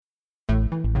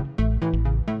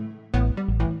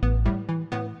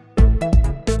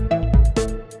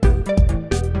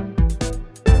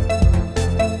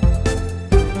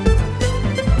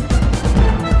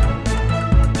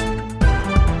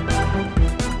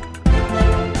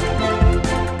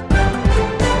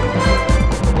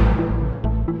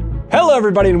Hello,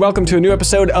 everybody, and welcome to a new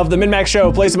episode of the Min-Max Show,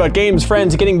 a place about games,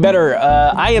 friends, getting better.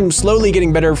 I am slowly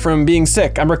getting better from being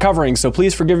sick. I'm recovering, so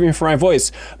please forgive me for my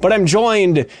voice. But I'm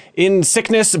joined in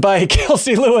sickness by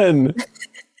Kelsey Lewin.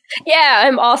 Yeah,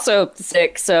 I'm also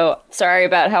sick, so sorry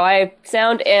about how I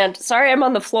sound, and sorry I'm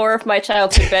on the floor of my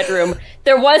childhood bedroom.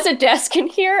 There was a desk in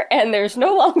here, and there's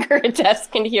no longer a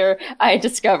desk in here, I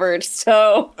discovered,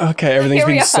 so... Okay, everything's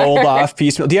being sold off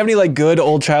piecemeal. Do you have any, like, good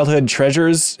old childhood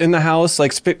treasures in the house?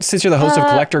 Like, since you're the host of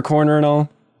Collector Corner and all?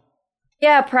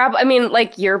 Yeah, probably. I mean,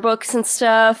 like, yearbooks and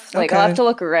stuff. Like, I'll have to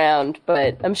look around,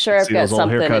 but I'm sure I've got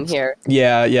something in here.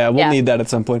 Yeah, we'll need that at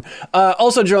some point.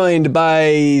 Also joined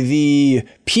by the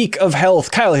peak of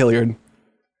health, Kyle Hilliard.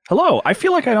 Hello. I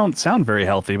feel like I don't sound very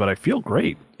healthy, but I feel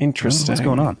great. Interesting. What's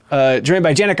going on? Joined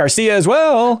by Janet Garcia as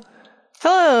well.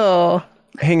 Hello.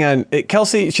 Hang on.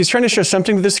 Kelsey, she's trying to show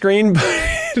something to the screen, but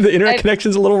the internet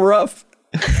connection's a little rough.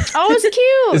 Oh, it's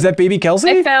cute. Is that baby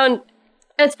Kelsey?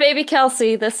 It's baby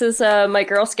Kelsey. This is my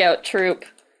Girl Scout troop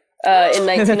in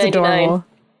 1999.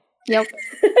 Yep.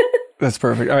 That's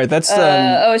perfect. All right, that's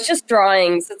it's just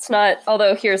drawings. It's not.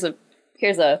 Although here's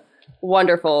a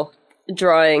wonderful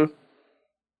drawing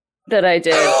that I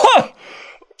did.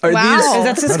 Wow, is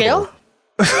that to scale?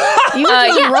 You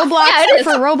Roblox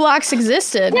before Roblox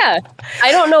existed. Yeah,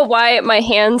 I don't know why my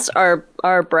hands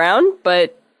are brown,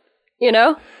 but you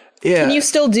know. Yeah. Can you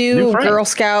still do Girl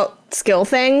Scout skill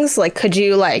things? Like, could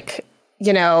you, like,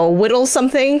 you know, whittle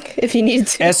something if you needed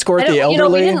to? Escort the elderly? You know,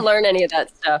 we didn't learn any of that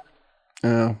stuff.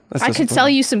 Oh, that's I could sell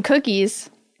you some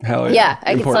cookies. Hell yeah. Yeah,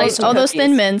 I could sell you some all those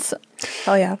Thin Mints.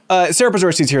 Oh, yeah. Sarah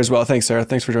Pazorski's here as well. Thanks, Sarah.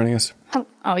 Thanks for joining us.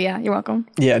 Oh, yeah. You're welcome.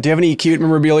 Yeah. Do you have any cute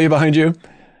memorabilia behind you?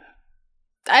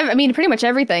 I mean, pretty much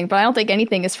everything, but I don't think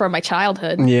anything is from my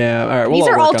childhood. Yeah. All right. These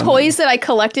are all toys that I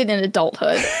collected in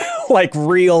adulthood. Like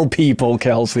real people,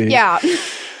 Kelsey. Yeah.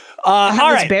 I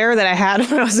have this bear that I had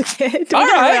when I was a kid. All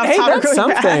right. Hey, that's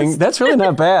something. Fast. That's really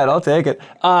not bad. I'll take it.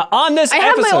 On this episode. I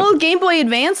have my old Game Boy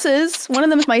Advances. One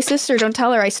of them is my sister. Don't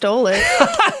tell her I stole it.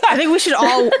 I think we should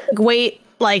all wait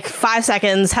like 5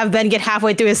 seconds, have Ben get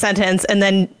halfway through his sentence, and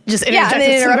then just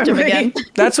interrupt him again.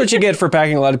 That's what you get for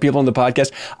packing a lot of people on the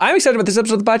podcast. I'm excited about this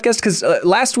episode of the podcast because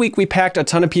last week we packed a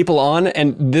ton of people on,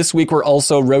 and this week we're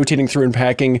also rotating through and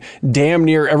packing damn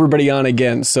near everybody on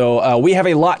again. So we have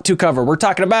a lot to cover. We're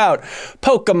talking about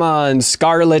Pokémon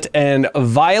Scarlet and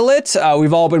Violet.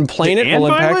 We've all been playing it.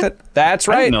 We'll unpack that. That's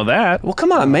right. I didn't know that. Well,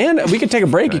 come on, man. We can take a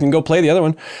break. You can go play the other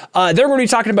one. Then we're going to be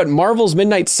talking about Marvel's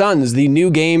Midnight Suns, the new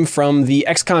game from the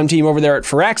XCOM team over there at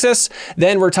Firaxis.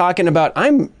 Then we're talking about,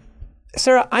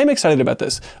 Sarah, I'm excited about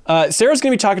this. Sarah's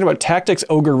going to be talking about Tactics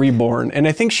Ogre Reborn, and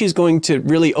I think she's going to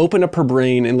really open up her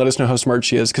brain and let us know how smart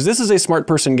she is, because this is a smart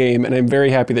person game, and I'm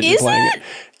very happy that you're playing it.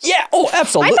 Yeah,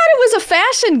 absolutely. I thought it was a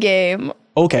fashion game.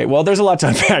 Okay, well, there's a lot to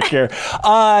unpack here.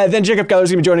 Then Jacob Geller's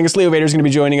going to be joining us. Leo Vader's going to be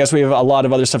joining us. We have a lot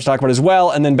of other stuff to talk about as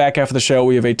well. And then back after the show,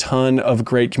 we have a ton of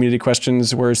great community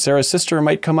questions where Sarah's sister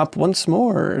might come up once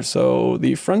more. So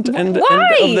the front end of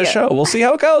the show. We'll see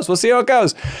how it goes.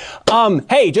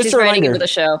 Hey, just She's a reminder. writing into the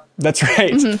show. That's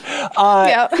right.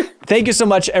 Thank you so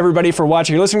much, everybody, for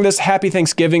watching and listening to this. Happy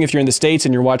Thanksgiving if you're in the States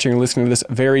and you're watching or listening to this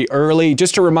very early.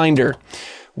 Just a reminder.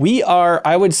 We are,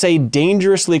 I would say,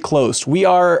 dangerously close. We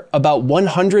are about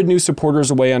 100 new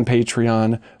supporters away on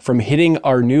Patreon from hitting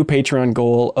our new Patreon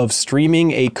goal of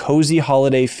streaming a cozy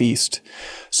holiday feast.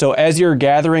 So as you're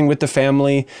gathering with the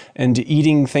family and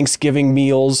eating Thanksgiving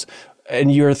meals,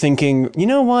 and you're thinking, you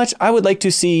know what, I would like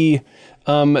to see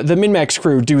the Min-Max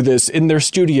crew do this in their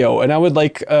studio, and I would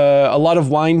like a lot of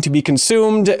wine to be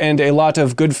consumed and a lot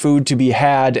of good food to be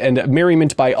had and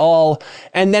merriment by all,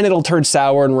 and then it'll turn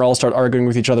sour and we'll all start arguing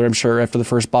with each other, I'm sure, after the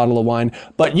first bottle of wine.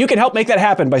 But you can help make that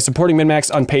happen by supporting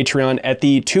Min-Max on Patreon at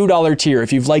the $2 tier.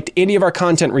 If you've liked any of our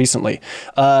content recently,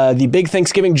 the Big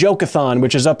Thanksgiving Joke-a-thon,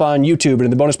 which is up on YouTube and in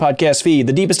the bonus podcast feed,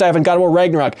 the Deepest Dive in God of War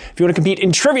Ragnarok, if you want to compete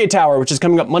in Trivia Tower, which is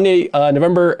coming up Monday,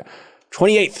 November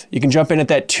 28th, you can jump in at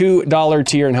that $2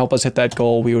 tier and help us hit that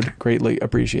goal. We would greatly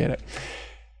appreciate it.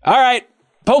 All right,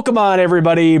 Pokemon,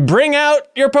 everybody. Bring out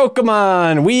your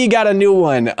Pokemon. We got a new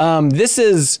one. This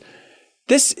is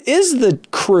the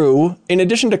crew, in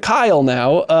addition to Kyle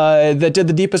now, that did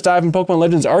the deepest dive in Pokemon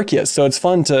Legends Arceus. So it's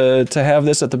fun to have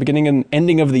this at the beginning and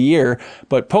ending of the year.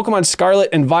 But Pokemon Scarlet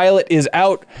and Violet is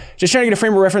out. Just trying to get a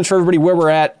frame of reference for everybody where we're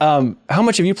at. How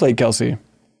much have you played, Kelsey?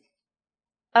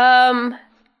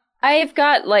 I've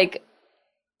got like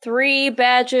 3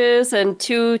 badges and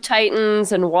 2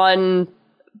 Titans and one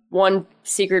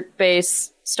secret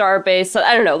base, star base.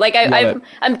 I don't know. Like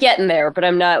I'm getting there, but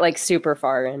I'm not like super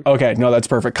far in. Okay, no, that's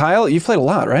perfect. Kyle, you've played a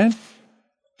lot, right?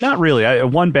 Not really. I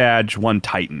 1 badge, 1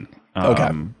 Titan.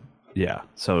 Okay. Yeah,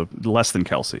 so less than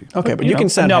Kelsey. Okay, but you can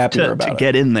sound enough happier to about it.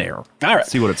 get in there. All right.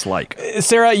 See what it's like.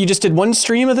 Sarah, you just did one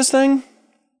stream of this thing?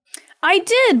 I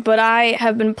did, but I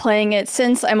have been playing it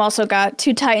since. I'm also got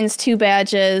 2 Titans, 2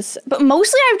 badges, but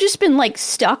mostly I've just been like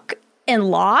stuck and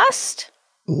lost.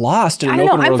 Lost in an I don't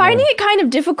know. open I'm world finding game. it kind of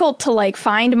difficult to like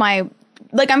find my,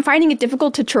 like I'm finding it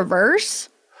difficult to traverse.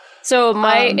 So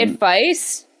my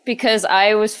advice, because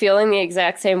I was feeling the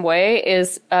exact same way,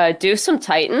 is do some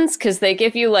Titans, because they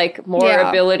give you like more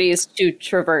abilities to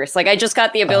traverse. Like I just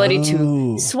got the ability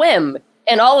to swim,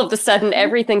 and all of a sudden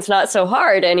everything's not so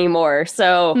hard anymore.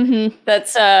 So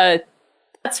that's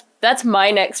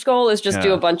my next goal, is just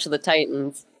do a bunch of the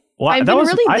Titans. Well, I've been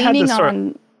really leaning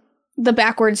on the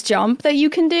backwards jump that you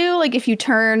can do. Like if you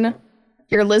turn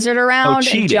your lizard around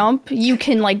and jump, you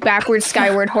can like backwards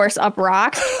skyward horse up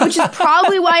rocks, which is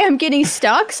probably why I'm getting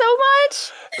stuck so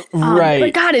much. Right.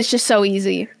 But God, it's just so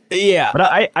easy. Yeah. But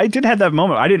I did have that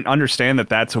moment. I didn't understand that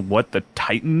that's what the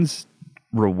Titans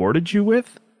rewarded you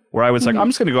with. Where I was like, I'm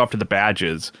just going to go after the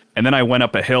badges. And then I went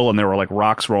up a hill and there were like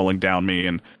rocks rolling down me.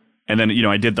 And then,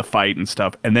 I did the fight and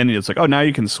stuff. And then it's like, oh, now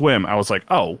you can swim. I was like,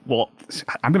 oh, well,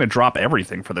 I'm going to drop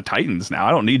everything for the Titans now.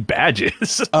 I don't need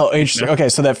badges. Oh, interesting. Okay,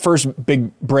 so that first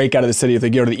big break out of the city, if they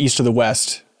go to the east or the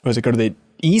west, was it go to the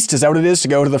east? Is that what it is, to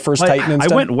go to the first Titan and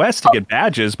stuff? I went west to get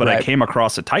badges, but I came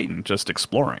across a Titan just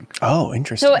exploring. Oh,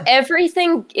 interesting. So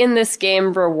everything in this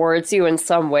game rewards you in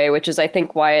some way, which is, I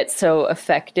think, why it's so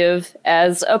effective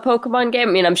as a Pokemon game.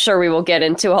 I mean, I'm sure we will get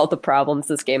into all the problems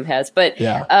this game has, but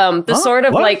the sort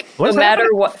of like, no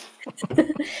matter what...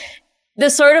 The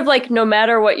sort of like, no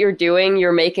matter what you're doing,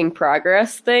 you're making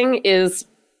progress thing is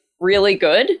really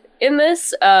good in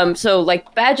this. So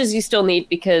like badges you still need,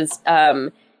 because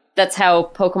that's how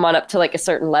Pokemon up to like a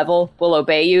certain level will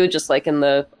obey you, just like in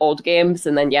the old games.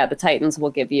 And then the Titans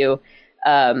will give you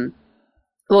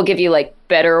like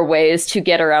better ways to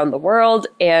get around the world.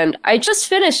 And I just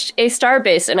finished a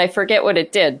Starbase and I forget what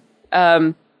it did.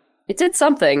 It did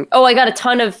something. Oh, I got a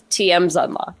ton of TMs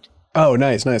unlocked. Oh,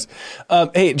 nice.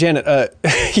 Hey, Janet,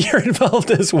 you're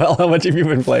involved as well. How much have you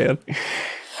been playing?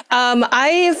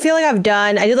 I feel like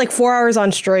I did like 4 hours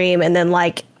on stream and then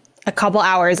like a couple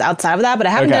hours outside of that, but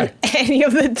I haven't done any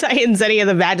of the Titans, any of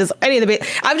the badges,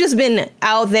 I've just been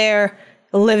out there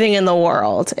living in the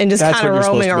world and just kind of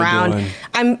roaming around.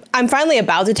 I'm finally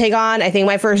about to take on, I think,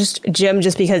 my first gym,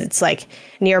 just because it's like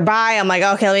nearby. I'm like,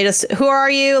 okay, who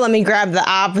are you? Let me grab the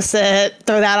opposite,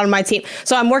 throw that on my team.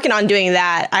 So I'm working on doing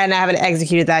that, and I haven't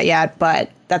executed that yet,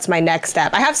 but that's my next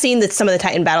step. I have seen some of the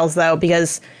Titan battles though,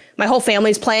 because my whole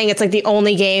family's playing. It's like the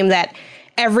only game that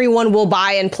everyone will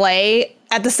buy and play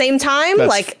at the same time. That's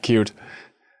like cute.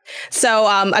 So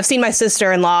I've seen my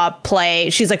sister-in-law play.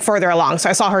 She's like further along. So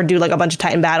I saw her do like a bunch of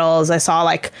Titan battles. I saw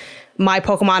like my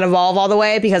Pokemon evolve all the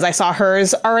way because I saw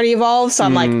hers already evolve. So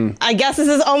I'm like, I guess this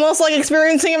is almost like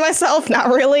experiencing it myself. Not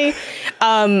really.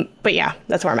 But yeah,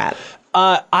 that's where I'm at.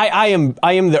 I am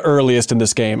the earliest in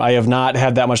this game. I have not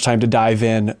had that much time to dive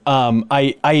in.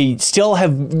 I still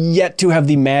have yet to have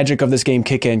the magic of this game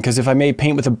kick in, because if I may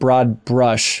paint with a broad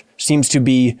brush, seems to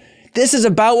be, this is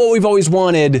about what we've always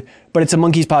wanted, but it's a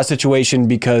monkey's paw situation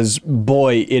because,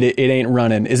 boy, it ain't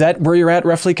running. Is that where you're at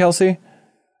roughly, Kelsey?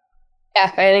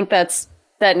 Yeah, I think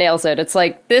that nails it. It's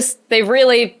like this, they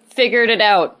really figured it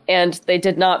out, and they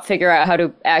did not figure out how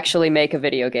to actually make a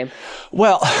video game.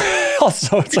 Well,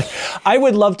 also, it's like, I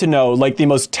would love to know, like, the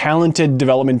most talented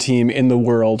development team in the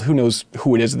world. Who knows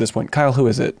who it is at this point? Kyle, who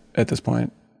is it at this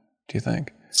point, do you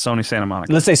think? Sony Santa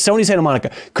Monica. Let's say Sony Santa Monica.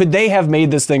 Could they have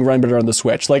made this thing run better on the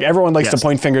Switch? Like, everyone likes to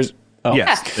point fingers. Oh.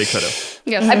 Yes, they could have.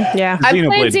 Yeah. I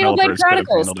played Xenoblade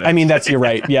Chronicles. I mean, you're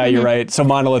right. Yeah, you're right. So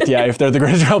Monolith, if they're the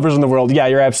greatest developers in the world,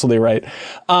 you're absolutely right.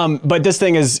 But this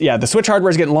thing is, the Switch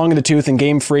hardware is getting long in the tooth, and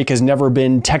Game Freak has never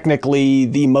been technically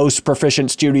the most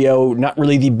proficient studio, not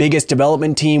really the biggest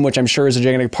development team, which I'm sure is a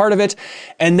gigantic part of it.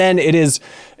 And then it is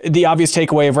the obvious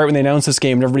takeaway of right when they announced this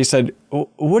game, and everybody said,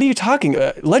 what are you talking?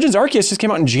 Legends Arceus just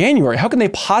came out in January. How can they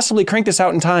possibly crank this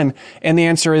out in time? And the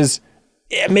answer is,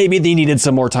 maybe they needed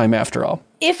some more time after all.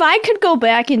 If I could go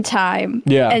back in time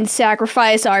and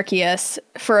sacrifice Arceus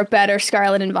for a better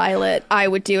Scarlet and Violet, I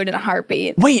would do it in a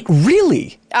heartbeat. Wait,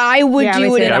 really? I would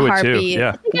do it in a heartbeat. Too, yeah.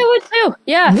 I think I would too.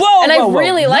 Yeah. Whoa, and whoa, I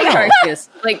really liked Arceus.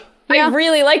 Like, Yeah. I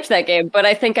really liked that game, but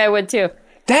I think I would too.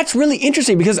 That's really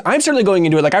interesting because I'm certainly going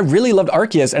into it like I really loved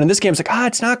Arceus, and in this game it's like,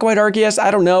 it's not quite Arceus.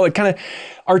 I don't know. It kind of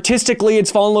artistically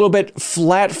it's fallen a little bit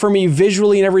flat for me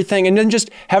visually and everything. And then just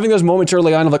having those moments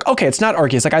early on of like, okay, it's not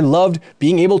Arceus. Like I loved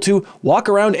being able to walk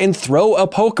around and throw a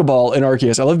Pokeball in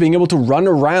Arceus. I love being able to run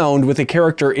around with a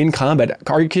character in combat.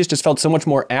 Arceus just felt so much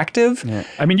more active. Yeah.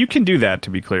 I mean, you can do that, to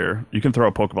be clear. You can throw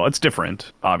a Pokeball. It's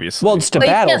different, obviously. Well, it's to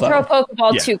battle, though. You can't throw a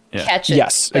Pokeball to catch it.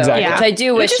 Yes, exactly. Which I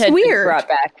do wish had been brought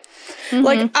back. Mm-hmm.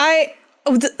 Like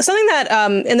something that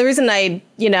and the reason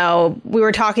we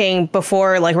were talking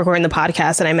before like recording the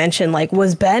podcast and I mentioned like,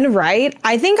 was Ben right?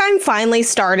 I think I'm finally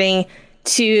starting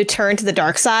to turn to the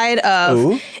dark side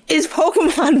of is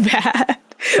Pokemon bad?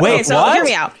 Wait, okay, so what? Hear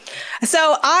me out.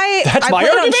 So I played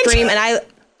on stream and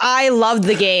I loved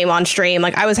the game on stream.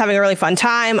 Like I was having a really fun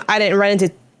time. I didn't run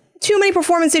into too many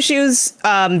performance issues just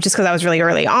because I was really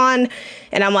early on.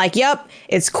 And I'm like, yep,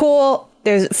 it's cool.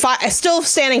 There's still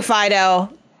standing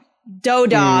Fido.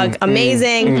 Dog,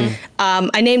 amazing.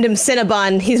 I named him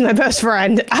Cinnabon. He's my best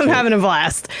friend. I'm having a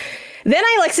blast. Then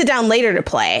I like sit down later to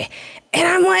play. And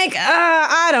I'm like,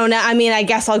 I don't know. I mean, I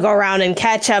guess I'll go around and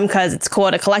catch them because it's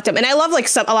cool to collect them. And I love like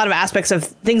a lot of aspects of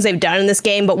things they've done in this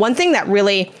game. But one thing that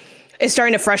really is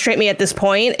starting to frustrate me at this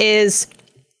point is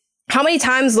how many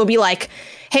times they'll be like,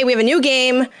 hey, we have a new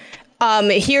game.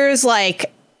 Here's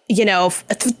like, 3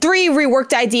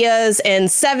 reworked ideas and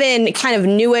 7 kind of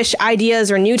newish ideas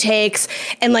or new takes.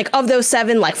 And like of those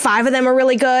 7, like 5 of them are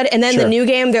really good. And then the new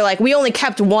game, they're like, we only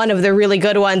kept 1 of the really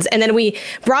good ones. And then we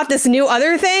brought this new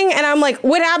other thing. And I'm like,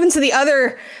 what happened to the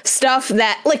other stuff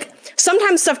that like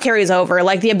sometimes stuff carries over,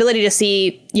 like the ability to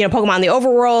see, Pokemon in the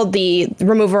overworld, the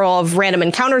removal of random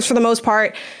encounters for the most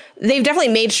part. They've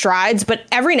definitely made strides, but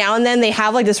every now and then they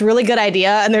have like this really good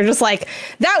idea and they're just like,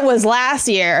 that was last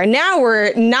year. And now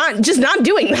we're not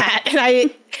doing that.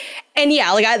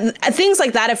 Things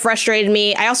like that have frustrated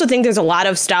me. I also think there's a lot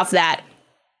of stuff that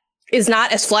is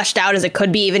not as fleshed out as it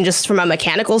could be, even just from a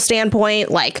mechanical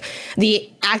standpoint, like the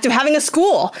act of having a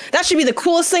school. That should be the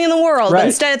coolest thing in the world. Right. But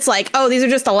instead it's like, these are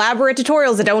just elaborate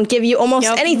tutorials that don't give you almost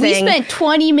anything. We spent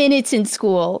 20 minutes in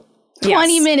school.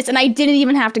 20 minutes, and I didn't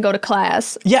even have to go to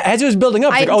class. Yeah, as it was building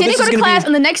up. I didn't go to class,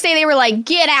 and the next day they were like,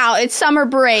 get out, it's summer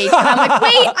break. And I'm like,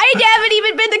 wait, I haven't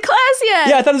even been to class yet.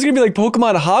 Yeah, I thought it was going to be like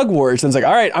Pokemon Hogwarts. And it's like,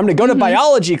 all right, I'm going to go to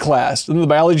biology class. And the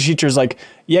biology teacher's like,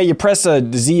 yeah, you press a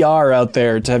ZR out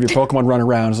there to have your Pokemon run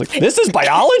around. It's like, this is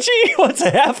biology? What's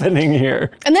happening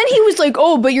here? And then he was like,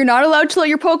 but you're not allowed to let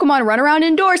your Pokemon run around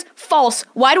indoors? False.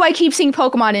 Why do I keep seeing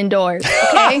Pokemon indoors?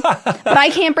 Okay? But I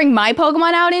can't bring my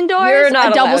Pokemon out indoors? You're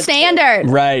not a double standard.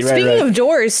 Right. Speaking of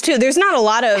doors, too, there's not a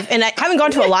lot of, and I haven't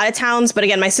gone to a lot of towns, but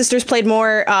again, my sister's played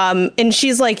more, and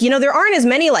she's like, there aren't as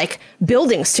many, like,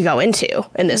 buildings to go into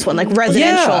in this one, like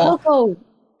residential.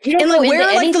 Yeah. And like, where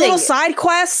are like the little side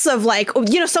quests of like,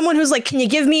 someone who's like, can you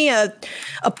give me a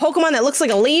Pokemon that looks like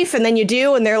a leaf? And then you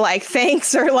do, and they're like,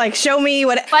 thanks, or like, show me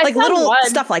what, like little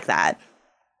stuff like that.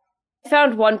 I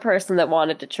found one person that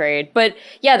wanted to trade, but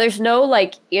yeah, there's no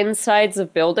like insides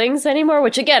of buildings anymore,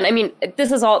 which again, I mean,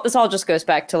 this all just goes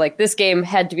back to like, this game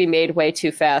had to be made way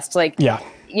too fast. Like,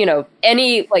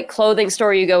 any like clothing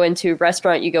store you go into,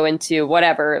 restaurant you go into,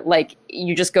 whatever, like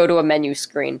you just go to a menu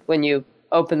screen when you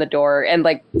open the door. And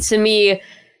like, to me,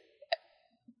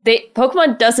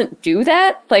 Pokemon doesn't do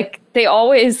that. Like, they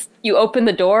always, you open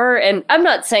the door, and I'm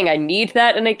not saying I need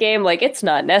that in a game, like it's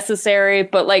not necessary,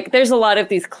 but like there's a lot of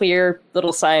these clear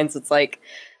little signs. It's like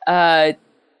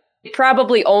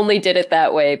probably only did it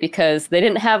that way because they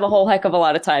didn't have a whole heck of a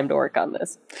lot of time to work on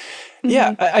this.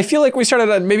 Yeah, I feel like we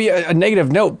started on maybe a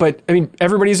negative note, but I mean,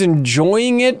 everybody's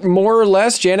enjoying it more or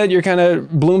less. Janet, you're kind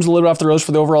of blooms a little off the rose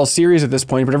for the overall series at this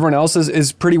point, but everyone else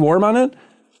is pretty warm on it.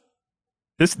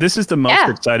 This is the most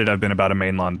excited I've been about a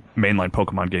mainline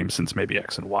Pokemon game since maybe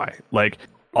X and Y. Like,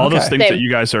 all those things that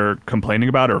you guys are complaining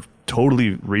about are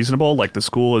totally reasonable. Like, the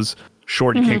school is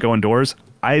short, you can't go indoors.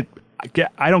 I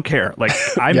don't care. Like,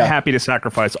 I'm happy to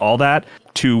sacrifice all that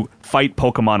to fight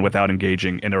Pokemon without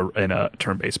engaging in a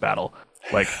turn-based battle.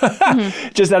 Like,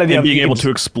 just out of being able to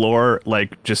explore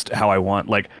like just how I want.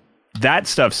 Like, that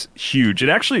stuff's huge.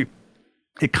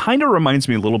 It kind of reminds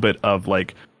me a little bit of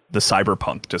like the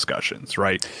cyberpunk discussions,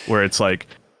 right? Where it's like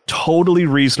totally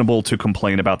reasonable to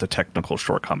complain about the technical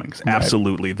shortcomings. Right.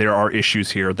 Absolutely, there are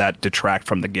issues here that detract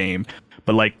from the game.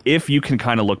 But like, if you can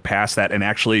kind of look past that and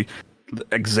actually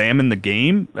examine the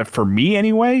game, for me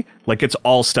anyway, like, it's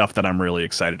all stuff that I'm really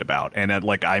excited about, and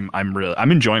like I'm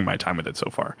enjoying my time with it so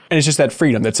far. And it's just that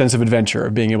freedom, that sense of adventure,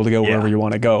 of being able to go wherever you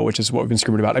want to go, which is what we've been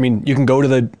screaming about. I mean, you can go to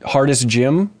the hardest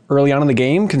gym early on in the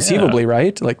game, conceivably,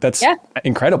 right? Like, that's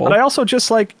incredible. But I also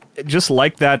just like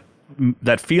that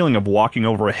feeling of walking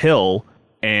over a hill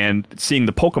and seeing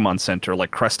the Pokemon Center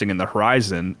like cresting in the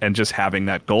horizon and just having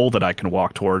that goal that I can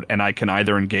walk toward, and I can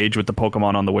either engage with the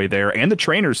Pokemon on the way there and the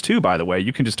trainers too, by the way.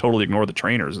 You can just totally ignore the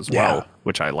trainers as well,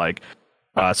 which I like.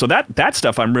 So that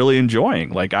stuff I'm really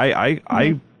enjoying. Like I've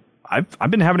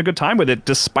been having a good time with it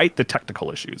despite the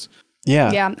technical issues.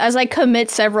 Yeah. As I commit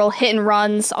several hit and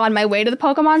runs on my way to the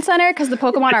Pokemon Center because the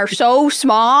Pokemon are so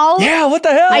small. Yeah, what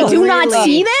the hell? I do not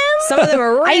see them. Some of them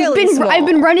are really small. I've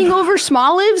been running over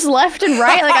Smolives left and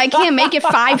right. Like I can't make it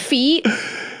 5 feet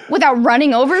without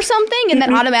running over something, and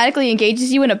then automatically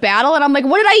engages you in a battle. And I'm like,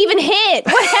 what did I even hit?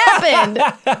 What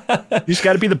happened? You just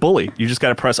got to be the bully. You just got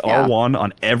to press R1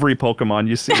 on every Pokemon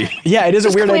you see. Yeah, it is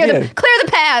a weird idea. Clear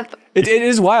the path. It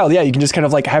is wild. Yeah, you can just kind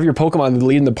of like have your Pokemon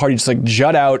leading the party, just like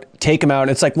jut out, take them out.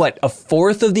 It's like, what, a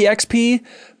fourth of the XP?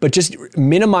 But just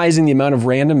minimizing the amount of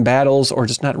random battles, or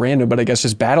just not random, but I guess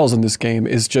just battles in this game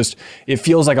is just, it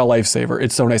feels like a lifesaver.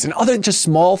 It's so nice. And other just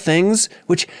small things,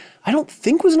 which I don't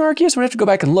think was in Arceus, so I have to go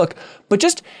back and look. But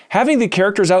just having the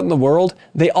characters out in the world,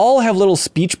 they all have little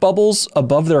speech bubbles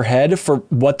above their head for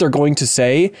what they're going to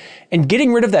say. And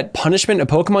getting rid of that punishment in a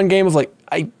Pokemon game of like,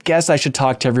 I guess I should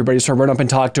talk to everybody. So I run up and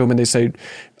talk to them and they say,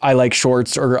 I like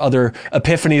shorts, or other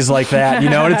epiphanies like that, you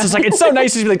know? And it's just like, it's so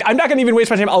nice to be like, I'm not gonna even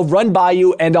waste my time. I'll run by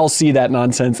you and I'll see that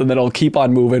nonsense and then I'll keep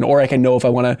on moving. Or I can know if I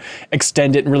wanna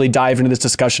extend it and really dive into this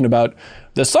discussion about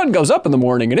the sun goes up in the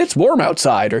morning and it's warm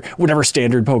outside, or whatever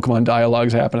standard Pokemon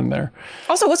dialogue's happening there.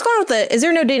 Also, what's going on with is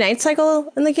there no day-night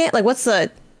cycle in the game? Like, what's the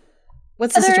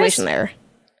situation there?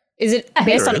 Is it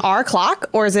based on our clock,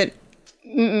 or is it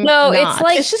No,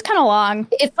 it's just kind of long.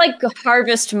 It's like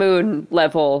Harvest Moon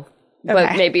level,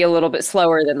 but maybe a little bit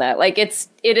slower than that. Like it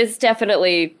is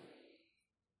definitely,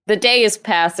 the day is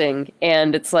passing,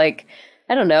 and it's like,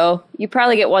 I don't know, you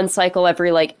probably get one cycle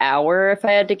every like hour, if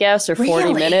I had to guess, or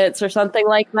 40 minutes or something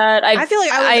like that. I feel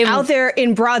like I was out there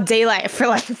in broad daylight for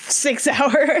like 6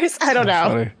 hours. I don't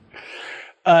know.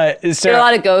 Sarah, there are a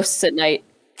lot of ghosts at night.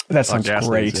 That sounds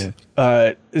great.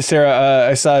 Sarah,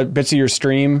 I saw bits of your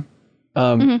stream.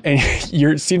 And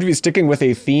you seem to be sticking with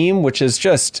a theme, which is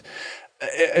just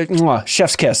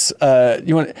chef's kiss.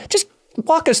 You want to just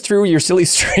walk us through your silly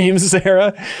streams,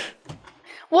 Sarah?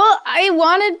 Well, I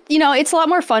wanted, it's a lot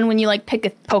more fun when you like pick a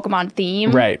Pokemon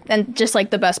theme, right? And just like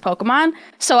the best Pokemon.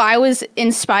 So I was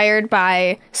inspired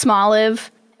by Smoliv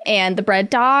and the bread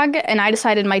dog, and I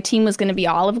decided my team was going to be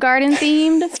Olive Garden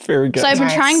themed. That's very good. So I've been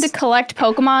trying to collect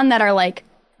Pokemon that are like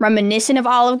reminiscent of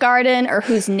Olive Garden, or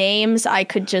whose names I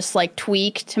could just like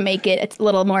tweak to make it a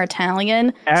little more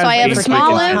Italian. So I have a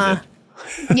Smoliv.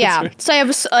 Yeah. So I have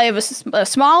a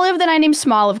Smoliv that I named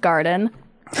Smolive Garden.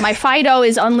 My Fido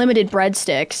is unlimited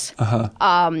breadsticks.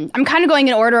 I'm kind of going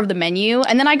in order of the menu,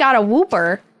 and then I got a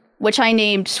Wooper, which I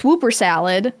named Swooper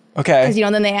Salad. Okay. Because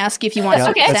then they ask you if you want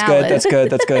salad. That's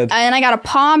good. And I got a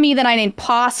Palmy that I named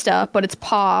Pasta, but it's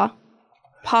Pasta.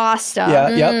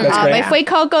 Yeah, that's great. My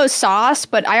Fuecoco is sauce,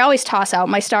 but I always toss out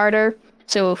my starter,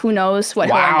 so who knows what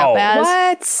he'll end up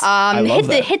as.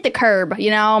 What? Hit the curb,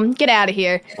 get out of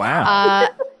here. Wow.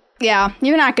 Yeah,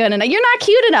 you're not good enough. You're not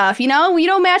cute enough, you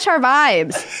don't match our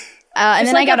vibes. And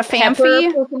then I got a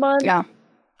Phanpy. Yeah.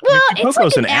 Well, it's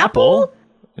like an apple.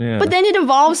 Yeah. But then it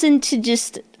evolves into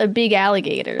just a big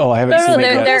alligator. Oh, I haven't seen it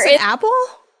yet. There's an apple?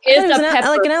 It's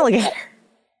like an alligator.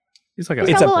 He's like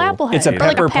it's a little apple head. It's a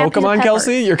pepper Pokemon,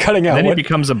 Kelsey? You're cutting out. Then he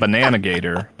becomes a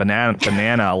banana-gator.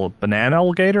 Banana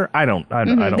alligator? I don't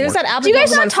There's that apple. Do you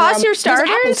guys not toss your starters?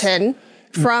 Appleton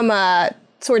from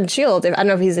Sword and Shield. I don't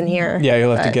know if he's in here. Yeah,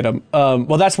 you'll have to get him.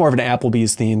 Well, that's more of an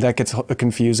Applebee's theme. That gets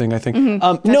confusing, I think.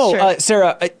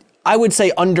 Sarah, I would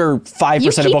say under 5% of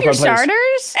Pokemon players.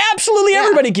 Starters? Absolutely,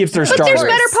 everybody keeps their starters. But there's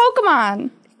better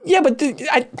Pokemon. Yeah, but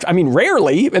I mean,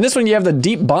 rarely. And this one you have the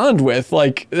deep bond with.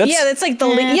 Like, that's like the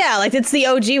it's the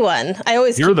OG one. I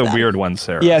always. You're the weird one,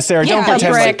 Sarah. Yeah, Sarah, don't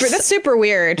pretend that's super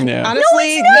weird. Yeah.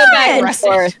 Honestly,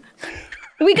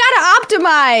 we gotta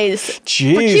optimize for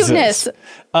cuteness.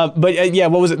 But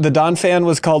what was it? The Don fan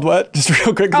was called what? Just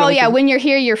real quick. Oh yeah, when you're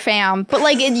here, you're fam. But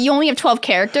like, you only have 12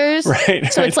 characters,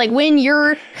 right? So it's like when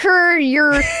you're her,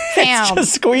 you're fam.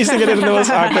 Just squeezing it into the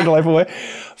most awkward, delightful way.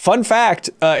 Fun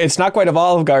fact: it's not quite a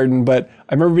Olive Garden, but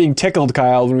I remember being tickled,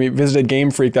 Kyle, when we visited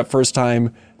Game Freak that first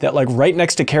time. That like right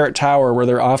next to Carrot Tower, where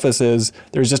their office is,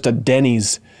 there's just a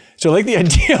Denny's. So I like the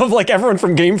idea of like everyone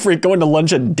from Game Freak going to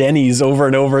lunch at Denny's over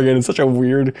and over again. It's such a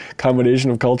weird combination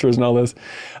of cultures and all this.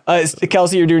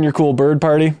 Kelsey, you're doing your cool bird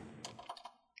party?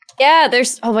 Yeah,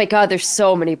 oh my God, there's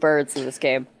so many birds in this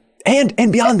game.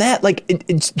 And beyond that, like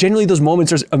it's generally those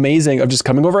moments are amazing of just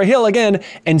coming over a hill again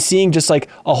and seeing just like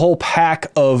a whole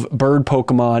pack of bird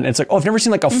Pokemon. And it's like, oh, I've never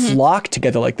seen like a flock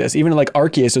together like this. Even like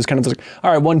Arceus is kind of like,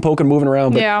 all right, one Pokemon moving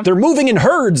around, but they're moving in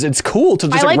herds. It's cool to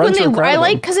just run through a crowd. I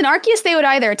like because in Arceus they would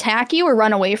either attack you or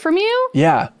run away from you.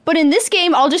 Yeah. But in this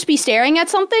game, I'll just be staring at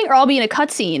something or I'll be in a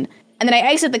cutscene. And then I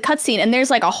exit the cutscene and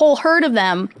there's like a whole herd of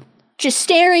them just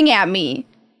staring at me.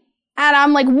 And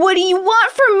I'm like, what do you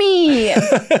want from me?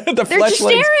 They're just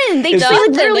staring. They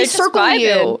literally circle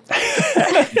you.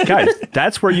 Guys,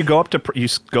 that's where you go up to, you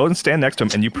go and stand next to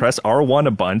them and you press R1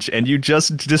 a bunch and you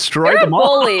just destroy them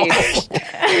all. Bully.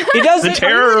 He does the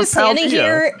terror of standing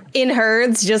here in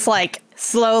herds, just like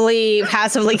slowly,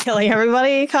 passively killing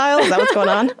everybody, Kyle? Is that what's going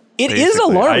on? It is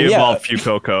alarming. I evolved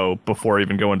Fuecoco before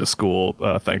even going to school,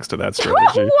 thanks to that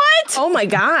strategy. What? Oh my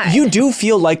god! You do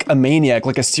feel like a maniac,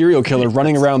 like a serial killer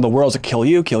running around the world to kill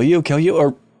you,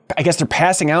 or I guess they're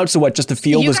passing out. So what? Just the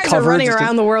field is covered. You guys are running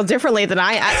around the world differently than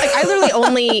I literally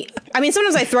only. I mean,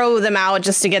 sometimes I throw them out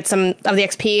just to get some of the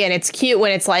XP, and it's cute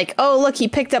when it's like, oh look, he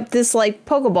picked up this like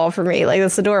Pokeball for me, like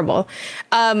that's adorable.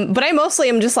 But I mostly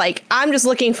am just like, I'm just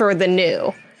looking for the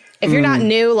new. If you're not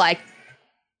new, like.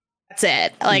 That's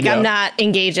it. Like, I'm not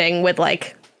engaging with,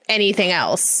 like, anything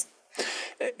else.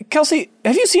 Kelsey,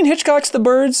 have you seen Hitchcock's The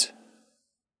Birds?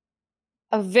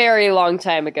 A very long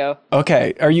time ago.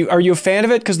 Okay. Are you a fan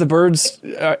of it because the birds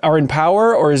are in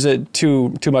power, or is it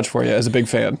too much for you as a big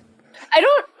fan? I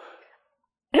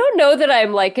don't know that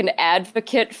I'm like an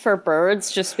advocate for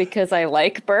birds just because I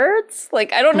like birds.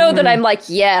 Like, I don't know that I'm like,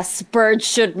 yes, birds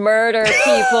should murder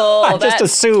people. I just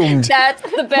assumed. That's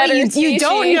the better you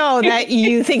don't know that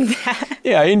you think that.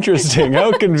 Yeah, interesting.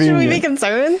 How convenient. Should we be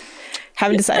concerned?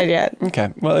 Haven't decided yet.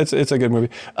 Okay, well, it's a good movie.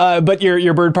 But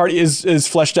your bird party is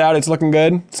fleshed out. It's looking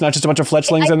good. It's not just a bunch of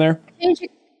fletchlings in there. There's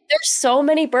so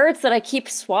many birds that I keep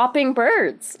swapping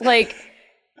birds. Like,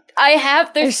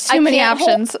 there's too many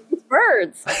options.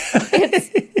 Birds.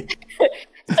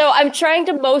 So I'm trying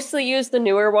to mostly use the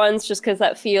newer ones just because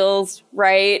that feels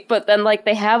right. But then like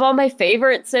they have all my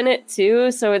favorites in it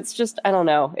too. So it's just, I don't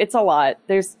know. It's a lot.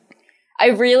 I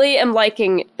really am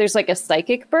liking, there's like a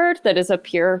psychic bird that is a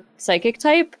pure psychic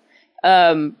type.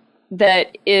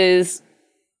 That is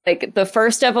like the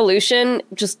first evolution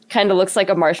just kind of looks like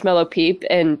a marshmallow peep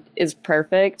and is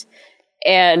perfect.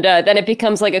 And then it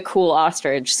becomes like a cool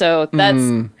ostrich. So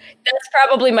that's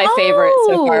probably my favorite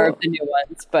so far of the new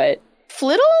ones. But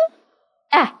Flittle?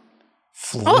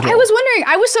 Flittle. Oh, I was wondering.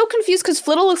 I was so confused because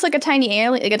Flittle looks like a tiny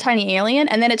alien,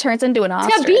 and then it turns into an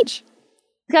ostrich.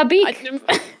 It's got beak.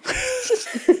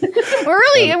 They're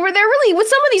really with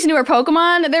some of these newer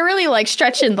Pokemon, they're really like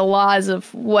stretching the laws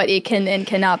of what it can and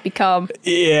cannot become.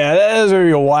 Yeah, that was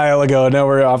maybe a while ago. Now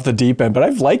we're off the deep end, but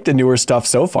I've liked the newer stuff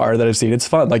so far that I've seen. It's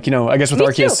fun. Like, I guess with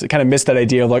Arceus, I kind of missed that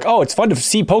idea of like, oh, it's fun to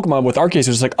see Pokemon with Arceus.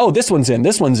 It's like, oh, this one's in.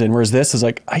 Whereas this is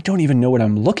like, I don't even know what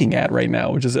I'm looking at right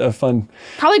now, which is a fun.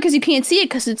 Probably because you can't see it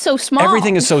because it's so small.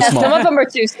 Everything is so small. Some of them are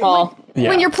too small.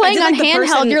 When you're playing on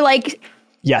handheld, you're like.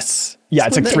 Yes. Yeah,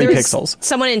 it's like 3 pixels.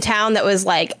 Someone in town that was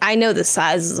like, I know the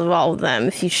sizes of all of them.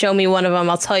 If you show me one of them,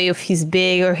 I'll tell you if he's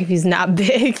big or if he's not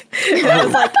big. And I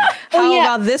was like, how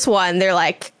about this one? They're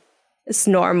like, it's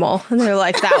normal. And they're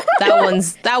like, that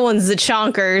one's the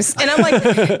chonkers. And I'm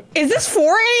like, is this for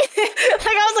anything? Like,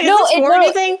 I was like, is this for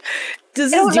anything?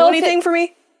 Does this do anything for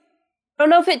me? I don't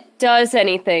know if it does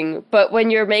anything, but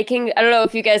when you're making, I don't know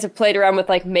if you guys have played around with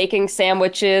like making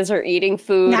sandwiches or eating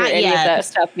food or any of that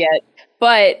stuff yet.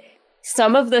 But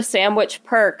some of the sandwich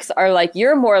perks are like,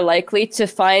 you're more likely to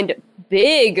find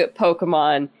big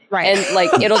Pokemon. Right. And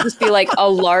like, it'll just be like a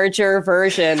larger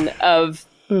version of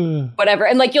whatever.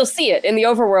 And like, you'll see it in the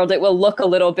overworld. It will look a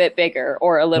little bit bigger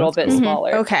or a little bit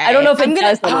smaller. Okay. I don't know if it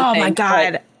does anything. Oh my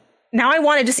God. Now I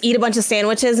want to just eat a bunch of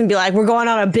sandwiches and be like, we're going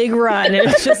on a big run. And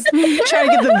it's just trying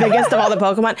to get the biggest of all the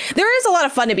Pokemon. There is a lot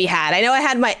of fun to be had. I know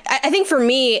I think for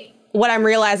me, what I'm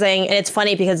realizing, and it's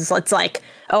funny because it's like,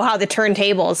 oh, how the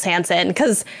turntables, Hanson.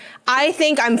 Because I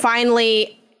think I'm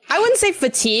finally, I wouldn't say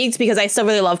fatigued because I still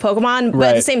really love Pokemon. But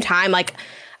at the same time, like,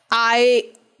 I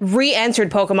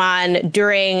re-entered Pokemon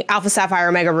during Alpha Sapphire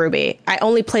Omega Ruby. I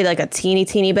only played like a teeny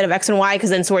bit of X and Y because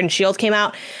then Sword and Shield came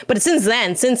out. But since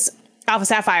Alpha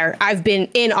Sapphire, I've been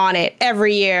in on it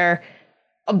every year,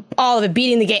 all of it,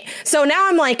 beating the game. So now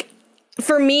I'm like,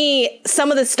 for me, some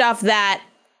of the stuff that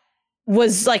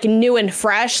was like new and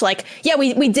fresh, like, yeah,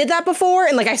 we did that before,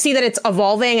 and like I see that it's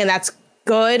evolving and that's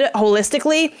good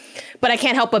holistically, but I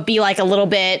can't help but be like a little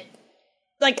bit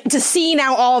like to see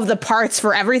now all of the parts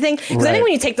for everything, because I think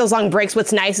when you take those long breaks,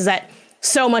 what's nice is that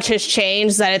so much has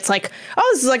changed that it's like, oh,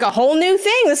 this is like a whole new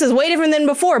thing. This is way different than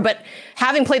before. But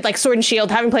having played like Sword and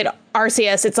Shield, having played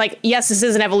Arceus, it's like, yes, this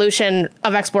is an evolution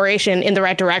of exploration in the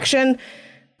right direction.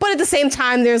 But at the same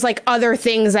time, there's like other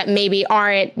things that maybe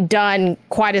aren't done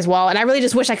quite as well. And I really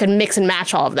just wish I could mix and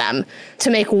match all of them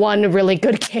to make one really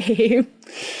good game.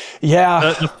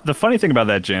 Yeah. The funny thing about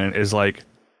that, Janet, is like,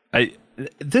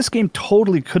 this game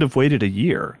totally could have waited a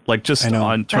year. Like just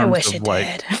on terms of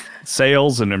like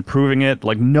sales and improving it.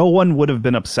 Like no one would have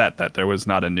been upset that there was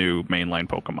not a new mainline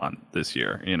Pokemon this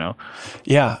year, you know?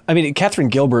 Yeah. I mean, Catherine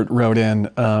Gilbert wrote in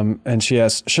and she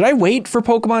asked, should I wait for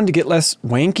Pokemon to get less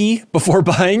wanky before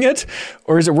buying it?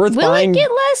 Or is it worth buying? Will it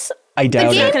get less? I doubt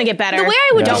It's it. not going to get better. The way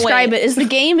I would describe it is the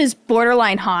game is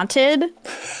borderline haunted.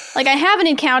 Like I haven't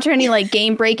encountered any like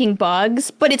game breaking bugs,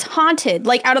 but it's haunted.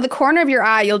 Like out of the corner of your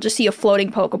eye, you'll just see a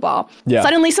floating Pokeball. Yeah.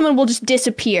 Suddenly someone will just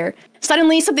disappear.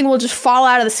 Suddenly something will just fall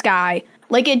out of the sky.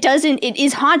 Like it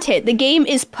is haunted. The game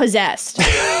is possessed.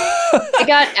 I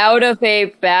got out of a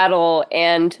battle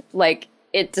and like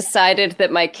it decided that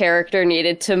my character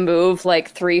needed to move like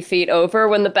 3 feet over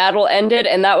when the battle ended,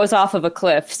 and that was off of a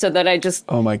cliff. So then I just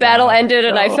battle ended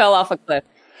and I fell off a cliff.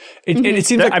 It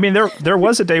seems like, I mean, there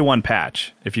was a day one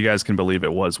patch, if you guys can believe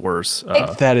it was worse.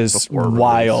 That is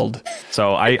wild.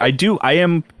 So I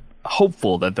am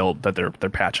hopeful that they're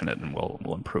patching it and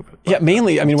will improve it. But,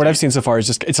 mainly, I mean, what I've seen so far is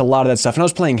just, it's a lot of that stuff. And I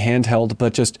was playing handheld,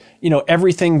 but just,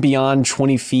 everything beyond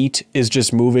 20 feet is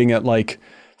just moving at like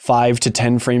 5 to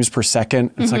 10 frames per second.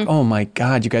 It's like, oh my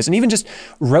God, you guys. And even just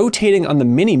rotating on the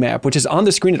mini map, which is on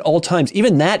the screen at all times,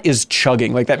 even that is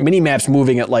chugging. Like that mini map's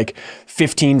moving at like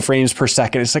 15 frames per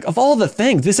second. It's like, of all the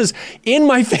things, this is in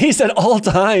my face at all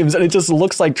times. And it just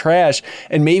looks like trash.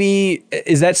 And maybe,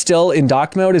 is that still in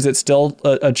dock mode? Is it still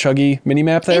a chuggy mini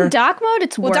map there? In dock mode,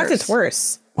 it's worse. Dock, it's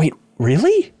worse. Wait,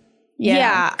 really?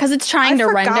 Yeah. Because it's trying to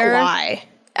render. Why.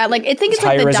 I think it's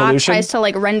like the dock tries to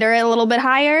like render it a little bit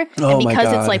higher, and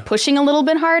because it's like pushing a little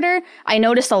bit harder, I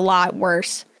noticed a lot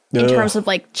worse in terms of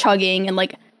like chugging and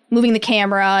like moving the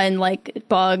camera and like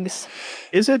bugs.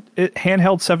 Is it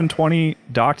handheld 720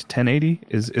 docked 1080?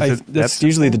 That's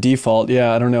usually the default.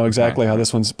 Yeah, I don't know exactly how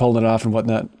this one's pulling it off and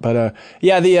whatnot, but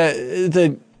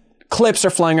the clips are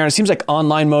flying around. It seems like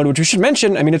online mode, which we should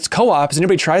mention. I mean, it's co-op. Has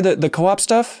anybody tried the co-op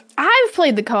stuff? I've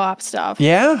played the co-op stuff.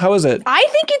 Yeah? How is it? I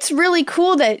think it's really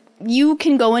cool that you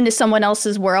can go into someone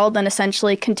else's world and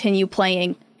essentially continue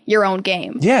playing your own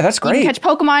game. Yeah, that's great. You can catch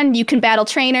Pokemon, you can battle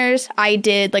trainers. I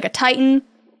did like a Titan.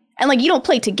 And like you don't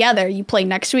play together, you play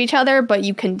next to each other, but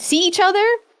you can see each other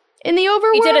in the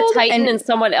overworld. You did a Titan in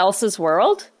someone else's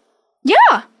world?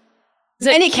 Yeah.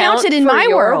 And it counted in my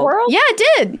world. Yeah, it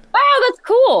did. Wow, that's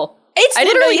cool.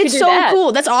 It's so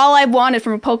cool. That's all I wanted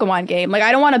from a Pokemon game. Like,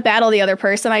 I don't want to battle the other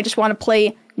person. I just want to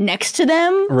play next to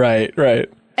them. Right.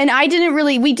 And I didn't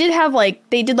really, we did have like,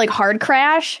 they did like hard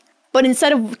crash, but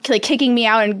instead of like kicking me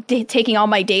out and taking all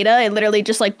my data, it literally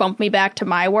just like bumped me back to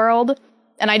my world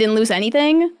and I didn't lose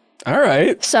anything. All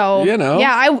right. So,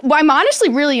 yeah, I'm honestly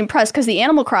really impressed because the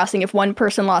Animal Crossing, if one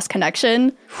person lost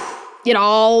connection, it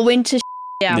all went to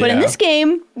yeah. But in this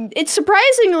game, it's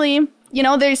surprisingly...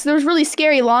 there's really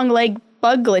scary long leg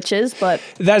bug glitches, but...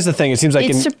 That's the thing. It seems like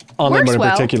in online mode in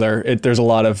particular, there's a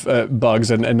lot of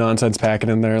bugs and nonsense packing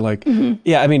in there. Like,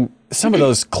 yeah, I mean, some of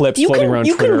those clips floating around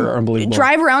Twitter are unbelievable.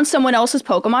 Drive around someone else's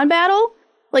Pokemon battle.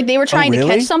 Like, they were trying to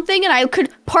catch something, and I could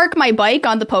park my bike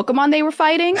on the Pokemon they were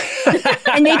fighting,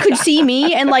 and they could see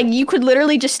me, and, like, you could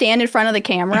literally just stand in front of the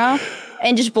camera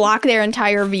and just block their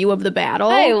entire view of the battle.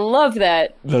 I love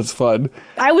that. That's fun.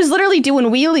 I was literally doing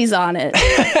wheelies on it.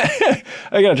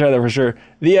 I gotta try that for sure.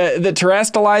 The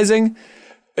terastallizing,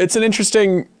 it's an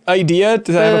interesting idea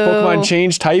to have a Pokemon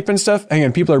change type and stuff. Hang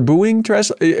on, people are booing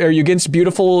Are you against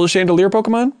beautiful chandelier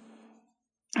Pokemon?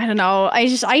 I don't know.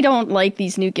 I don't like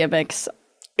these new gimmicks.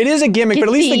 It is a gimmick, but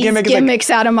at least the gimmick is gimmicks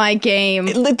out of my game.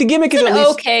 The gimmick is an at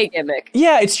least okay gimmick.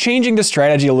 Yeah, it's changing the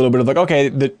strategy a little bit of like, okay,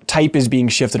 the type is being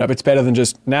shifted up. It's better than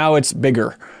just now it's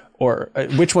bigger. Or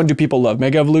which one do people love?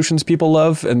 Mega Evolutions people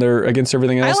love, and they're against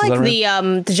everything else. I like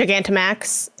the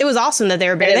Gigantamax. It was awesome that they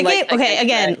were bigger.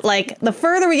 Like the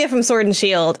further we get from Sword and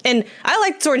Shield, and I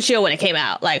liked Sword and Shield when it came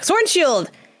out. Like Sword and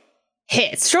Shield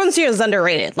hits. Sword and Shield is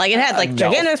underrated. Like it had like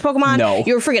gigantic Pokemon. No.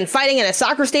 You were freaking fighting in a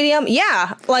soccer stadium.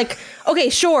 Yeah. Like, okay,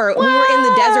 sure. We were in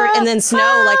the desert and then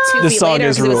snow like 2 feet later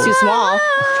because it was too small.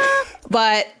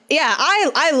 But yeah,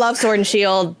 I love Sword and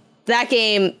Shield. That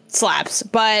game slaps.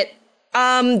 But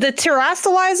the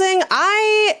terastallizing,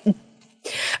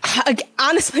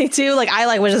 honestly too, like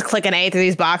I was just clicking A through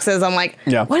these boxes. I'm like,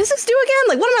 what does this do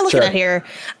again? Like, what am I looking at here?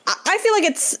 I feel like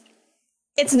it's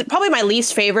probably my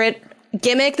least favorite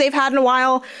gimmick they've had in a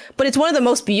while, but it's one of the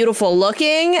most beautiful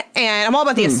looking, and I'm all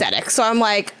about the aesthetic. So I'm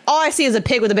like, all I see is a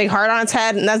pig with a big heart on its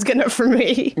head, and that's good enough for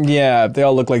me. Yeah, they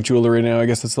all look like jewelry now. I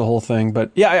guess that's the whole thing.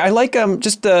 But yeah, I like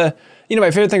just my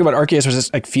favorite thing about Arceus was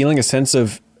just like feeling a sense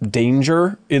of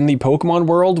danger in the Pokemon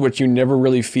world, which you never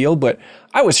really feel. But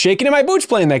I was shaking in my boots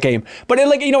playing that game. But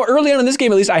early on in this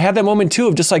game, at least, I had that moment too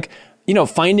of just like,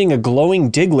 finding a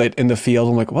glowing Diglett in the field.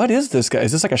 I'm like, what is this guy?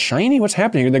 Is this like a shiny? What's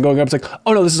happening? And then going up, it's like,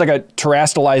 oh no, this is like a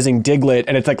terastallizing Diglett,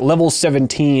 and it's like level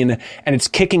 17, and it's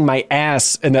kicking my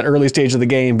ass in that early stage of the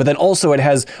game. But then also it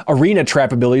has arena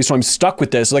trap ability, so I'm stuck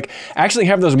with this. Like, actually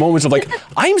have those moments of like,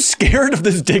 I'm scared of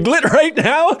this Diglett right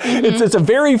now. Mm-hmm. It's a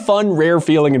very fun, rare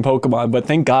feeling in Pokemon, but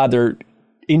thank God they're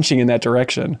inching in that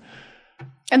direction.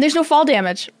 And there's no fall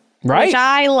damage. Right. Which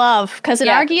I love, because in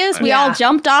Arceus, we all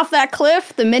jumped off that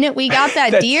cliff the minute we got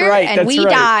that deer, and we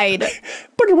died.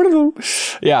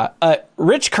 Yeah.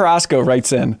 Rich Carrasco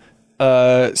writes in,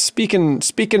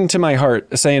 speaking to my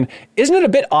heart, saying, isn't it a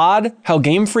bit odd how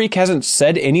Game Freak hasn't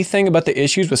said anything about the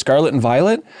issues with Scarlet and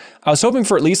Violet? I was hoping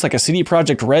for at least like a CD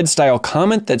Projekt Red style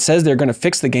comment that says they're going to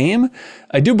fix the game.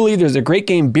 I do believe there's a great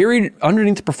game buried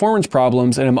underneath the performance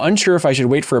problems, and I'm unsure if I should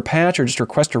wait for a patch or just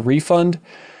request a refund.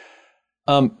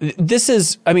 This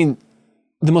is, the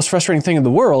most frustrating thing in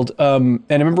the world. And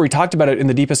I remember we talked about it in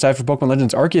the deepest dive for Pokemon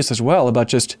Legends Arceus as well, about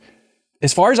just,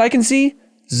 as far as I can see,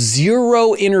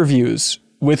 0 interviews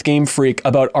with Game Freak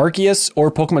about Arceus or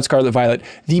Pokemon Scarlet Violet.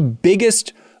 The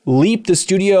biggest leap the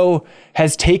studio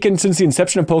has taken since the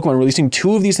inception of Pokemon, releasing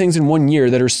 2 of these things in 1 year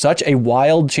that are such a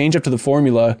wild change up to the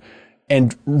formula,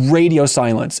 and radio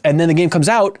silence. And then the game comes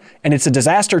out and it's a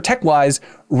disaster tech-wise,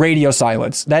 radio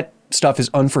silence. That stuff is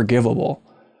unforgivable.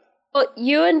 Well,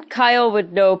 you and Kyle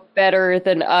would know better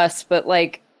than us, but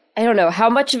like, I don't know, how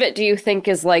much of it do you think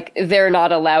is like they're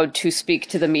not allowed to speak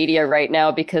to the media right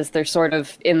now because they're sort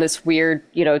of in this weird,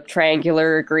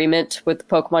 triangular agreement with the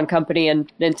Pokemon Company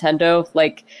and Nintendo?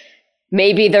 Like,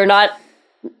 maybe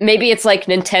it's like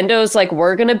Nintendo's like,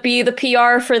 we're going to be the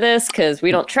PR for this because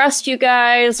we don't trust you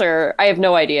guys, or I have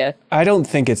no idea. I don't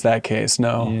think it's that case,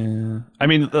 no. Yeah. I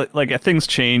mean, like things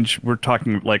change. We're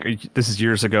talking like this is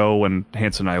years ago when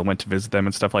Hanson and I went to visit them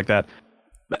and stuff like that.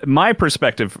 My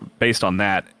perspective based on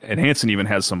that, and Hanson even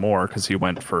has some more because he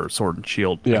went for Sword and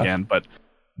Shield again, but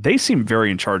they seem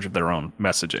very in charge of their own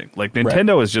messaging. Like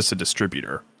Nintendo is just a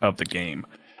distributor of the game.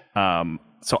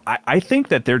 So I think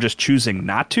that they're just choosing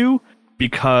not to,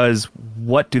 because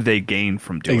what do they gain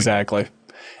from doing exactly?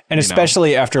 And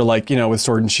especially after with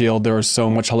Sword and Shield, there was so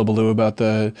much hullabaloo about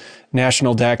the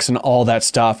national decks and all that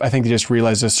stuff. I think they just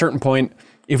realized at a certain point,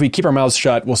 if we keep our mouths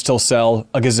shut, we'll still sell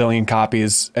a gazillion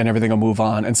copies and everything will move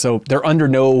on. And so they're under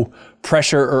no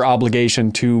pressure or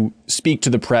obligation to speak to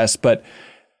the press. But,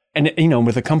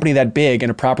 with a company that big and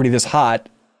a property this hot,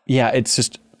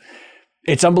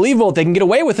 it's unbelievable they can get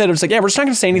away with it. It's like, we're just not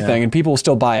going to say anything and people will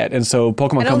still buy it. And so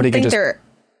Pokemon Company can just...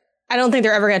 I don't think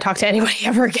they're ever going to talk to anybody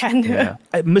ever again. Yeah.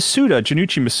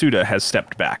 Junichi Masuda has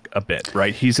stepped back a bit,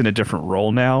 right? He's in a different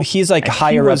role now. He's like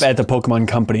higher up at the Pokemon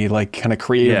Company, like kind of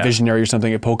creative visionary or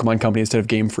something at Pokemon Company instead of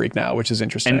Game Freak now, which is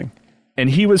interesting. And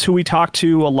he was who we talked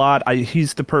to a lot.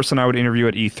 He's the person I would interview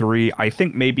at E3. I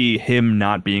think maybe him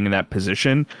not being in that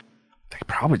position, they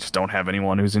probably just don't have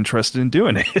anyone who's interested in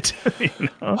doing it.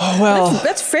 Oh, well,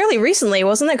 that's fairly recently,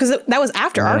 wasn't it? Because that was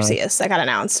after Arceus that got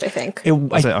announced, I think.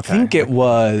 I think it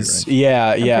was. Right.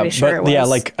 Yeah. I'm pretty sure it was. Yeah,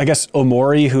 like I guess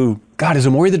Omori, is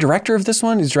Omori the director of this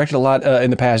one? He's directed a lot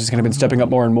in the past. He's kind of been stepping up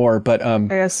more and more, but I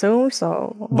assume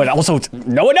so. But also,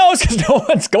 no one knows because no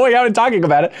one's going out and talking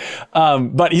about it.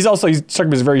 But he's struck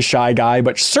me as a very shy guy.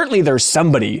 But certainly there's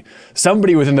somebody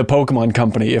within the Pokemon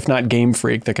Company, if not Game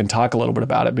Freak, that can talk a little bit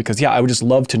about it. Because I would just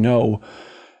love to know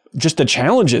just the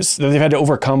challenges that they've had to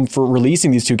overcome for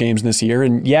releasing these 2 games this year.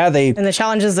 And and the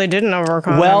challenges they didn't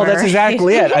overcome. Well, that's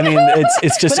exactly it. I mean,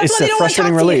 it's a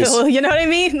frustrating release. You know what I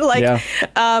mean? Like,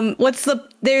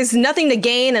 there's nothing to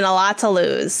gain and a lot to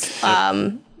lose. I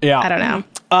don't know.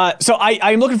 So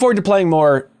I'm looking forward to playing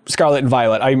more Scarlet and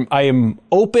Violet. I am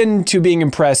open to being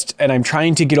impressed, and I'm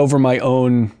trying to get over my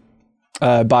own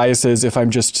biases if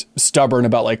I'm just stubborn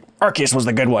about like Arceus was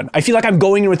the good one. I feel like I'm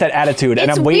going in with that attitude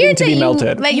and I'm waiting to be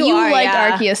melted. That you liked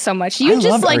Arceus so much. You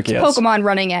just liked Pokemon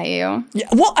running at you. Yeah,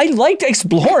 well, I liked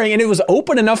exploring and it was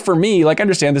open enough for me. Like, I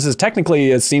understand this is technically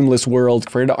a seamless world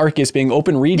compared to Arceus being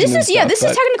open region. This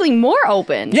is technically more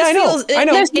open. Yeah, I know.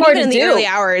 There's more even in the early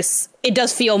hours, it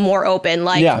does feel more open.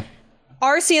 Like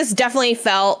Arceus definitely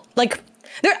felt like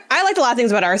I liked a lot of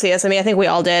things about Arceus. I mean, I think we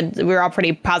all did. We were all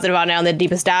pretty positive on it on the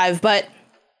deepest dive, but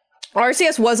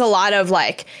Arceus was a lot of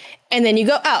like and then you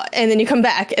go out, and then you come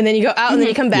back, and then you go out, and then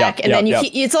you come back, and then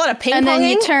it's a lot of ping-ponging. And then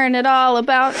you turn it all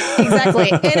about.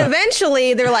 Exactly. And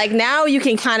eventually, they're like, now you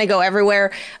can kind of go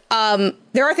everywhere.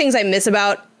 There are things I miss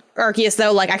about Arceus,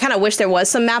 though. Like, I kind of wish there was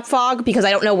some map fog, because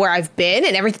I don't know where I've been,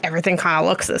 and everything kind of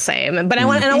looks the same. But I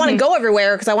want to go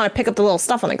everywhere, because I want to pick up the little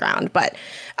stuff on the ground. But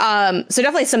so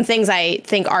definitely some things I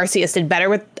think Arceus did better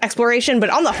with exploration. But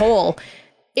on the whole,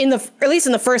 at least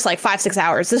in the first like 5-6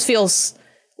 hours, this feels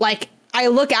like I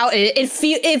look out and it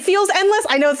feels endless.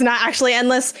 I know it's not actually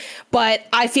endless, but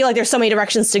I feel like there's so many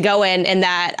directions to go in, and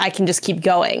that I can just keep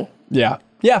going. Yeah.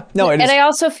 Yeah. No, it is. And I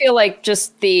also feel like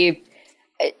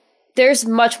there's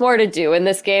much more to do in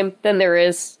this game than there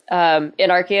is in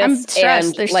Arceus. I'm stressed.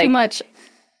 And, there's too much.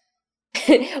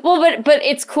 Well, but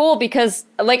it's cool because,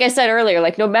 like I said earlier,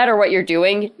 like no matter what you're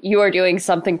doing, you are doing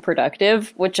something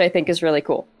productive, which I think is really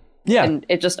cool. Yeah. And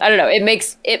it just, I don't know, it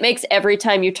makes every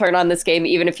time you turn on this game,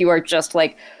 even if you are just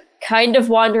like kind of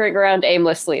wandering around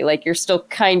aimlessly, like you're still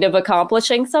kind of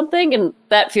accomplishing something, and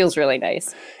that feels really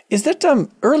nice. Is that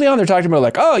early on they're talking about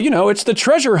like, oh, it's the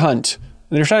treasure hunt.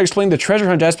 And they're trying to explain the treasure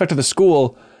hunt aspect of the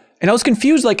school. And I was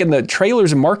confused like in the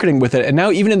trailers and marketing with it. And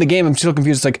now even in the game, I'm still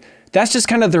confused. It's like, that's just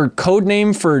kind of their code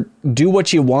name for do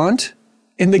what you want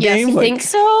in the game? I think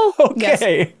so.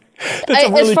 Okay. Yes. That's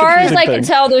a really as far as I thing. can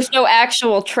tell, there's no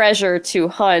actual treasure to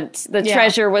hunt. The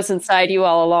treasure was inside you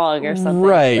all along, or something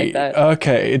like that.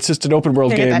 Okay. It's just an open world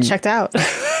game. Get that checked out.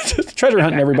 Just treasure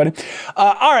hunting, everybody.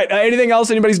 All right. Anything else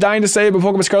anybody's dying to say about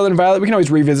Pokemon Scarlet and Violet? We can always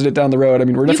revisit it down the road. I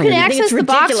mean, we're definitely... You can access the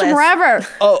box from wherever.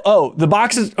 Oh, the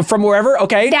box is from wherever?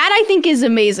 Okay. That I think is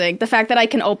amazing. The fact that I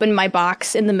can open my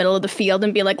box in the middle of the field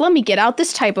and be like, let me get out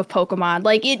this type of Pokemon.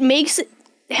 Like, it makes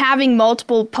having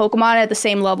multiple Pokemon at the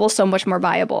same level so much more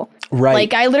viable. Right.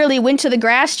 Like, I literally went to the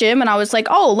grass gym and I was like,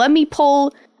 oh, let me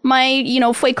pull my,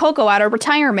 Fuecoco out of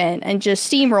retirement and just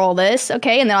steamroll this.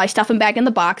 Okay. And then I stuff him back in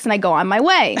the box and I go on my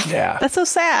way. Yeah. That's so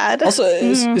sad.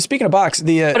 Also, speaking of box,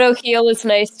 the... Auto heal is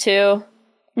nice too.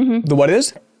 The what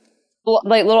is?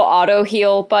 Like little auto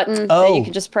heal button that you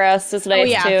can just press is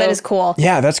nice too. That is cool.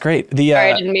 Yeah, that's great. Sorry,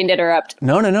 I didn't mean to interrupt.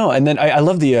 No. And then I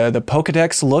love the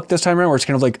Pokedex look this time around, where it's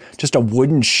kind of like just a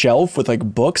wooden shelf with like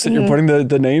books that you're putting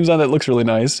the names on. That looks really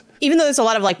nice. Even though there's a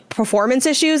lot of like performance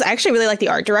issues, I actually really like the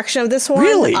art direction of this one.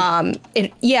 Really?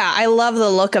 I love the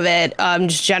look of it.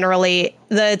 Just generally,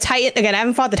 the Titan. Again, I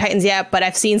haven't fought the Titans yet, but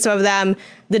I've seen some of them.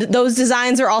 Those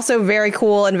designs are also very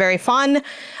cool and very fun.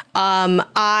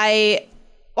 I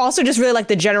also just really like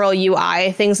the general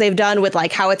UI things they've done with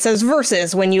like how it says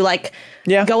versus when you like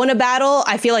go in a battle.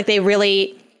 I feel like they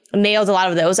really nailed a lot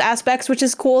of those aspects, which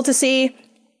is cool to see.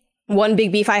 One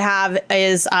big beef I have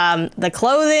is the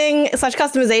clothing /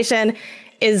 customization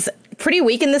is pretty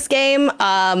weak in this game.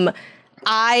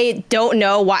 I don't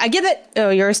know why. I get that. Oh,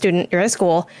 you're a student. You're at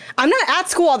school. I'm not at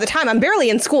school all the time. I'm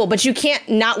barely in school, but you can't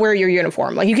not wear your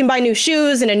uniform. Like, you can buy new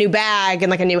shoes and a new bag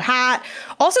and like a new hat.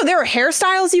 Also, there are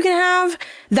hairstyles you can have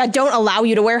that don't allow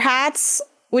you to wear hats,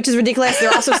 which is ridiculous.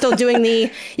 They're also still doing you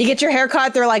get your hair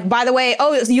cut. They're like, by the way,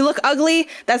 oh, you look ugly.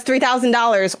 That's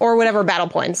 $3,000 or whatever battle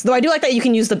points. Though I do like that you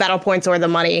can use the battle points or the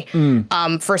money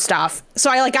for stuff. So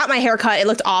I got my hair cut. It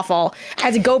looked awful. I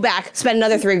had to go back, spend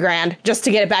another $3,000 just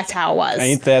to get it back to how it was.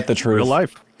 Ain't that the truth? Real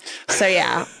life. So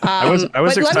yeah, I was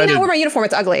but excited. let me not wear my uniform.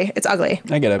 It's ugly. It's ugly.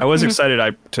 I get it. I was excited.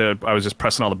 I was just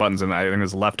pressing all the buttons, and I think it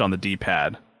was left on the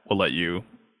D-pad will let you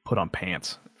put on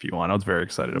pants if you want. I was very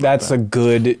excited about that. That's a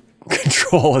good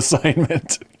control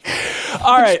assignment.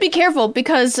 All right. Just be careful,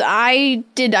 because I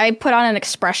put on an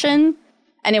expression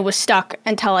and it was stuck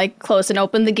until I closed and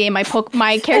opened the game. My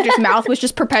character's mouth was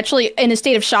just perpetually in a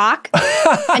state of shock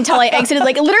until I exited.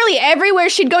 Like, literally everywhere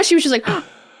she'd go, she was just like,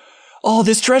 oh,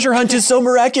 this treasure hunt is so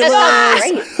miraculous.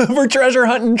 We're treasure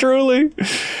hunting, truly.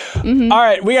 All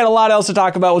right, we got a lot else to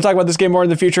talk about. We'll talk about this game more in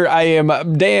the future. I am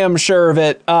damn sure of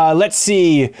it. Let's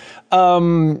see.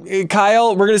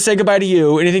 Kyle, we're going to say goodbye to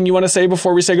you. Anything you want to say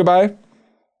before we say goodbye?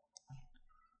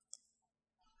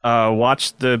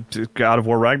 Watch the God of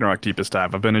War Ragnarok deepest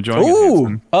dive. I've been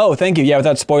enjoying it. Oh, thank you. Yeah,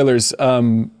 without spoilers.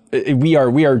 We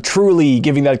are truly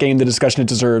giving that game the discussion it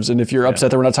deserves. And if you're upset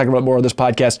that we're not talking about more on this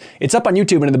podcast, it's up on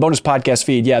YouTube and in the bonus podcast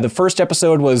feed. Yeah, the first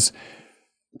episode was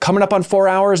coming up on 4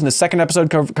 hours, and the second episode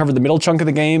covered the middle chunk of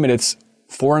the game, and it's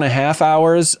 4.5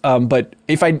 hours. But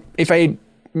if I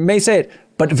may say it,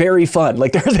 but very fun.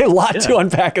 Like, there's a lot to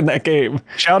unpack in that game.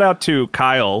 Shout out to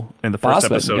Kyle in the first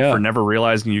Bossman, episode for never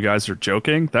realizing you guys are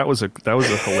joking. That was a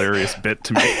hilarious bit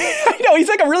to me. I know. know. He's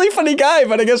like a really funny guy,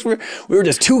 but I guess we were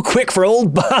just too quick for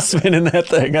old Bossman in that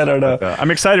thing. I don't know.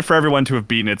 I'm excited for everyone to have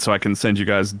beaten it so I can send you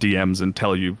guys DMs and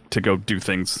tell you to go do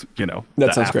things,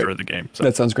 that sounds after great. the game. So.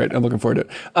 That sounds great. I'm looking forward to it.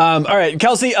 All right,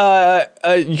 Kelsey, you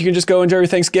can just go enjoy your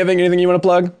Thanksgiving. Anything you want to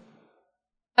plug?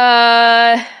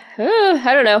 I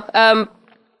don't know.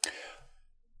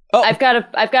 I've got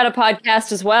a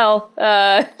podcast as well.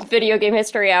 Video Game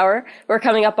History Hour. We're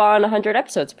coming up on 100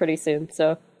 episodes pretty soon.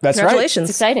 So that's congratulations.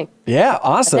 It's exciting. Yeah,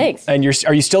 awesome. Thanks. And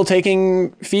are you still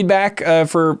taking feedback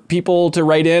for people to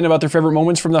write in about their favorite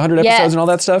moments from the 100 episodes and all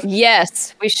that stuff?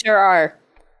 Yes, we sure are.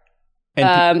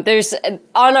 There's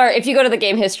if you go to the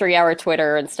Game History Hour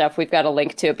Twitter and stuff, we've got a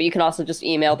link to it, but you can also just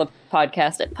email the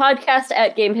podcast at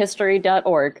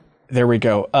podcast@gamehistory.org. There we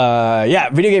go.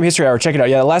 Video Game History Hour. Check it out.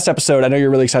 Yeah, the last episode, I know you're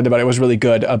really excited about it. It was really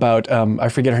good about, I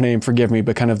forget her name, forgive me,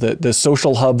 but kind of the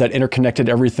social hub that interconnected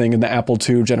everything in the Apple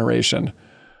II generation.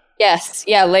 Yes.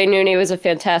 Yeah, Lei Nooney was a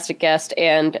fantastic guest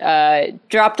and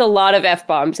dropped a lot of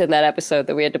F-bombs in that episode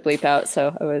that we had to bleep out.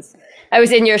 So I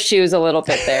was in your shoes a little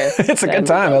bit there. It's a good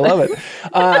time. I love it.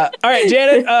 All right,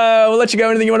 Janet, we'll let you go.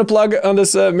 Anything you want to plug on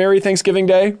this Merry Thanksgiving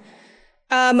Day?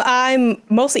 I'm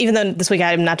mostly, even though this week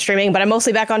I'm not streaming, but I'm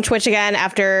mostly back on Twitch again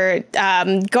after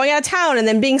going out of town and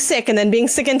then being sick and then being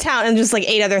sick in town and just like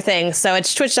 8 other things. So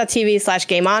it's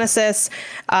twitch.tv/GameOnasis.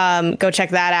 Go check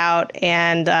that out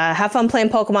and have fun playing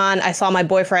Pokemon. I saw my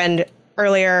boyfriend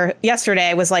earlier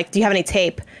yesterday was like, do you have any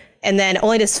tape? And then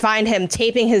only to find him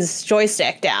taping his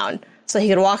joystick down so he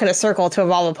could walk in a circle to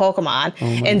evolve a Pokemon.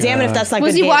 And damn it if that's not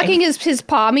was good he gaming. walking his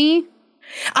Pommy?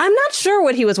 I'm not sure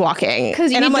what he was walking.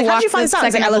 Because you need to walk the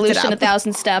second evolution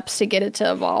 1,000 steps to get it to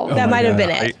to that might have been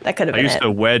it. That could have been it. I used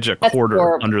to wedge a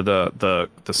quarter under the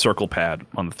circle pad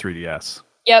on the 3DS.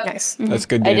 Yep. Nice. That's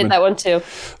good gaming. I did that one too.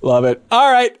 Love it.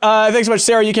 All right. Thanks so much,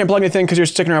 Sarah. You can't plug anything because you're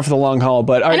sticking around for the long haul.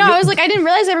 But I know. I was like, I didn't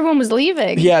realize everyone was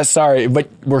leaving. Yeah, sorry, but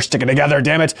we're sticking together.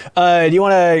 Damn it. Do you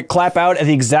want to clap out at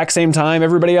the exact same time,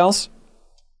 everybody else?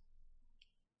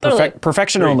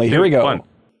 Perfection only. Here we go. 1.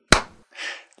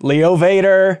 Leo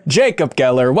Vader, Jacob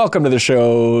Geller, welcome to the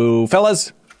show,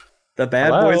 fellas. The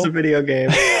bad boys of video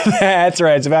games. That's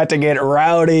right. It's about to get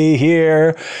rowdy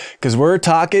here because we're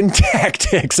talking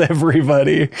tactics,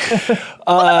 everybody.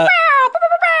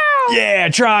 Yeah,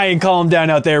 try and calm down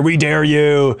out there. We dare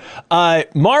you.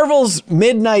 Marvel's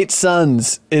Midnight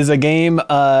Suns is a game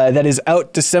that is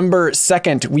out December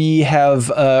 2nd. We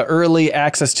have early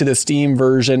access to the Steam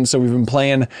version, so we've been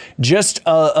playing just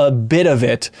a bit of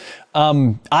it.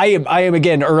 I am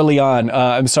again early on.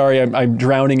 I'm sorry, I'm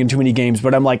drowning in too many games,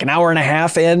 but I'm like an hour and a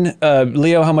half in.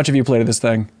 Leo, how much have you played of this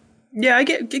thing? Yeah, I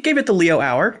gave it the Leo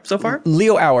hour so far.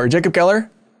 Leo hour. Jacob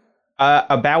Keller?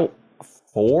 About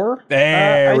 4.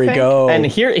 There we go. And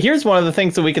here's one of the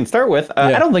things that we can start with.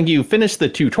 I don't think you finished the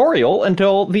tutorial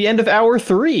until the end of hour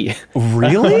 3.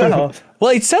 Really? Well,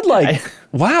 it said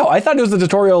wow, I thought it was the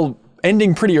tutorial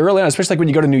ending pretty early on, especially like when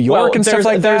you go to New York and stuff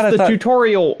like that. There's the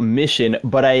tutorial mission,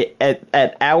 but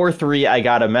at hour 3, I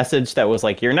got a message that was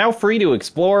like, you're now free to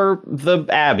explore the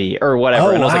Abbey or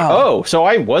whatever. And I was like, so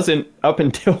I wasn't up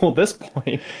until this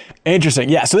point. Interesting.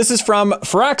 Yeah. So this is from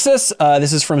Firaxis.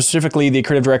 This is from specifically the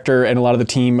creative director and a lot of the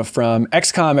team from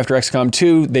XCOM. After XCOM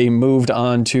 2, they moved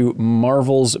on to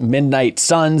Marvel's Midnight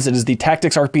Suns. It is the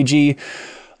tactics RPG.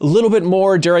 A little bit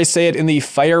more, dare I say it, in the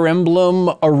Fire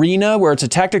Emblem arena, where it's a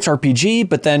tactics RPG,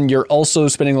 but then you're also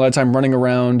spending a lot of time running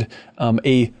around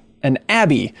an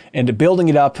abbey and building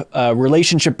it up,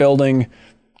 relationship building,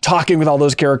 talking with all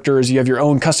those characters. You have your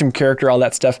own custom character, all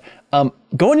that stuff.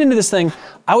 Going into this thing,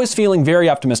 I was feeling very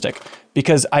optimistic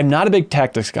because I'm not a big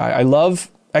tactics guy. I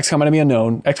love XCOM Enemy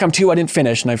Unknown. XCOM 2 I didn't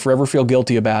finish, and I forever feel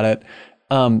guilty about it.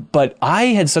 But I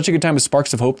had such a good time with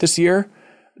Sparks of Hope this year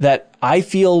that I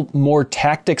feel more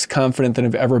tactics confident than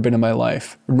I've ever been in my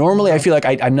life. Normally, I feel like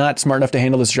I'm not smart enough to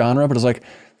handle this genre, but I was like,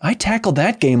 I tackled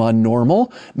that game on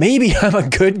normal. Maybe I'm a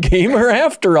good gamer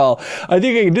after all. I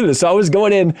think I can do this. So I was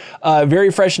going in very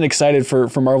fresh and excited for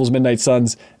Marvel's Midnight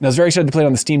Suns. And I was very excited to play it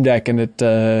on the Steam Deck, and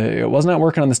it was not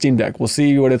working on the Steam Deck. We'll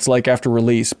see what it's like after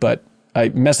release, but I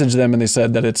messaged them and they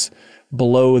said that it's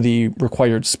below the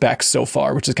required specs so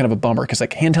far, which is kind of a bummer because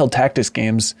like handheld tactics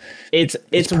games. It's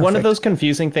one of those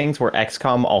confusing things where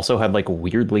XCOM also had like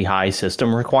weirdly high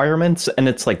system requirements, and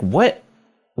it's like, what?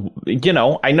 You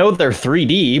know, I know they're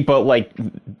 3D, but like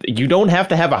you don't have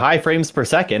to have a high frames per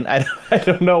second. I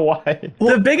don't know why.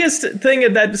 The biggest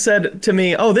thing that said to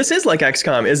me, oh, this is like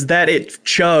XCOM, is that it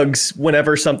chugs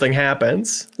whenever something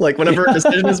happens. Like whenever a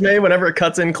decision is made, whenever it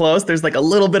cuts in close, there's like a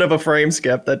little bit of a frame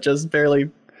skip that just barely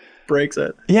breaks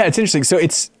it. Yeah, it's interesting. So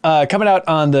it's coming out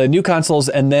on the new consoles,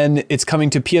 and then it's coming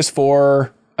to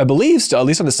PS4 I believe, still, at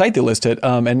least on the site they list it,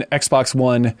 and Xbox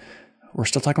One. We're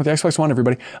still talking about the Xbox One,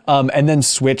 everybody. And then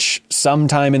Switch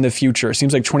sometime in the future. It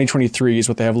seems like 2023 is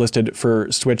what they have listed for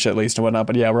Switch at least and whatnot.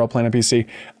 But yeah, we're all playing on PC.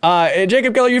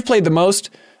 Jacob Geller, you've played the most.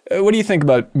 What do you think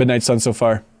about Midnight Sun so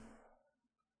far?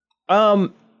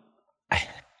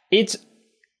 It's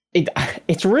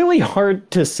really hard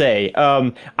to say.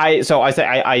 I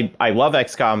love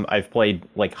XCOM. I've played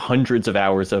like hundreds of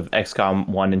hours of XCOM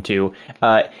 1 and 2.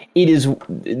 It is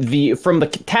from the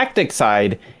tactic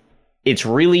side, it's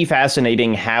really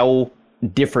fascinating how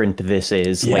different this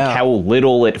is. Like how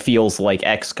little it feels like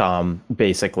XCOM,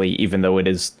 basically, even though it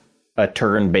is a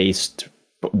turn-based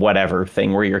whatever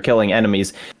thing where you're killing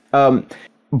enemies.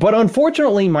 But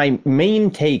unfortunately, my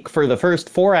main take for the first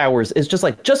 4 hours is just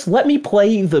let me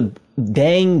play the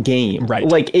dang game. Right.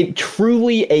 Like, it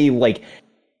truly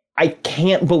I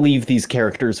can't believe these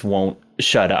characters won't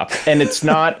shut up. And it's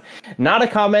not a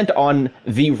comment on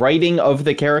the writing of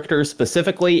the characters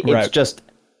specifically. It's just,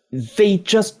 they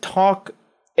just talk.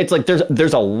 It's like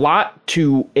there's a lot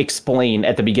to explain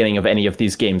at the beginning of any of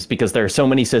these games because there are so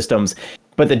many systems.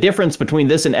 But the difference between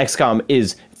this and XCOM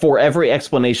is for every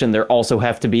explanation, there also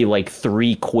have to be like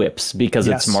 3 quips because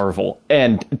it's Marvel.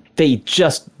 And they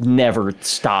just never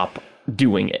stop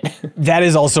doing it. That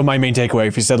is also my main takeaway.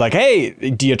 If you said like, hey,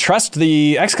 do you trust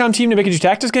the XCOM team to make a new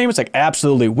tactics game? It's like,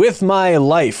 absolutely, with my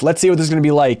life. Let's see what this is going to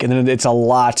be like. And then it's a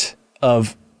lot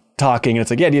of talking. And it's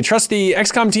like, yeah, do you trust the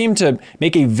XCOM team to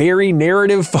make a very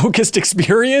narrative focused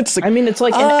experience? Like, I mean, it's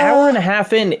like an hour and a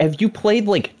half in. Have you played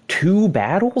like 2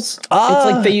 battles? It's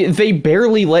like they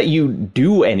barely let you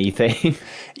do anything.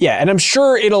 Yeah, and I'm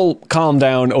sure it'll calm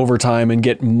down over time and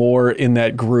get more in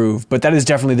that groove. But that is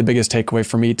definitely the biggest takeaway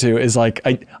for me too, is like,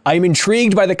 I'm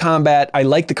intrigued by the combat. I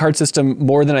like the card system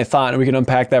more than I thought, and we can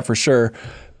unpack that for sure.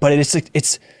 But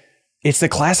it's the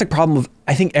classic problem of,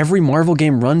 I think every Marvel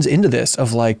game runs into this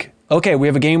of like, okay, we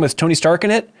have a game with Tony Stark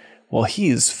in it. Well,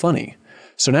 he's funny.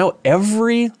 So now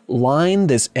every line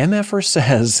this MFer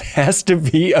says has to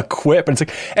be a quip. And it's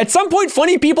like, at some point,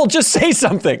 funny people just say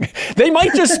something. They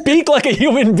might just speak like a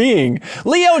human being.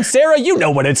 Leo and Sarah, you know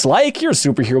what it's like. You're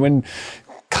superhuman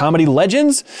comedy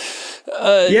legends.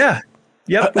 Yeah.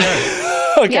 Yep.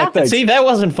 Okay, Yeah. thanks. See, that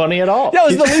wasn't funny at all. That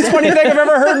was the least funny thing I've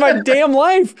ever heard in my damn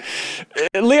life.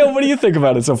 Leo, what do you think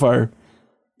about it so far?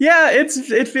 Yeah,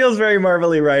 it feels very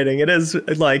Marvel-y writing. It is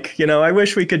like, I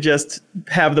wish we could just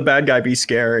have the bad guy be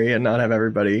scary and not have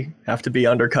everybody have to be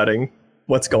undercutting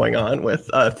what's going on with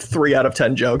a 3 out of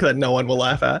 10 joke that no one will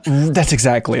laugh at. That's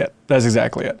exactly it.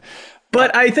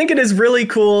 But I think it is really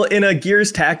cool in a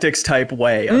Gears Tactics type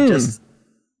way of just,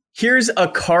 here's a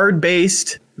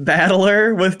card-based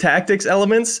battler with tactics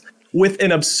elements with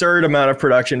an absurd amount of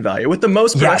production value, with the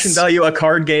most production value a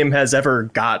card game has ever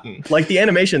gotten. Like, the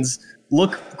animations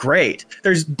look great.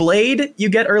 There's Blade you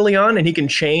get early on, and he can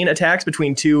chain attacks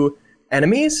between 2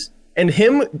 enemies, and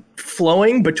him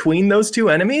flowing between those 2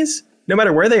 enemies, no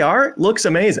matter where they are, looks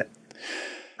amazing.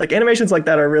 Like, animations like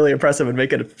that are really impressive and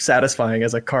make it satisfying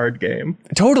as a card game.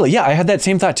 Totally, yeah. I had that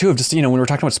same thought too of just, when we were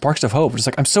talking about Sparks of Hope, it's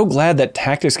like, I'm so glad that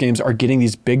tactics games are getting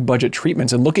these big budget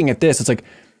treatments, and looking at this, it's like,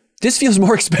 this feels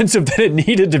more expensive than it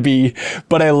needed to be,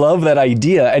 but I love that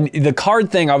idea. And the card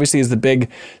thing obviously is the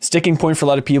big sticking point for a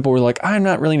lot of people. We're like, I'm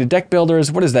not really into deck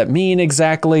builders. What does that mean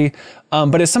exactly?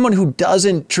 But as someone who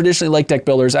doesn't traditionally like deck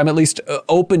builders, I'm at least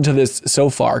open to this so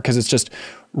far, because it's just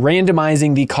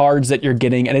randomizing the cards that you're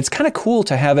getting. And it's kind of cool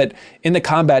to have it in the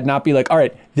combat, not be like, all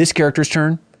right, this character's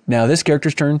turn. Now this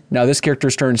character's turn. Now this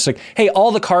character's turn. It's like, hey,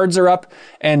 all the cards are up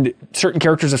and certain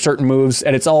characters have certain moves,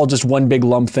 and it's all just one big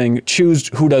lump thing. Choose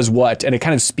who does what. And it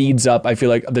kind of speeds up, I feel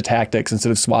like, the tactics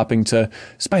instead of swapping to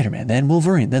Spider-Man, then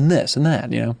Wolverine, then this and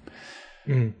that,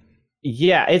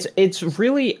 Yeah, it's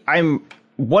really,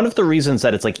 one of the reasons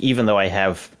that it's like, even though I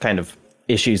have kind of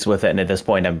issues with it, and at this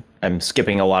point I'm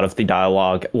skipping a lot of the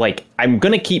dialogue, like, I'm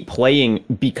going to keep playing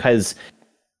because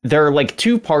there are like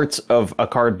 2 parts of a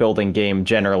card building game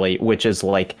generally, which is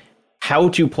like how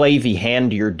to play the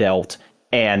hand you're dealt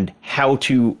and how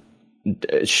to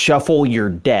shuffle your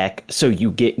deck so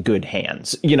you get good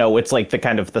hands. It's like the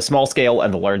kind of the small scale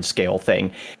and the large scale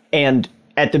thing. And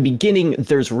at the beginning,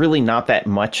 there's really not that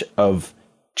much of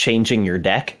changing your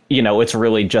deck. It's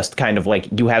really just kind of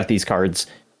like, you have these cards,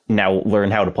 now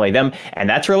learn how to play them, and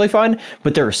that's really fun.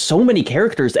 But there are so many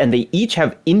characters, and they each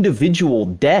have individual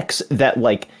decks that,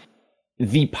 like,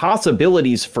 the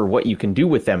possibilities for what you can do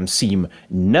with them seem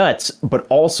nuts, but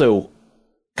also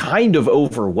kind of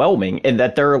overwhelming, in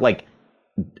that there are like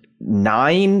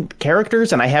 9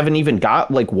 characters, and I haven't even got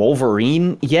like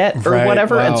Wolverine yet or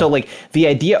whatever. Wow. And so like the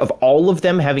idea of all of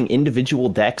them having individual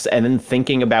decks, and then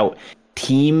thinking about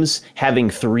teams having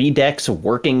 3 decks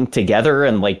working together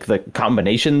and like the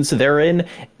combinations they're in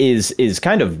is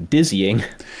kind of dizzying.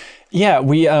 Yeah,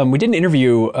 we did an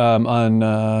interview on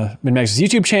MinMax's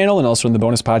YouTube channel and also in the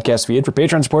bonus podcast feed for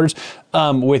Patreon supporters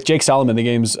with Jake Solomon, the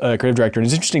game's creative director. And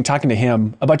it's interesting talking to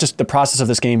him about just the process of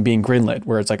this game being greenlit,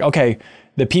 where it's like, okay,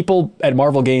 the people at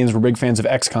Marvel Games were big fans of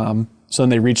XCOM. So then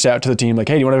they reached out to the team like,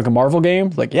 hey, do you want to make a Marvel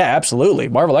game? Like, yeah, absolutely.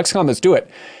 Marvel XCOM, let's do it.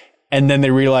 And then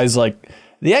they realized like,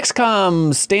 the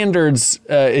XCOM standards,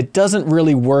 it doesn't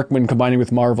really work when combining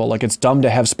with Marvel. Like, it's dumb to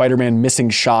have Spider-Man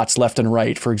missing shots left and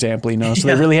right, for example, you know? So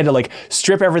they really had to like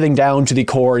strip everything down to the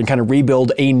core and kind of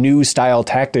rebuild a new style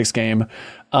tactics game.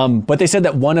 But they said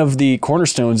that one of the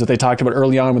cornerstones that they talked about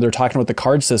early on when they were talking about the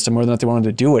card system, whether or not they wanted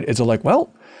to do it, is they're like,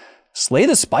 well, Slay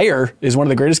the Spire is one of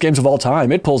the greatest games of all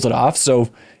time. It pulls it off. So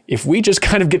if we just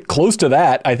kind of get close to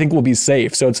that, I think we'll be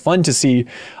safe. So it's fun to see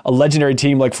a legendary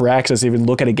team like Firaxis even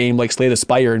look at a game like Slay the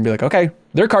Spire and be like, okay,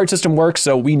 their card system works,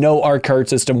 so we know our card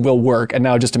system will work. And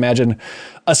now just imagine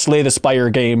a Slay the Spire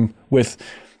game with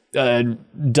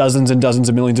dozens and dozens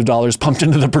of millions of dollars pumped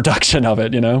into the production of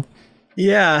it, you know?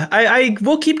 Yeah, I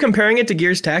will keep comparing it to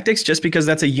Gears Tactics just because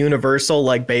that's a universal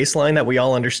like baseline that we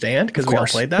all understand because we all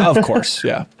played that. Of course,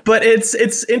 yeah. But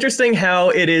it's interesting how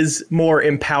it is more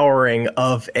empowering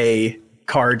of a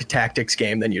card tactics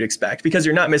game than you'd expect because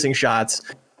you're not missing shots.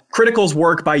 Criticals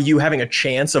work by you having a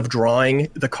chance of drawing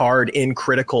the card in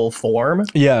critical form.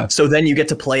 Yeah. So then you get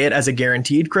to play it as a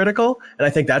guaranteed critical. And I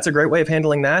think that's a great way of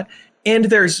handling that. And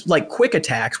there's like quick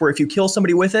attacks where if you kill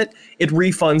somebody with it, it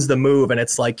refunds the move and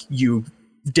it's like you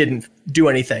didn't do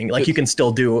anything. Like you can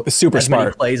still do super as smart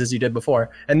many plays as you did before.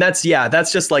 And that's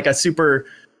just like a super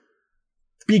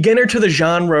beginner to the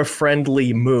genre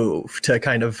friendly move to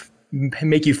kind of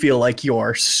make you feel like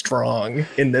you're strong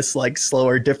in this like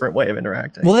slower, different way of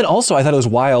interacting. Well, then also I thought it was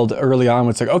wild early on.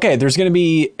 It's like, okay, there's going to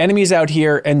be enemies out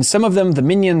here and some of them, the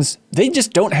minions, they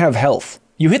just don't have health.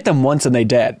 You hit them once and they're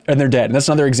dead. And that's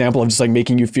another example of just like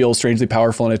making you feel strangely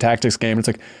powerful in a tactics game. It's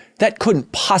like, that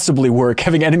couldn't possibly work.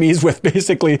 Having enemies with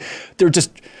basically, they're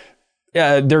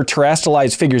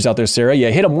terrestrialized figures out there, Sarah.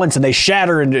 You hit them once and they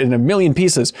shatter in a million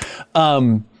pieces.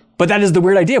 But that is the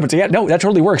weird idea. But yeah, no, that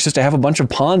totally works just to have a bunch of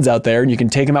pawns out there and you can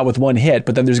take them out with one hit.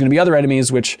 But then there's going to be other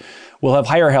enemies which will have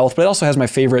higher health. But it also has my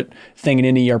favorite thing in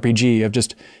any RPG of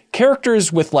just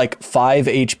characters with like 5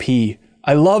 HP.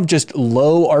 I love just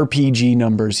low RPG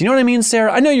numbers. You know what I mean,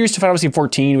 Sarah? I know you're used to Final Fantasy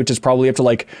 14, which is probably up to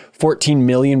like 14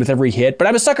 million with every hit, but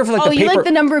I'm a sucker for like the paper. Oh, you like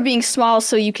the number being small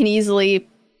so you can easily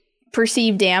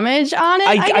perceive damage on it,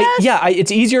 I guess?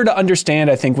 It's easier to understand,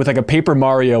 I think, with like a Paper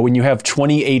Mario when you have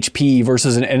 20 HP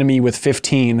versus an enemy with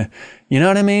 15. You know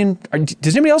what I mean?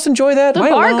 Does anybody else enjoy that? The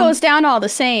bar goes down all the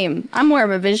same. I'm more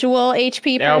of a visual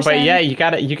HP person. No, but yeah, you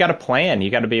gotta plan. You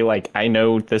gotta be like, I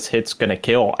know this hit's gonna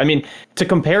kill. I mean, to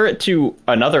compare it to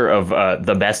another of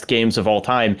the best games of all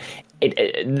time,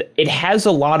 it has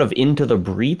a lot of Into the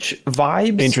Breach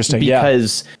vibes. Interesting,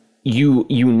 because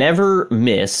you never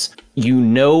miss. You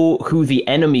know who the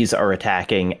enemies are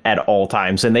attacking at all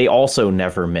times, and they also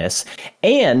never miss.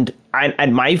 And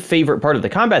my favorite part of the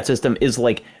combat system is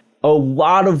like a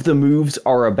lot of the moves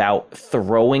are about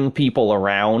throwing people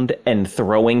around and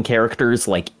throwing characters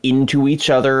like into each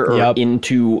other or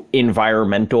into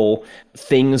environmental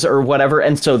things or whatever.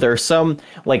 And so there's some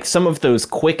of those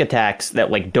quick attacks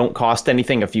that like don't cost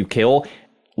anything if you kill,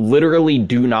 literally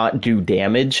do not do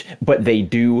damage, but they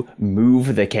do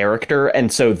move the character.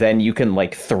 And so then you can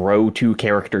like throw 2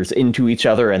 characters into each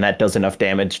other and that does enough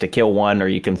damage to kill one, or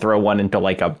you can throw one into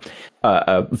like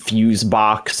a fuse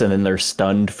box and then they're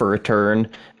stunned for a turn.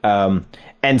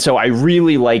 And so I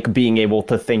really like being able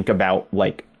to think about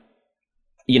like,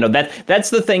 you know, that's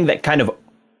the thing that kind of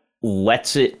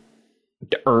lets it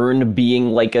earn being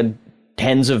like a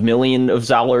tens of millions of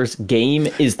dollars game,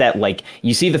 is that like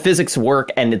you see the physics work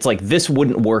and it's like this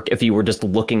wouldn't work if you were just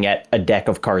looking at a deck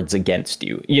of cards against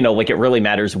you, you know, like it really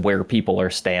matters where people are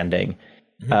standing.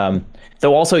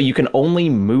 Though also you can only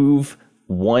move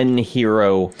one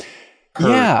hero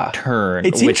per turn,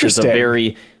 which is a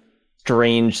very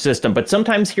strange system. But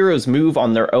sometimes heroes move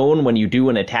on their own when you do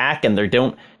an attack and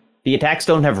the attacks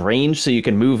don't have range, so you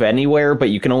can move anywhere, but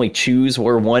you can only choose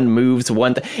where one moves.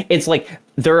 It's like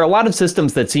there are a lot of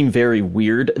systems that seem very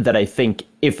weird that I think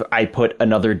if I put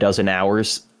another dozen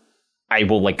hours, I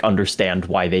will like understand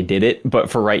why they did it.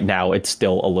 But for right now, it's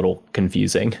still a little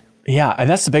confusing. Yeah, and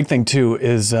that's the big thing too,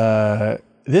 is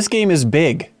this game is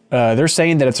big. They're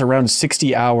saying that it's around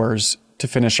 60 hours to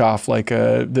finish off like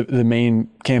the main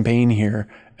campaign here.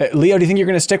 Leo, do you think you're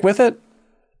going to stick with it?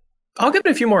 I'll give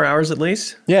it a few more hours at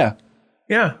least. Yeah.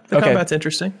 Yeah, the combat's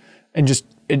interesting. And just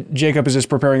Jacob is just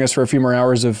preparing us for a few more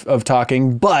hours of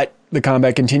talking, but the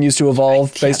combat continues to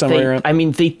evolve based on where you're at. I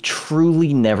mean, they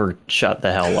truly never shut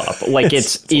the hell up. Like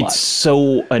it's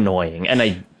so annoying, and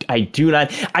I do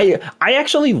not. I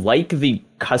actually like the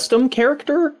custom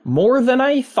character more than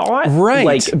I thought. Right.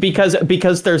 Like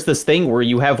because there's this thing where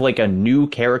you have like a new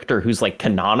character who's like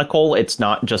canonical. It's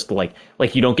not just like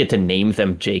you don't get to name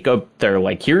them Jacob. They're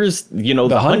like, here's,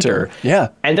 the hunter. Yeah.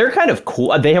 And they're kind of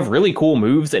cool. They have really cool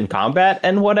moves in combat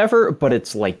and whatever, but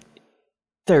it's like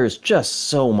there's just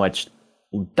so much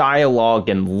dialogue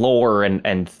and lore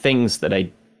and things that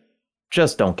I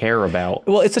just don't care about.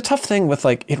 Well, it's a tough thing with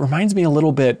it reminds me a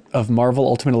little bit of Marvel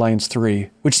Ultimate Alliance 3,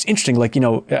 which is interesting.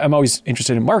 I'm always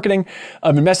interested in marketing,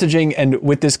 in messaging, and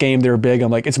with this game, they're big. I'm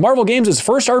like, it's Marvel Games'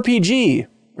 first RPG.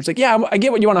 It's like, yeah, I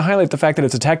get what you want to highlight, the fact that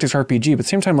it's a tactics RPG, but at the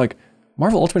same time,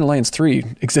 Marvel Ultimate Alliance 3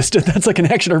 existed. That's like an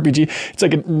action RPG. It's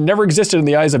like it never existed in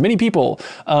the eyes of many people.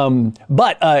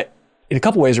 But in a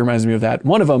couple ways, it reminds me of that.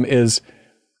 One of them is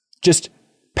just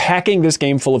packing this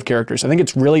game full of characters. I think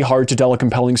it's really hard to tell a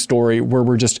compelling story where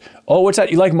we're just, oh, what's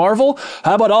that? You like Marvel?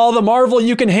 How about all the Marvel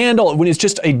you can handle? When it's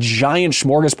just a giant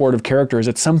smorgasbord of characters,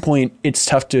 at some point, it's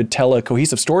tough to tell a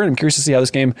cohesive story. And I'm curious to see how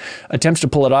this game attempts to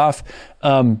pull it off.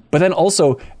 But then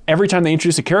also, every time they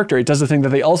introduce a character, it does the thing that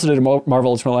they also did in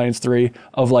Marvel Ultimate Alliance 3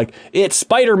 of it's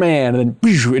Spider-Man, and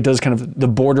then it does kind of the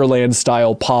Borderlands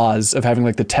style pause of having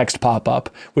the text pop up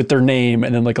with their name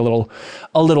and then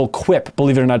a little quip.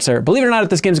 Believe it or not, Sarah. Believe it or not,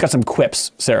 this game's got some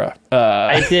quips, Sarah.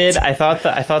 I did. I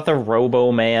thought the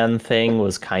Robo-Man thing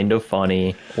was kind of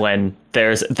funny when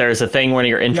there's a thing when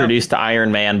you're introduced to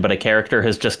Iron Man, but a character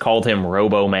has just called him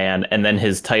Robo-Man, and then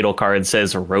his title card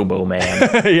says Robo-Man.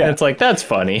 Yeah, it's like, that's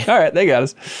funny. All right, they got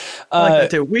us. I like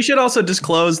that too. We should also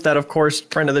disclose that, of course,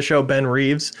 friend of the show Ben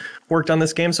Reeves worked on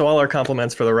this game, so all our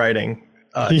compliments for the writing.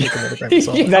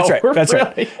 That's right. That's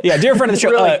right. Yeah, dear friend of the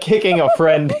show. Really kicking a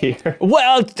friend here.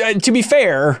 Well, to be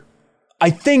fair, I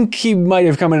think he might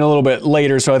have come in a little bit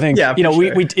later, so I think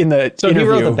we in the so interview, he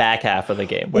wrote the back half of the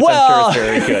game, which I'm sure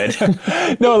is very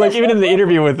good. No, even in the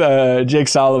interview with Jake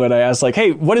Solomon, I asked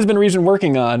hey, what has Ben Reeves been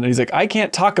working on? And he's like, I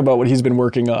can't talk about what he's been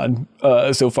working on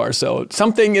so far. So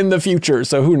something in the future.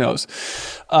 So who knows?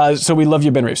 So we love you,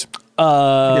 Ben Reeves.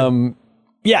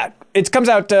 Yeah, it comes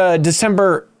out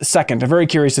December 2nd. I'm very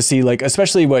curious to see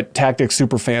especially what Tactics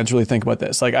super fans really think about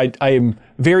this. I am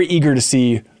very eager to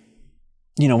see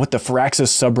what the Firaxis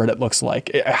subreddit looks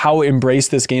like, how embraced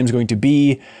this game is going to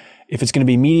be, if it's going to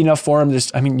be meaty enough for them.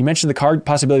 You mentioned the card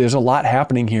possibility. There's a lot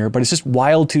happening here, but it's just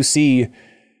wild to see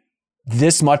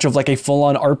this much of a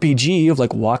full-on RPG of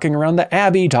walking around the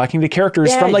Abbey, talking to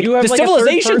characters from the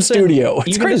Civilization studio. It's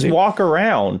you can crazy. Just walk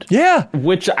around. Yeah.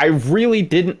 Which I really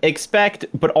didn't expect,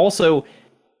 but also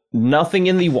nothing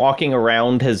in the walking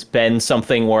around has been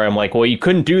something where I'm like, well, you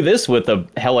couldn't do this with a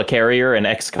helicarrier and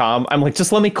XCOM. I'm like,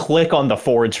 just let me click on the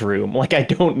forge room. I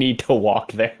don't need to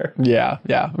walk there. Yeah.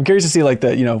 I'm curious to see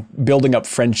the, building up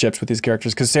friendships with these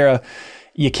characters. Because Sarah,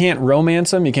 you can't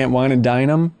romance them, you can't wine and dine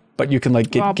them, but you can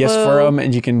get gifts for them,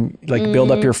 and you can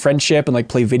build up your friendship and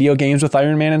play video games with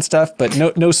Iron Man and stuff. But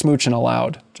no smooching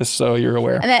allowed, just so you're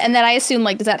aware. And then I assume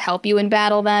does that help you in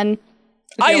battle then?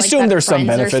 I assume there's some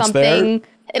benefits there.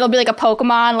 It'll be like a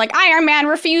Pokemon, Iron Man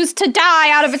refused to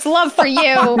die out of its love for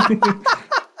you.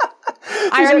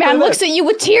 Iron Man looks at you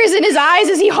with tears in his eyes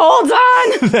as he holds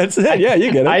on. That's it. Yeah, you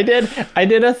get it. I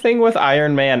did a thing with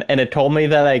Iron Man, and it told me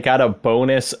that I got a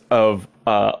bonus of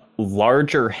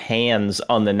larger hands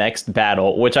on the next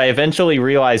battle, which I eventually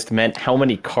realized meant how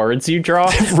many cards you draw.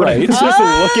 Right. Just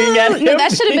looking at him. No,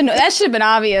 that should have been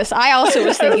obvious. I also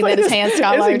was thinking that his hands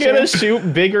got larger. Is he gonna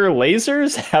shoot bigger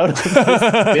lasers out of his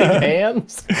big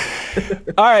hands?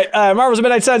 All right, Marvel's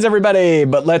Midnight Suns, everybody.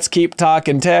 But let's keep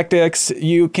talking tactics.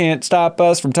 You can't stop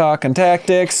us from talking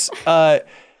tactics.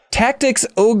 Tactics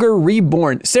Ogre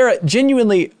Reborn. Sarah,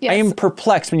 genuinely, yes. I am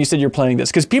perplexed when you said you're playing this,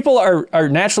 because people are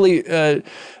naturally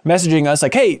messaging us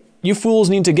hey, you fools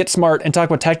need to get smart and talk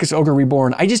about Tactics Ogre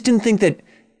Reborn. I just didn't think that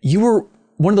you were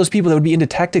one of those people that would be into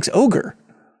Tactics Ogre.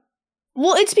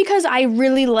 Well, it's because I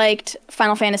really liked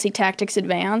Final Fantasy Tactics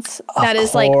Advance. That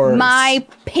is my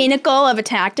pinnacle of a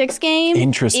tactics game.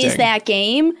 Interesting. Is that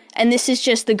game, and this is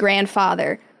just the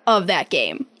grandfather of that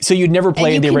game. So you'd never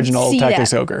played the original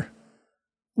Tactics Ogre?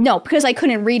 No, because I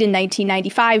couldn't read in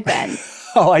 1995, Ben.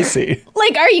 Oh, I see.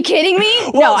 Are you kidding me?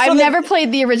 Well, no, I've never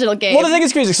played the original game. Well, the thing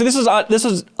is crazy. So this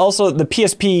was also the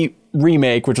PSP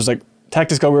remake, which was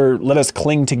Tactics Ogre, Let Us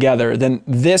Cling Together, then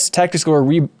this Tactics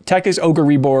Ogre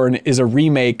Reborn is a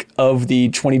remake of the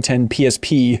 2010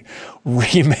 PSP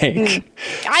remake.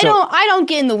 I don't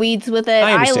get in the weeds with it.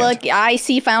 I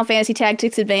see Final Fantasy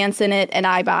Tactics Advance in it, and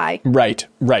I buy. Right.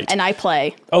 And I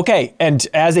play. Okay, and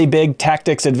as a big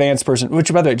Tactics Advance person,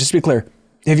 which, by the way, just to be clear,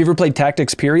 have you ever played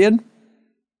Tactics, period?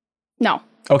 No.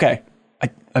 Okay.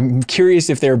 I'm curious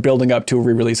if they're building up to a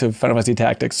re-release of Final Fantasy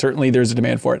Tactics. Certainly there's a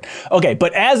demand for it. Okay,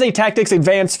 but as a Tactics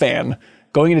Advance fan,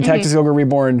 going into Tactics Ogre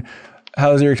Reborn,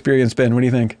 how's your experience been? What do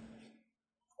you think?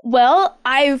 Well,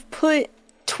 I've put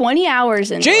 20 hours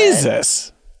into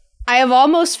Jesus! I have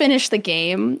almost finished the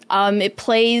game. It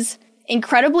plays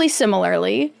incredibly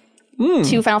similarly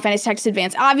to Final Fantasy Tactics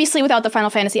Advance. Obviously without the Final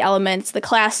Fantasy elements, the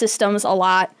class systems a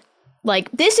lot. Like,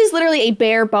 this is literally a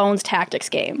bare bones tactics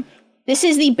game. This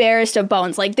is the barest of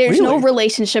bones. Like, there's no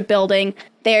relationship building.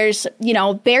 There's,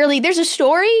 there's a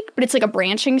story, but it's like a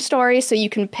branching story. So you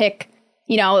can pick,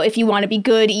 if you want to be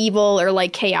good, evil, or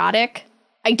like chaotic.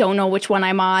 I don't know which one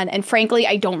I'm on. And frankly,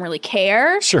 I don't really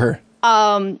care. Sure.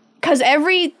 Because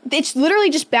it's literally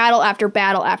just battle after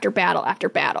battle after battle after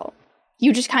battle.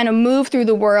 You just kind of move through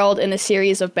the world in a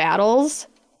series of battles.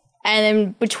 And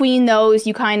then between those,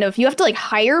 you have to like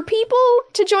hire people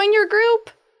to join your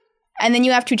group. And then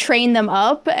you have to train them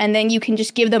up, and then you can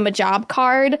just give them a job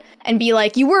card and be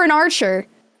like, you were an archer.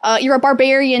 You're a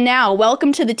barbarian now.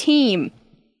 Welcome to the team.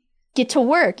 Get to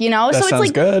work, That so sounds it's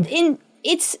like good.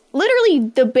 It's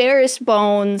literally the barest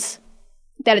bones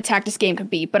that a tactics game could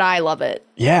be, but I love it.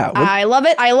 Yeah. I love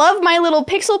it. I love my little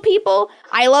pixel people.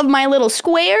 I love my little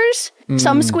squares.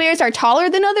 Some squares are taller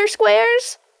than other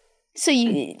squares. So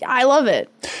I love it.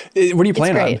 What are you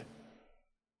playing on?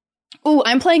 Ooh,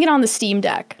 I'm playing it on the Steam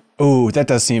Deck. Oh, that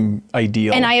does seem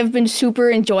ideal. And I have been super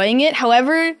enjoying it.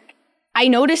 However, I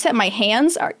noticed that my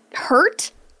hands are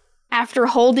hurt after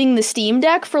holding the Steam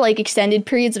Deck for like extended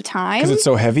periods of time. Because it's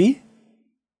so heavy?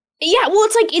 Yeah, well,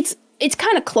 it's like it's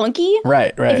kind of clunky.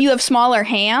 Right. If you have smaller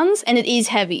hands, and it is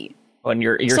heavy. And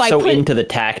you're so into the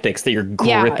tactics that you're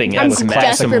gripping it with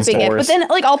maximum force. But then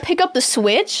like I'll pick up the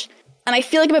Switch, and I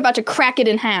feel like I'm about to crack it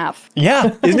in half.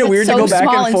 Yeah, isn't it weird to go back and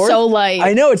forth? It's so small and so light.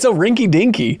 I know, it's so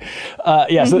rinky-dinky.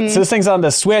 So this thing's on the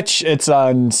Switch, it's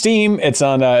on Steam, it's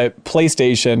on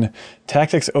PlayStation.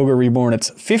 Tactics Ogre Reborn,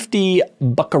 it's 50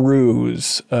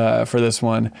 buckaroos for this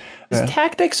one. Is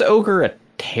Tactics Ogre a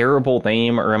terrible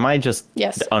name, or am I just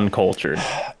uncultured?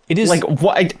 It is.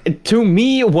 Like, to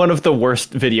me, one of the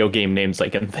worst video game names I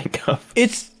can think of.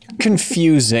 It's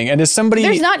confusing, and as somebody...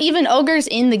 There's not even ogres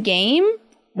in the game.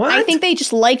 What? I think they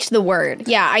just liked the word.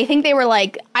 Yeah, I think they were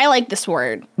like, I like this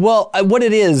word. Well, what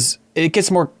it is, it gets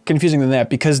more confusing than that,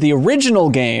 because the original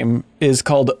game is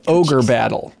called Ogre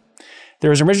Battle. There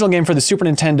was an original game for the Super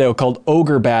Nintendo called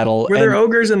Ogre Battle. Were there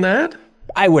ogres in that?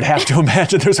 I would have to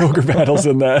imagine there's ogre battles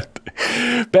in that.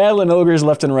 Battling ogres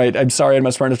left and right. I'm sorry, I'm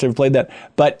not smart enough to have played that.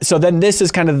 But so then this is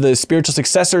kind of the spiritual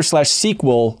successor /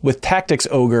 sequel with Tactics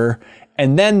Ogre.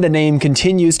 And then the name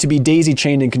continues to be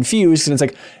daisy-chained and confused. And it's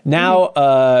like, now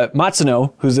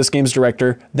Matsuno, who's this game's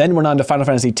director, then went on to Final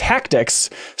Fantasy Tactics.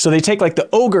 So they take like the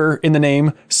ogre in the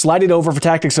name, slide it over for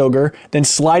Tactics Ogre, then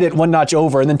slide it one notch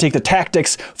over, and then take the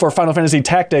tactics for Final Fantasy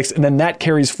Tactics, and then that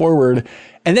carries forward.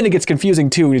 And then it gets confusing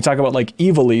too when you talk about like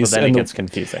Evilise. Well, then it gets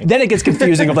confusing. Then it gets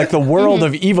confusing of like the world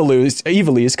of Evilise,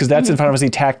 because that's in Final Fantasy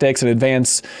Tactics and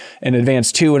Advance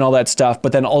 2 and all that stuff.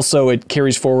 But then also it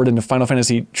carries forward into Final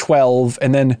Fantasy 12.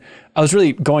 And then I was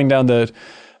really going down the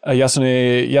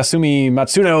Yasumi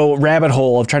Matsuno rabbit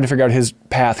hole of trying to figure out his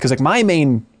path. Because like my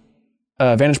main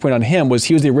vantage point on him was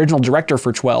he was the original director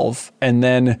for 12. And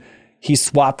then he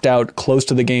swapped out close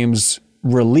to the game's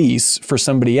release for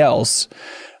somebody else.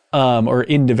 Or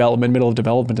in development, middle of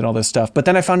development and all this stuff. But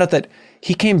then I found out that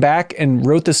he came back and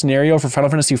wrote the scenario for Final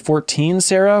Fantasy 14,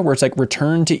 Sarah, where it's like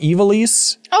Return to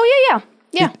Evilise. Oh,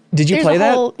 yeah. Did you play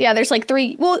that? There's like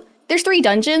there's 3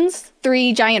 dungeons,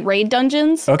 3 giant raid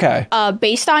dungeons. Okay.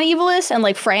 Based on Evilise, and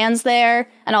like Fran's there,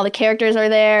 and all the characters are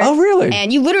there. Oh, really?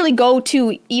 And you literally go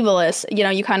to Evilise,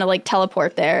 you kind of like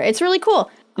teleport there. It's really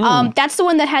cool. That's the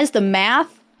one that has the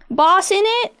math boss in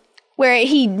it, where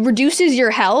he reduces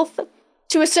your health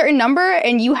to a certain number,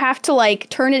 and you have to like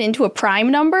turn it into a prime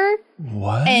number.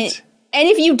 What? And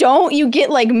if you don't, you get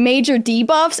like major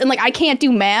debuffs, and like I can't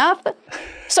do math.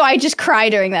 So I just cry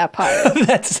during that part.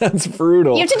 That sounds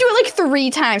brutal. You have to do it like 3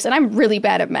 times, and I'm really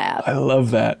bad at math. I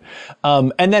love that.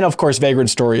 And then, of course, Vagrant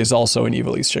Story is also an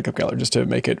Evil East Jacob Keller, just to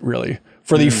make it really,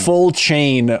 for the full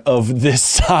chain of this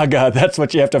saga, that's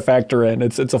what you have to factor in.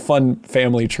 It's a fun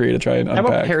family tree to try and unpack.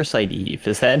 How about Parasite Eve?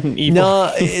 Is that an evil?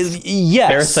 No, yes.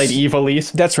 Parasite Evil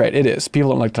East? That's right, it is.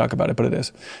 People don't like to talk about it, but it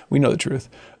is. We know the truth.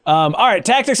 All right,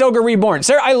 Tactics Ogre Reborn.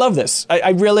 Sarah, I love this.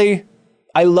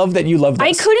 I love that you love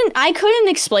this. I couldn't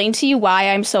explain to you why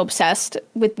I'm so obsessed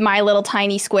with My Little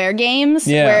Tiny Square games,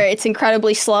 where it's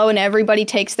incredibly slow and everybody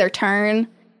takes their turn,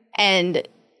 and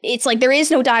it's like there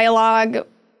is no dialogue,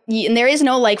 and there is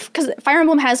no like, because Fire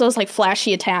Emblem has those like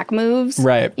flashy attack moves,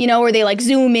 right? You know, where they like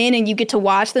zoom in and you get to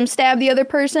watch them stab the other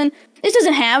person. This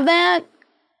doesn't have that.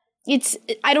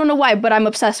 I don't know why, but I'm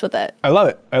obsessed with it. I love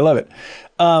it.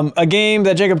 A game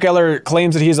that Jacob Keller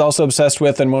claims that he's also obsessed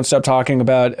with and won't stop talking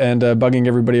about and bugging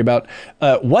everybody about.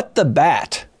 What the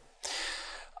Bat?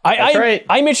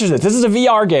 I'm interested. This is a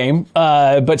VR game,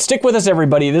 but stick with us,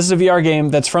 everybody. This is a VR game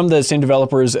that's from the same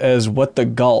developers as What the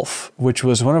Golf, which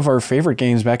was one of our favorite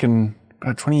games back in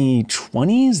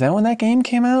 2020. Is that when that game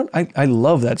came out? I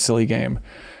love that silly game.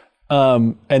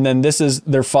 And then this is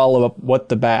their follow-up, What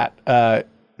the Bat.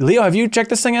 Leo, have you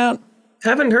checked this thing out?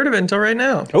 Haven't heard of it until right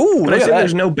now. Oh, but I see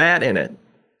there's no bat in it.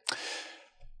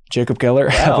 Jacob Keller,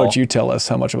 how about you tell us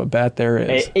how much of a bat there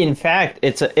is? In fact,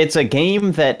 it's a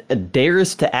game that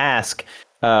dares to ask,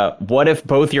 what if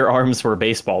both your arms were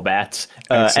baseball bats,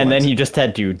 and then you just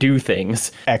had to do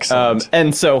things. Excellent.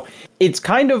 And so it's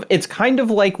kind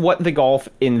of like What the Golf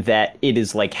in that it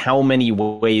is like, how many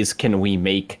ways can we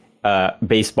make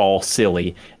baseball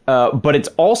silly? But it's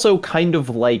also kind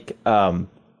of like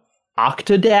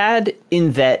Octodad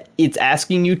in that it's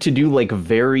asking you to do like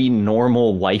very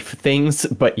normal life things,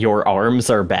 but your arms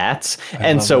are bats.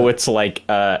 And so it's like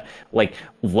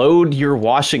load your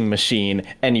washing machine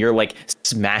and you're like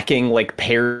smacking like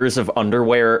pairs of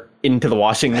underwear into the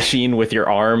washing machine with your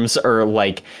arms, or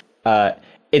like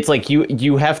it's like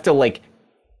you have to like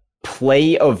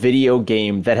play a video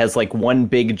game that has like one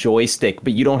big joystick,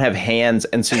 but you don't have hands,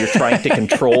 and so you're trying to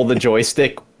control the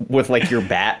joystick with like your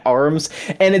bat arms.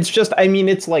 And it's just, I mean,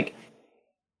 it's like,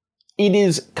 it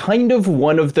is kind of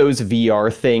one of those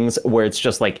VR things where it's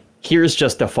just like, here's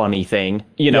just a funny thing,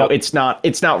 you know. It's not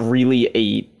really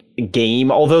a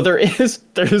game, although there is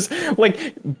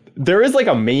like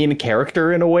a main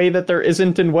character in a way that there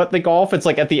isn't in What the Golf. It's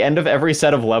like at the end of every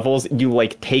set of levels, you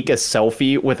like take a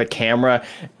selfie with a camera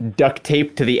duct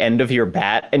taped to the end of your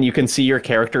bat, and you can see your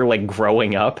character like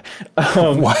growing up.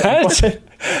 What?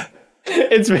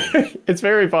 It's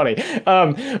very funny.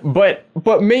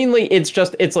 But mainly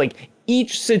it's like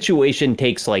each situation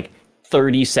takes like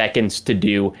 30 seconds to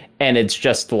do, and it's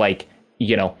just like,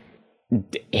 you know,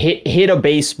 hit a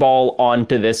baseball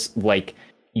onto this, like,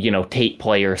 you know, tape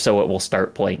player so it will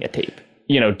start playing a tape,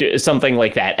 you know, something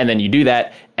like that. And then you do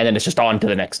that, and then it's just on to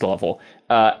the next level.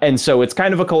 And so it's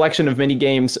kind of a collection of mini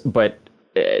games, but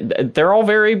they're all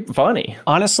very funny.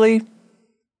 Honestly,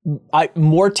 I'm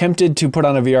more tempted to put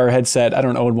on a VR headset. I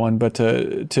don't own one, but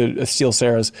to steal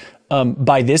Sarah's,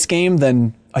 by this game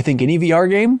than I think any VR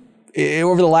game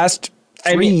over the last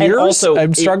 3 years. Also,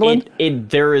 I'm struggling.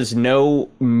 There is no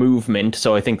movement,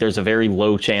 so I think there's a very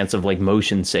low chance of like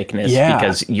motion sickness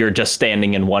because you're just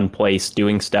standing in one place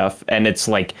doing stuff. And it's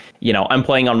like, you know, I'm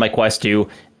playing on my Quest 2.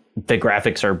 The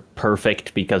graphics are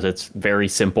perfect because it's very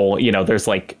simple. You know, there's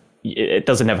like, it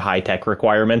doesn't have high tech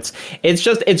requirements.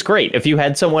 It's great. If you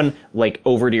had someone like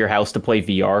over to your house to play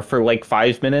VR for like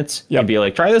 5 minutes, you'd be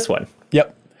like, try this one.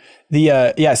 Yep.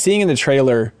 Seeing in the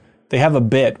trailer, they have a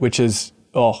bit, which is,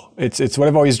 it's what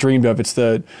I've always dreamed of. It's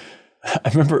a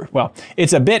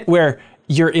bit where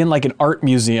you're in like an art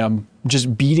museum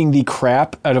just beating the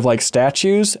crap out of like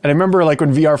statues. And I remember like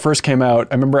when VR first came out,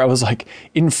 I was like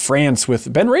in France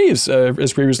with Ben Reeves,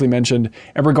 as previously mentioned,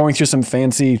 and we're going through some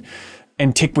fancy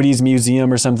antiquities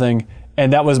museum or something.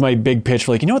 And that was my big pitch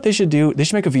for like, you know what they should do? They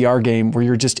should make a VR game where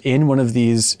you're just in one of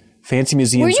these fancy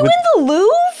museums. Were you in the Louvre?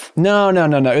 No.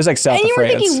 It was like south of France. And you were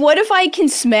thinking, what if I can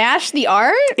smash the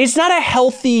art? It's not a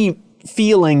healthy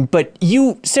feeling, but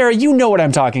Sarah, you know what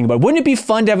I'm talking about. Wouldn't it be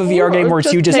fun to have a VR game where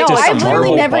you just... No, I've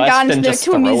literally never gotten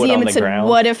to a museum and said,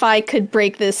 what if I could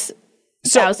break this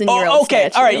 1,000-year-old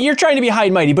statue? All right, you're trying to be high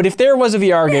and mighty, but if there was a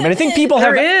VR game, and I think people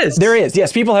have... There is.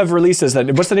 Yes, people have releases.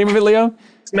 What's the name of it, Leo?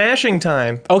 Smashing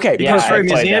Time. Okay. You can destroy a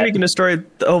museum, you can destroy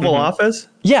the Oval Office.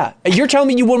 Yeah. You're telling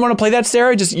me you wouldn't want to play that,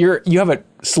 Sarah? Just you have a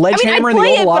sledgehammer in the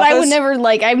Oval Office? But I would never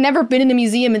I've never been in a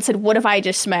museum and said, what if I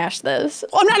just smash this?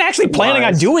 Well, I'm not actually planning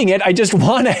on doing it. I just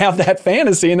want to have that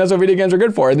fantasy, and that's what video games are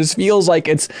good for. And this feels like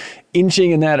it's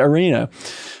inching in that arena.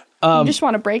 You just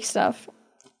want to break stuff.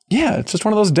 Yeah, it's just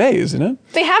one of those days, isn't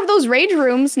it? They have those rage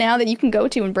rooms now that you can go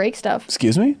to and break stuff.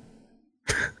 Excuse me?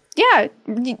 Yeah,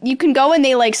 you can go and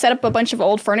they like set up a bunch of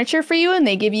old furniture for you and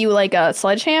they give you like a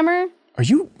sledgehammer. Are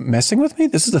you messing with me?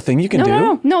 This is the thing you can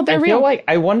do? No, they're real.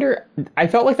 I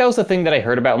felt like that was the thing that I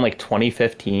heard about in like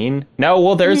 2015. No,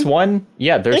 well, there's one.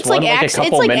 Yeah, there's it's one like a couple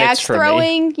it's like minutes axe for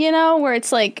throwing, me. you know, where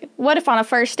it's like, what if on a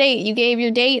first date you gave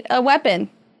your date a weapon?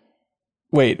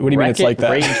 Wait, what do you mean it's like that?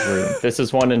 Rage room. This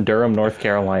is one in Durham, North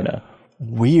Carolina.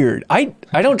 Weird. I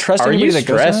don't trust Are anybody you that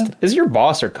goes stressed? around. Is your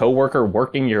boss or coworker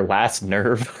working your last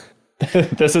nerve?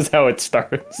 This is how it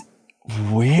starts.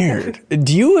 Weird.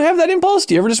 Do you have that impulse?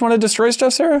 Do you ever just want to destroy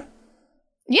stuff, Sarah?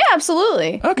 Yeah,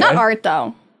 absolutely. Okay. Not art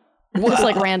though. Just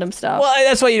like random stuff. Well,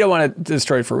 that's why you don't want to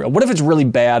destroy it for real. What if it's really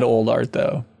bad old art,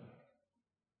 though?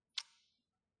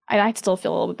 I'd still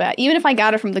feel a little bit bad. Even if I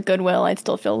got it from the Goodwill, I'd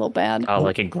still feel a little bad. Oh,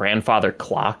 like a grandfather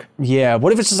clock? Yeah.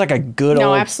 What if it's just like a good old...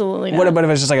 No, absolutely not. What about if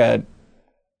it's just like a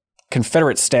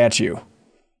Confederate statue?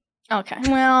 Okay,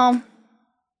 well...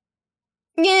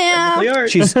 Yeah.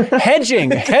 She's hedging,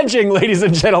 ladies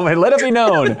and gentlemen. Let it be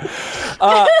known.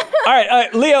 All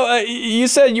right, Leo, you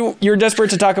said you're desperate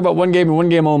to talk about one game and one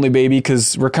game only, baby,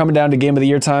 because we're coming down to Game of the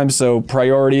Year time, so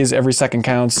priorities, every second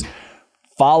counts.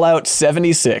 Fallout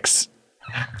 76.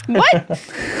 What?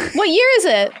 What year is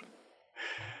it?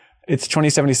 It's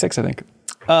 2076, I think.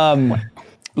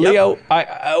 Leo,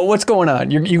 what's going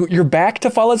on? You're back to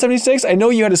Fallout 76? I know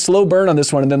you had a slow burn on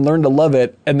this one and then learned to love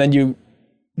it, and then you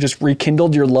just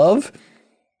rekindled your love?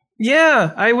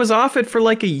 Yeah, I was off it for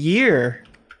like a year.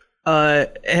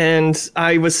 And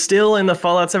I was still in the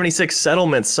Fallout 76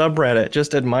 settlement subreddit,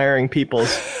 just admiring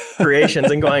people's creations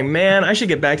and going, man, I should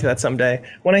get back to that someday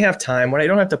when I have time, when I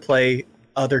don't have to play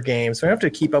other games, when I don't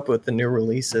have to keep up with the new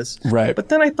releases. Right. But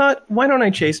then I thought, why don't I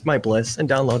chase my bliss and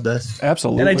download this?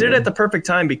 Absolutely. And I did it at the perfect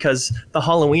time because the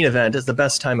Halloween event is the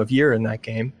best time of year in that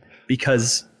game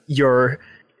because you're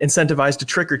incentivized to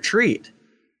trick or treat.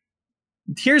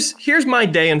 Here's my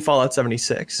day in Fallout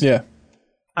 76. Yeah.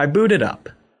 I boot it up.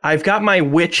 I've got my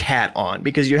witch hat on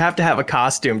because you have to have a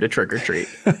costume to trick or treat.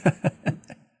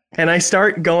 And I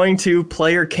start going to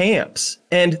player camps.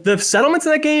 And the settlements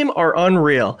in that game are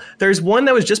unreal. There's one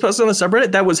that was just posted on the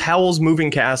subreddit that was Howl's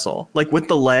Moving Castle. Like with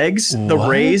the legs, the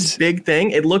raised big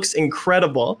thing. It looks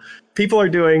incredible. People are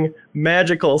doing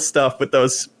magical stuff with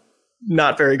those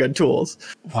not very good tools.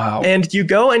 Wow. And you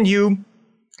go and you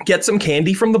get some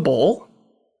candy from the bowl.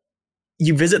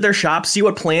 You visit their shop, see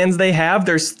what plans they have.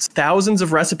 There's thousands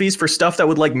of recipes for stuff that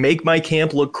would like make my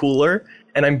camp look cooler.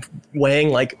 And I'm weighing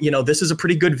like, this is a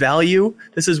pretty good value.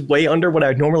 This is way under what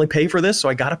I'd normally pay for this. So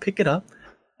I got to pick it up.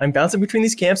 I'm bouncing between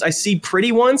these camps. I see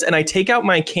pretty ones and I take out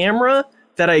my camera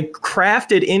that I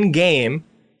crafted in game,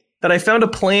 that I found a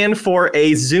plan for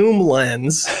a zoom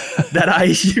lens that I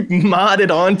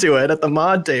modded onto it at the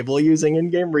mod table using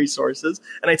in-game resources.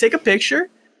 And I take a picture.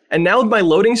 And now my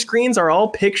loading screens are all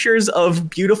pictures of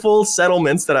beautiful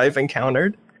settlements that I've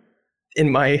encountered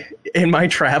in my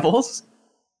travels.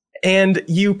 And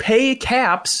you pay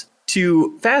caps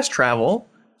to fast travel,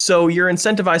 so you're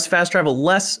incentivized to fast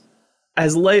travel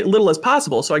as little as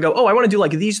possible. So I go, I want to do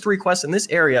like these 3 quests in this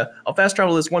area. I'll fast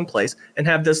travel this one place and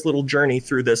have this little journey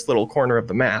through this little corner of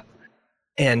the map.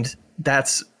 And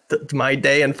that's my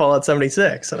day in Fallout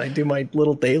 76. And I do my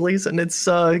little dailies, and it's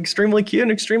extremely cute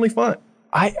and extremely fun.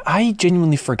 I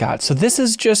genuinely forgot. So this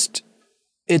is just,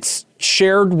 it's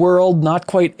shared world, not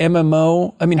quite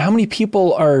MMO. I mean, how many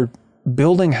people are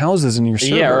building houses in your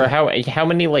server? Yeah, or how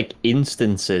many like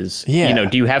instances? Yeah.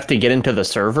 Do you have to get into the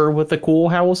server with the cool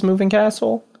Howl's Moving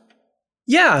Castle?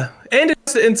 Yeah, and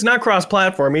it's not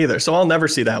cross-platform either, so I'll never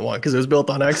see that one because it was built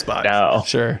on Xbox. No.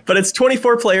 Sure. But it's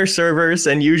 24-player servers,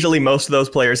 and usually most of those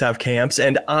players have camps.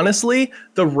 And honestly,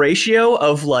 the ratio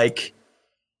of like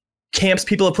camps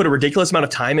people have put a ridiculous amount of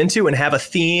time into and have a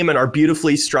theme and are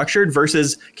beautifully structured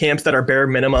versus camps that are bare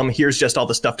minimum, here's just all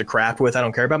the stuff to craft with, I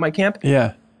don't care about my camp.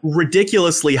 Yeah.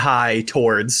 Ridiculously high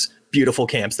towards beautiful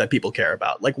camps that people care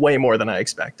about, like way more than I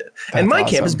expected. And my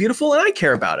camp is beautiful and I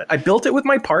care about it. I built it with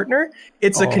my partner.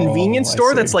 It's a convenience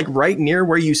store that's like right near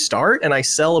where you start, and I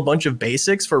sell a bunch of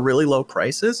basics for really low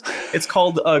prices. It's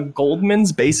called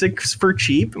Goldman's Basics for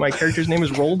Cheap. My character's name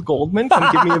is Rolled Goldman.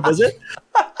 Come give me a visit.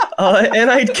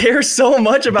 And I care so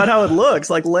much about how it looks,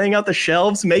 like laying out the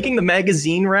shelves, making the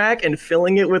magazine rack and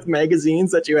filling it with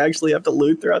magazines that you actually have to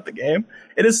loot throughout the game.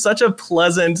 It is such a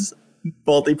pleasant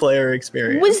multiplayer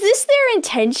experience. Was this their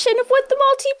intention with the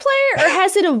multiplayer, or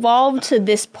has it evolved to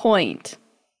this point?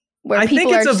 where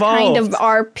people are kind of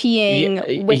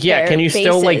RPing with their can you bases.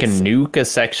 still like nuke a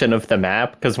section of the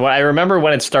map? Because I remember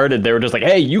when it started, they were just like,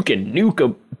 hey, you can nuke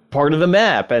a part of the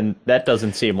map, and that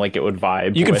doesn't seem like it would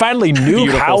vibe. You can finally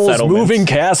nuke Howl's moving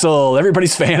castle,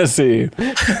 everybody's fantasy.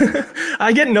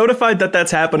 I get notified that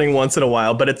that's happening once in a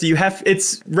while, but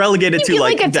it's relegated to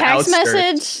like a the text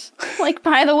outskirts. message, like,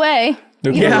 by the way.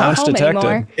 Nuclear launch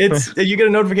detected. Anymore. You get a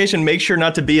notification, make sure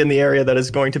not to be in the area that is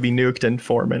going to be nuked in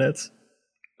 4 minutes.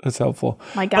 That's helpful.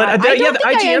 My God, the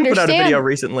IGN put out a video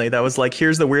recently that was like,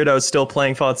 here's the weirdos still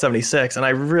playing Fallout 76, and I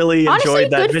really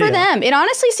enjoyed that video. Good for them. It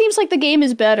honestly seems like the game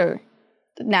is better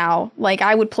now. Like,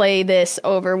 I would play this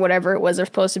over whatever it was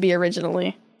supposed to be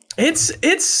originally. It's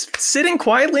sitting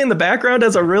quietly in the background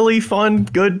as a really fun,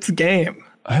 good game.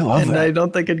 I love and that. I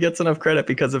don't think it gets enough credit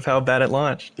because of how bad it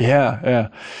launched. Yeah.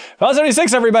 Fallout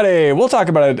 76, everybody. We'll talk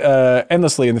about it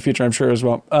endlessly in the future, I'm sure, as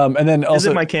well. And then also...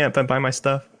 Visit my camp and buy my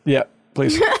stuff. Yeah.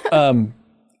 Please.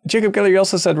 Jacob Geller, you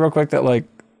also said real quick that like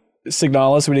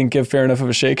Signalis we didn't give fair enough of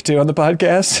a shake to on the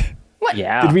podcast. What?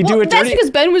 Yeah. Did we do it dirty? That's because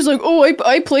Ben was like, oh,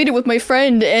 I played it with my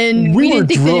friend and we didn't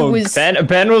think that it was...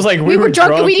 Ben was like, we were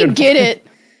drunk and we didn't get it.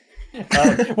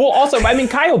 Well, also, I mean,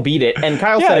 Kyle beat it, and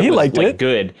Kyle said it was liked it.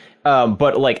 Good.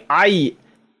 But like, I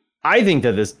think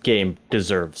that this game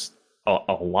deserves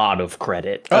a lot of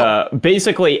credit.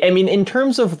 Basically, I mean, in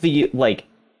terms of the like,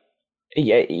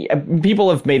 people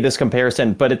have made this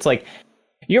comparison, but it's like,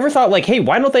 you ever thought like, hey,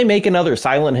 why don't they make another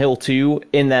Silent Hill 2?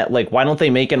 In that, like, why don't they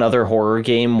make another horror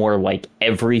game where like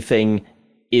everything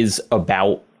is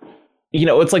about, you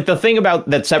know, it's like the thing about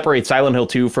that separates Silent Hill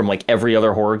 2 from like every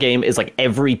other horror game is like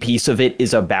every piece of it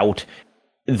is about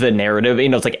the narrative. You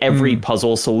know, it's like every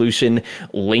puzzle solution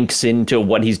links into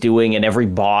what he's doing, and every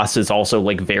boss is also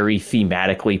like very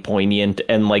thematically poignant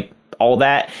and like all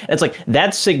that. And it's like,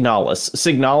 that's Signalis.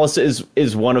 Signalis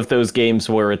is one of those games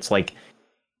where it's like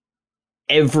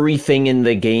everything in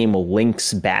the game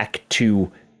links back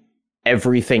to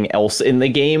everything else in the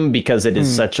game because it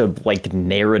is such a like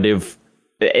narrative.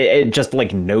 It just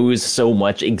like knows so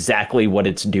much exactly what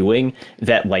it's doing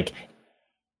that like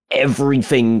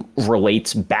everything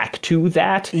relates back to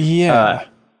that. Yeah.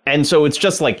 And so it's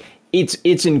just like,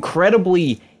 it's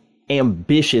incredibly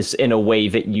ambitious in a way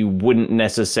that you wouldn't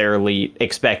necessarily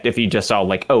expect if you just saw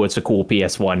like, oh, it's a cool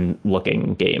PS1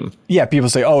 looking game. Yeah, people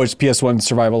say, oh, it's PS1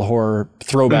 survival horror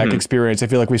throwback experience. I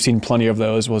feel like we've seen plenty of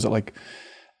those. Was it like,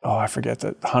 oh, I forget,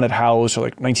 the Haunted House or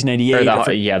like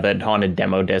 1998. That haunted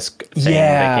demo disc thing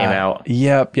that came out.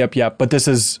 Yep. But this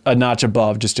is a notch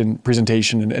above just in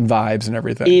presentation and vibes and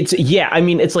everything. I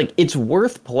mean, it's like, it's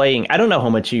worth playing. I don't know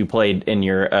how much you played in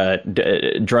your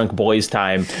drunk boys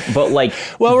time, but like,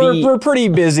 well, we're pretty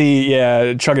busy,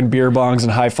 chugging beer bongs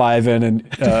and high-fiving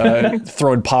and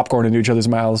throwing popcorn into each other's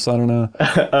mouths. So I don't know.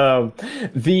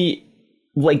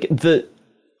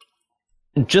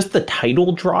 Just the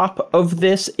title drop of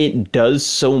this, it does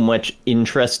so much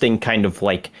interesting kind of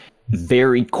like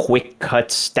very quick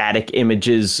cut static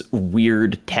images,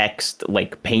 weird text,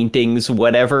 like paintings,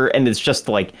 whatever. And it's just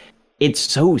like, it's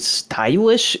so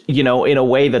stylish, you know, in a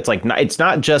way that's like, it's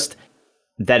not just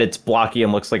that it's blocky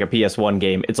and looks like a PS1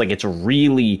 game. It's like, it's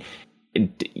really,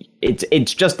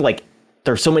 it's just like,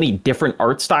 there's so many different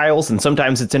art styles, and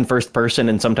sometimes it's in first person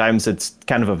and sometimes it's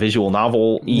kind of a visual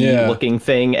novel-y looking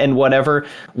thing and whatever.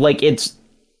 Like it's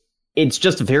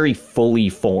just very fully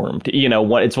formed. You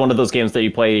know, it's one of those games that you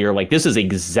play, you're like, this is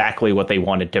exactly what they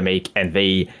wanted to make, and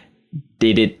they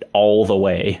did it all the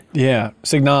way. Yeah,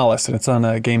 Signalis, and it's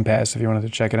on Game Pass if you wanted to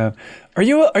check it out. Are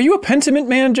you a Pentiment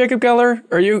man, Jacob Geller?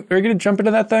 Are you going to jump into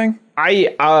that thing?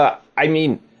 I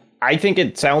mean, I think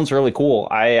it sounds really cool.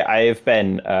 I've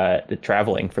been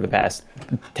traveling for the past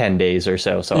 10 days or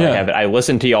so. I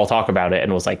listened to y'all talk about it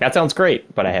and was like, that sounds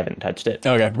great, but I haven't touched it.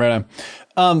 Okay, right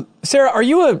on. Sarah, are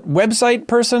you a website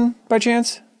person by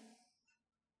chance?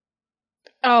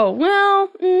 Oh, well,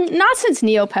 not since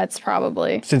Neopets,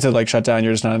 probably. Since it like shut down,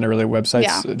 you're just not into really websites?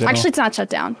 Yeah, actually it's not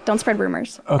shut down. Don't spread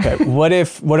rumors. Okay, what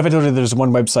if I told you there's one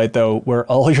website though where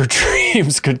all your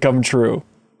dreams could come true?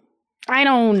 I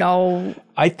don't know.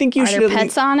 I think you should. Are there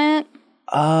pets on it?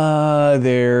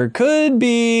 There could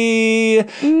be.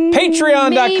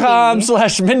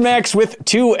 Patreon.com/MinMax with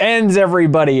 2 N's,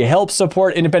 everybody. Help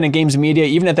support independent games media,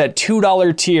 even at that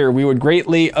 $2 tier. We would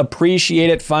greatly appreciate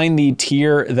it. Find the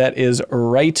tier that is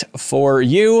right for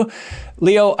you.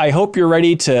 Leo, I hope you're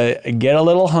ready to get a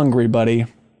little hungry, buddy.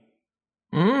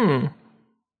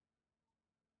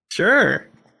 Sure.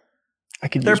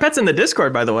 There are pets in the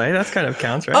Discord, by the way. That's kind of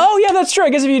counts, right? Oh, yeah, that's true.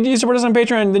 I guess if you support us on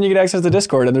Patreon, then you get access to the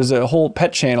Discord, and there's a whole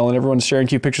pet channel, and everyone's sharing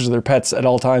cute pictures of their pets at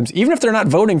all times, even if they're not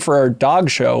voting for our dog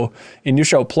show in New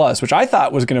Show Plus, which I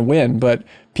thought was going to win, but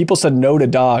people said no to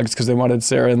dogs because they wanted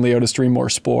Sarah and Leo to stream more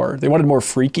Spore. They wanted more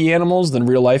freaky animals than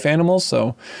real-life animals,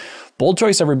 so bold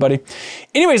choice, everybody.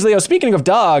 Anyways, Leo, speaking of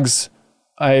dogs,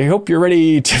 I hope you're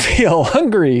ready to feel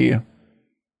hungry.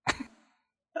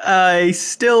 I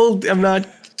still am not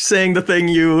saying the thing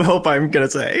you hope I'm going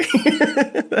to say.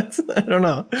 I don't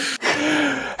know.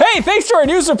 Hey, thanks to our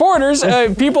new supporters,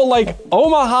 people like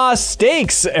Omaha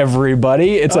Steaks,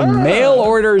 everybody. It's a mail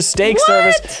order steak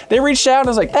service. They reached out and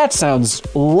I was like, that sounds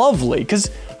lovely.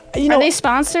 Because, you know. Are they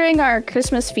sponsoring our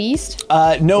Christmas feast?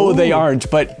 No, they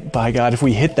aren't. But by God, if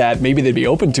we hit that, maybe they'd be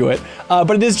open to it.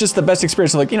 But it is just the best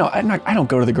experience. Like, you know, I don't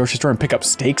go to the grocery store and pick up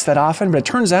steaks that often. But it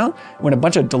turns out when a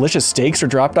bunch of delicious steaks are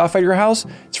dropped off at your house,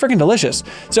 it's freaking delicious.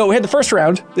 So we had the first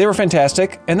round. They were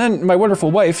fantastic. And then my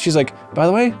wonderful wife, she's like, by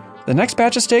the way, the next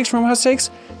batch of steaks from Omaha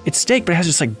Steaks, it's steak, but it has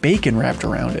just like bacon wrapped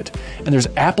around it. And there's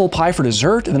apple pie for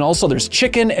dessert. And then also there's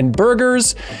chicken and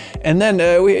burgers. And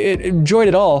then we enjoyed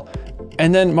it all.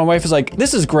 And then my wife is like,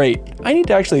 this is great. I need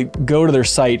to actually go to their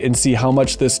site and see how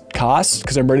much this costs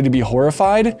because I'm ready to be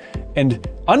horrified. And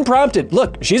unprompted,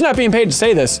 look, she's not being paid to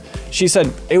say this. She said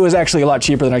it was actually a lot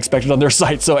cheaper than I expected on their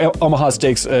site. So Omaha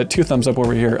Steaks, 2 thumbs up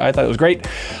over here. I thought it was great.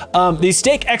 The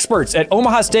steak experts at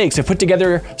Omaha Steaks have put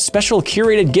together special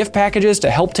curated gift packages to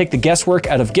help take the guesswork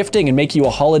out of gifting and make you a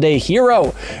holiday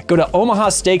hero. Go to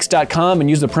omahasteaks.com and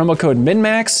use the promo code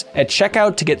MINMAX at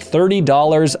checkout to get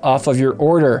 $30 off of your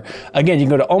order. Again, you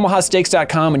can go to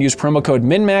omahasteaks.com and use promo code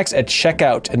MINMAX at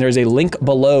checkout. And there's a link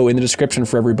below in the description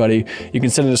for everybody. You can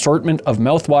send an assortment of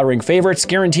mouth-watering favorites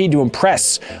guaranteed to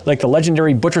impress, like the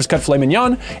legendary Butcher's Cut Filet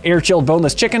Mignon, air-chilled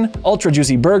boneless chicken,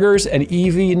 ultra-juicy burgers, and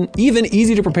even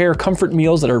easy-to-prepare comfort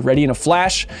meals that are ready in a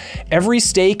flash. Every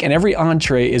steak and every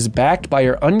entree is backed by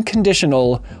our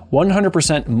unconditional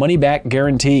 100% money-back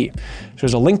guarantee. So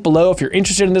there's a link below if you're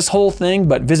interested in this whole thing,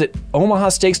 but visit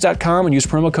omahasteaks.com and use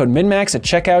promo code MINMAX at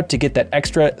checkout to get that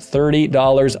extra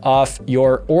 $30 off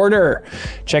your order.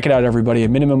 Check it out, everybody. A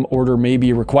minimum order may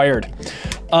be required.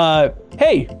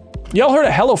 Hey, y'all heard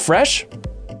of HelloFresh?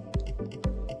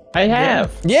 I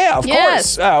have. Yeah, of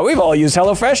course. We've all used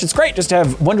HelloFresh. It's great just to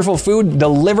have wonderful food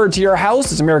delivered to your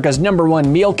house. It's America's #1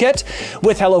 meal kit.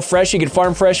 With HelloFresh, you get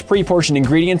farm fresh, pre-portioned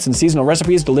ingredients and seasonal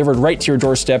recipes delivered right to your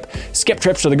doorstep. Skip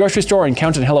trips to the grocery store and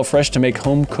count on HelloFresh to make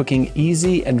home cooking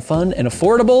easy and fun and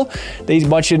affordable. They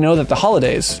want you to know that the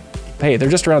holidays, hey, they're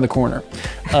just around the corner.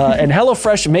 And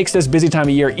HelloFresh makes this busy time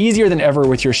of year easier than ever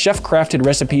with your chef-crafted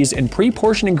recipes and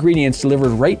pre-portioned ingredients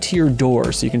delivered right to your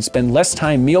door so you can spend less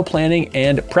time meal planning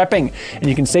and prepping. And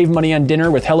you can save money on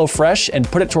dinner with HelloFresh and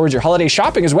put it towards your holiday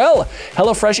shopping as well.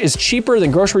 HelloFresh is cheaper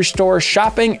than grocery store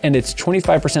shopping and it's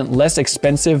 25% less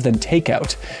expensive than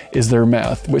takeout is their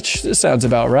math, which sounds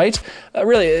about right.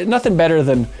 Really, nothing better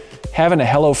than having a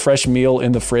HelloFresh meal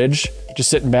in the fridge, just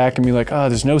sitting back and be like, oh,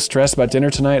 there's no stress about dinner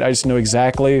tonight. I just know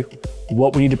exactly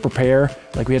what we need to prepare.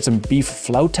 Like we had some beef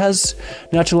flautas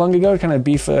not too long ago, kind of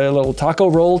beef, little taco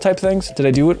roll type things. Did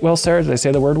I do it well, Sarah? Did I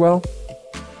say the word well?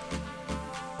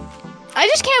 I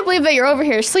just can't believe that you're over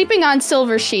here sleeping on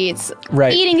silver sheets,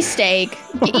 right, eating steak,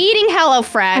 eating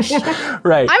HelloFresh.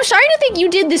 Right. I'm starting to think you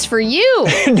did this for you.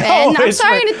 No, and I'm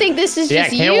starting to think this is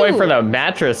just you. Yeah, can't wait for the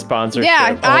mattress sponsorship.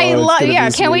 Yeah,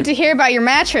 can't wait to hear about your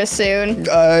mattress soon.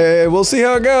 We'll see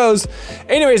how it goes.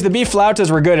 Anyways, the beef flautas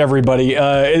were good, everybody.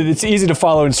 It's easy to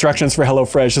follow instructions for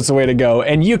HelloFresh. It's the way to go.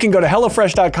 And you can go to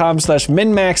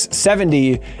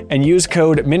HelloFresh.com/MinMax70 and use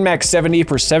code MinMax70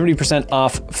 for 70%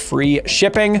 off free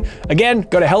shipping. Again,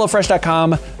 go to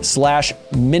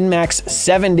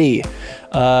HelloFresh.com/MinMax70.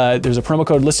 There's a promo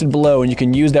code listed below, and you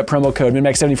can use that promo code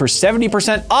MinMax70 for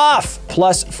 70% off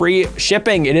plus free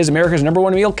shipping. It is America's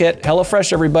 #1 meal kit.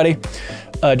 HelloFresh, everybody.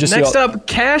 Next up,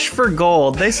 Cash for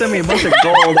Gold. They sent me a bunch of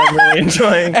gold I'm really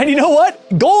enjoying. And you know what?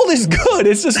 Gold is good.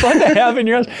 It's just fun to have in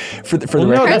your house. For the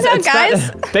record. Turns out, guys.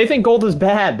 They think gold is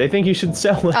bad. They think you should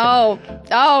sell it. Oh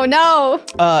no.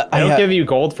 I don't give you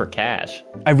gold for cash.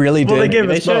 I really did. Well, they give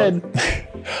us both.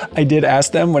 I did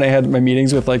ask them when I had my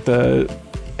meetings with like the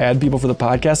ad people for the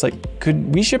podcast, like,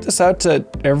 could we ship this out to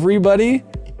everybody?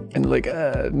 And like,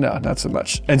 no, not so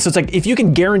much. And so it's like, if you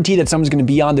can guarantee that someone's going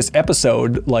to be on this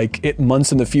episode, like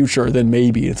months in the future, then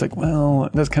maybe. It's like, well,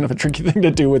 that's kind of a tricky thing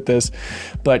to do with this.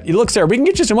 But look, Sarah, we can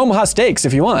get you some Omaha steaks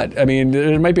if you want. I mean,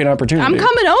 there might be an opportunity. I'm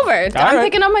coming over. I'm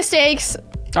picking up my steaks.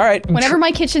 All right. Whenever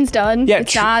my kitchen's done. Yeah,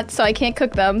 it's not, so I can't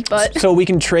cook them, but. So we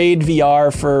can trade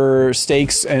VR for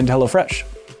steaks and HelloFresh.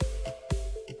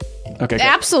 Okay, good.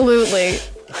 Absolutely.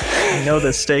 I know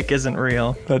this steak isn't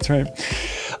real. That's right.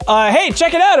 Hey,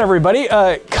 check it out, everybody.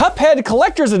 Cuphead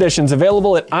Collector's Edition's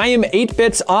available at I Am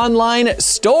 8-Bit's online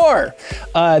store.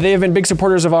 They have been big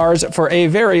supporters of ours for a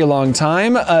very long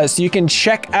time, so you can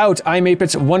check out I Am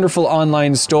 8-Bit's wonderful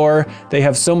online store. They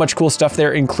have so much cool stuff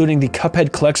there, including the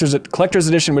Cuphead Collector's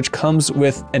Edition, which comes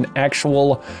with an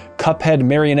actual Cuphead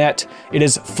marionette. It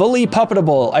is fully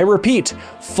puppetable. I repeat,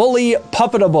 fully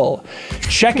puppetable.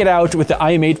 Check it out with the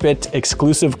I Am 8-Bit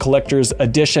exclusive Collector's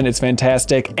Edition. It's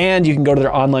fantastic. And you can go to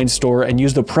their online store and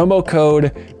use the promo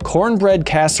code Cornbread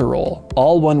Casserole,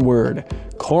 all one word.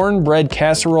 Cornbread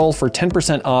Casserole for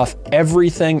 10% off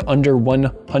everything under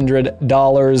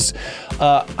 $100.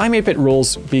 I'm 8-Bit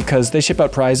rules because they ship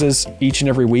out prizes each and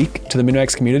every week to the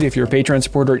MinMax community. If you're a Patreon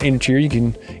supporter at any tier,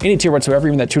 any tier whatsoever,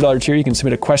 even that $2 tier, you can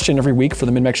submit a question every week for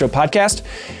the MinMax Show podcast.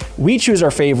 We choose our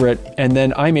favorite, and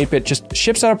then I'm 8-Bit just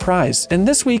ships out a prize. And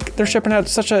this week, they're shipping out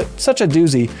such a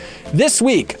doozy. This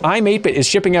week, I'm 8-Bit is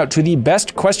shipping out to the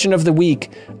best question of the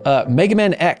week, Mega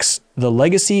Man X, the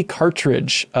Legacy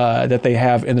cartridge that they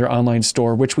have in their online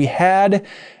store, which we had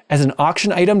as an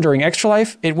auction item during Extra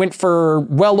Life. It went for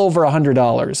well over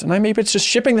 $100. And I'm 8-Bit's just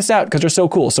shipping this out because they're so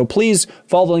cool. So please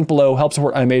follow the link below, help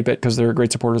support I'm 8-Bit because they're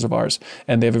great supporters of ours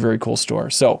and they have a very cool store.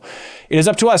 So it is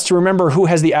up to us to remember who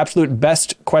has the absolute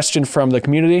best question from the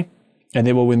community, and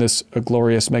they will win this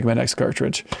glorious Mega Man X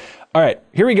cartridge. All right,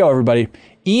 here we go, everybody.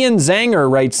 Ian Zanger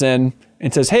writes in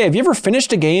and says, hey, have you ever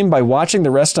finished a game by watching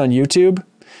the rest on YouTube?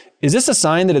 Is this a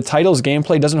sign that a title's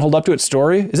gameplay doesn't hold up to its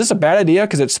story? Is this a bad idea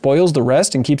because it spoils the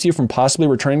rest and keeps you from possibly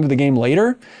returning to the game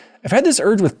later? I've had this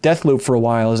urge with Deathloop for a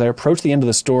while as I approach the end of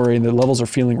the story and the levels are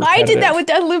feeling repetitive. I did that with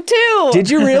Deathloop too. Did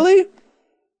you really?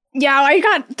 Yeah, I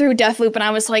got through Deathloop and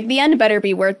I was like, the end better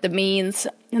be worth the means.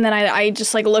 And then I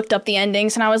just like looked up the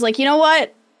endings and I was like, you know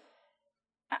what?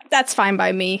 That's fine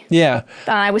by me. Yeah.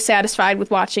 And I was satisfied with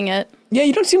watching it. Yeah,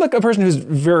 you don't seem like a person who's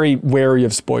very wary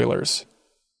of spoilers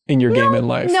in your game in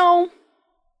life. No.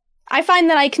 I find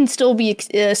that I can still be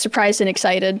surprised and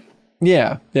excited.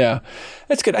 Yeah.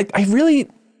 That's good.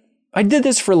 I did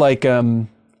this for like Final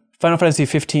Fantasy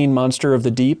 15 Monsters of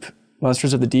the Deep,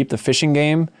 the fishing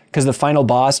game, because the final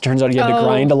boss turns out you had to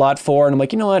grind a lot for, and I'm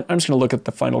like, you know what? I'm just going to look at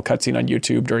the final cutscene on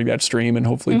YouTube during that stream, and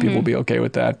hopefully people will be okay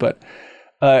with that. But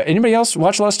anybody else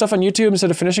watch a lot of stuff on YouTube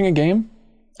instead of finishing a game?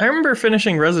 I remember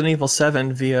finishing Resident Evil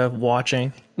 7 via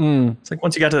watching. It's like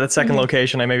once you got to that second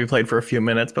location, I maybe played for a few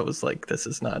minutes, but was like, this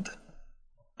is not...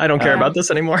 I don't care about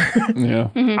this anymore. Yeah.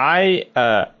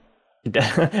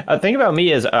 A thing about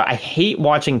me is I hate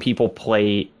watching people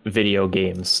play video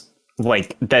games.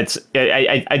 Like, that's...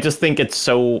 I just think it's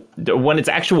so... When it's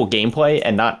actual gameplay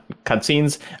and not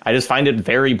cutscenes, I just find it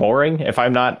very boring if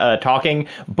I'm not talking.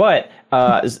 But...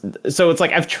 so it's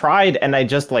like I've tried and I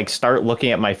just like start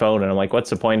looking at my phone and I'm like, what's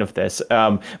the point of this?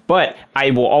 But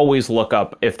I will always look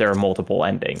up if there are multiple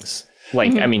endings.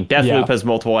 Like, I mean, Deathloop has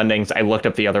multiple endings. I looked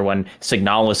up the other one.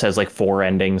 Signalis has like 4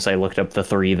 endings. I looked up the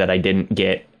 3 that I didn't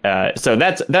get. So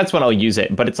that's when I'll use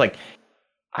it. But it's like,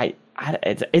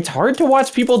 it's hard to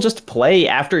watch people just play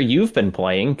after you've been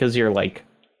playing because you're like,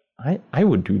 I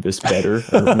would do this better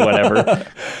or whatever.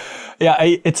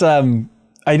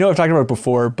 I know I've talked about it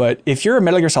before, but if you're a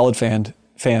Metal Gear Solid fan,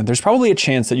 there's probably a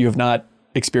chance that you have not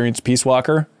experienced Peace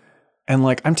Walker. And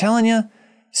like, I'm telling you,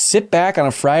 sit back on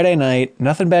a Friday night,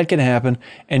 nothing bad can happen,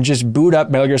 and just boot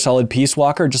up Metal Gear Solid Peace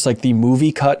Walker, just like the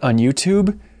movie cut on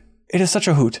YouTube. It is such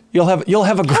a hoot. You'll have a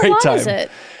great time. How long is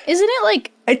it? Isn't it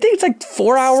like... I think it's like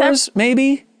 4 hours,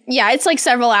 maybe. Yeah, it's like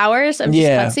several hours of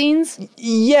just cutscenes.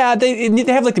 Yeah, they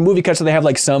have like the movie cuts, so they have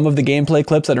like some of the gameplay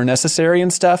clips that are necessary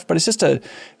and stuff, but it's just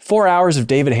 4 hours of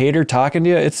David Hayter talking to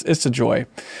you. It's a joy.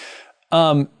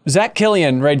 Zach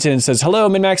Killian writes in and says, hello,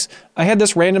 MinMax. I had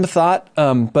this random thought,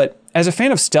 but as a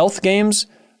fan of stealth games,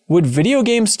 would video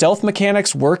game stealth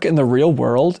mechanics work in the real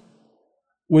world?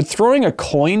 Would throwing a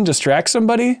coin distract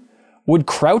somebody? Would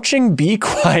crouching be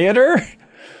quieter?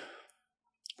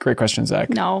 Great question,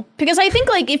 Zach. No, because I think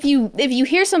like if you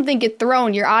hear something get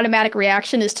thrown, your automatic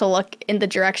reaction is to look in the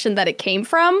direction that it came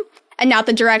from and not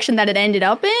the direction that it ended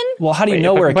up in. Well, how do you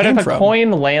know where it came from? But if a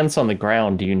coin lands on the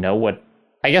ground, do you know what?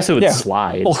 I guess it would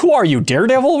slide. Well, who are you,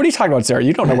 Daredevil? What are you talking about, Sarah?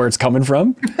 You don't know where it's coming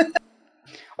from. Well,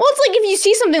 it's like if you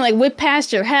see something like whip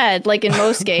past your head, like in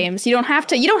most games, you don't have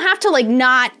to like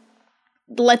not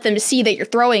let them see that you're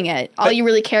throwing it. All you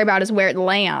really care about is where it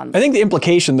lands. I think the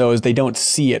implication though is they don't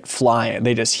see it flying.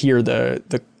 They just hear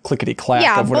the clickety clack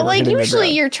of whatever. Yeah, but like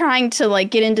usually you're trying to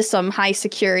like get into some high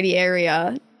security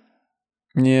area.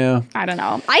 Yeah. I don't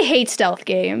know. I hate stealth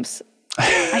games.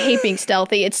 I hate being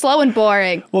stealthy. It's slow and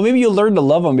boring. Well, maybe you'll learn to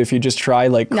love them if you just try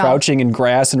crouching in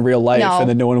grass in real life, and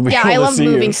then no one will be able to see you. Yeah, I love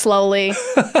moving slowly.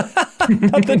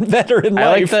 Nothing better in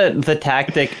life. I like the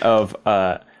tactic of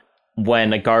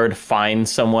when a guard finds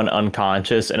someone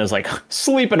unconscious and is like,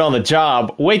 sleeping on the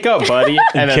job, wake up, buddy,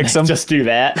 and then kicks them. Just do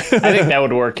that. I think that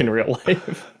would work in real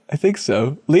life. I think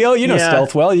so. Leo, you know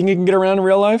stealth well. You can get around in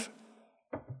real life?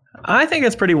 I think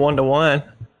it's pretty 1-to-1.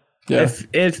 Yeah.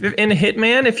 If in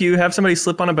Hitman, if you have somebody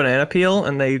slip on a banana peel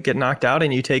and they get knocked out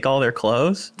and you take all their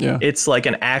clothes, it's like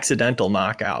an accidental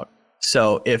knockout.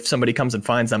 So if somebody comes and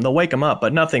finds them, they'll wake them up,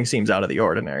 but nothing seems out of the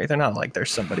ordinary. They're not like there's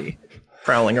somebody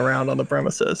prowling around on the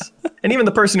premises. And even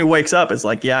the person who wakes up is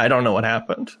like, yeah, I don't know what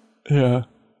happened. Yeah.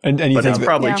 And you but think it's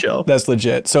probably chill. That's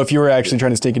legit. So if you were actually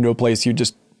trying to sneak into a place, you'd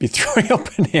just be throwing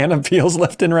up banana peels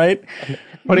left and right.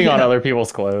 Putting on other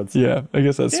people's clothes. Yeah, I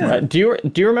guess that's smart. Do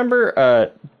you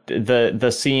remember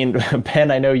the scene,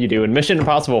 Ben, I know you do, in Mission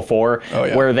Impossible 4,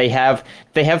 where they have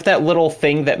that little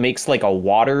thing that makes like a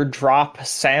water drop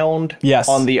sound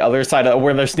on the other side of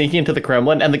where they're sneaking into the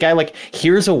Kremlin, and the guy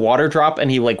hears a water drop and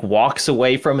he walks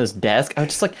away from his desk. I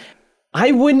was just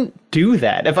I wouldn't do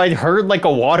that. If I'd heard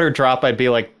a water drop, I'd be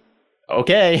like,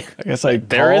 okay. I guess I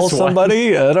call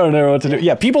somebody. I don't know what to do.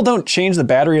 Yeah, people don't change the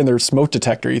battery in their smoke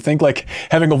detector. You think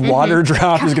having a water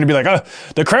drop is going to be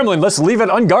the Kremlin, let's leave it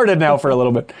unguarded now for a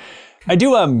little bit. I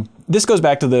do. This goes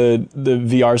back to the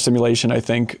VR simulation, I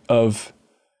think, of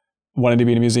wanting to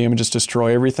be in a museum and just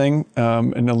destroy everything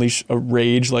and unleash a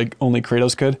rage like only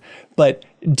Kratos could. But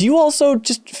do you also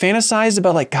just fantasize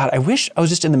about God, I wish I was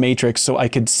just in the Matrix so I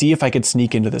could see if I could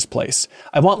sneak into this place.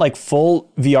 I want full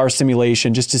VR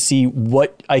simulation just to see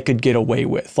what I could get away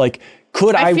with. I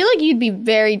feel like you'd be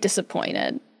very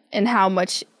disappointed in how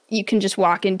much you can just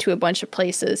walk into a bunch of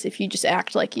places if you just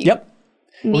act like you need to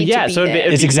be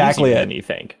there. It's exactly it. You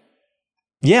think?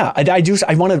 Yeah,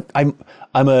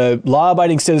 I'm a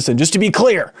law-abiding citizen, just to be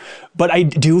clear. But I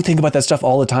do think about that stuff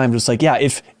all the time. Just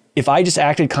if I just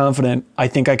acted confident, I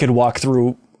think I could walk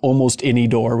through almost any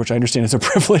door, which I understand is a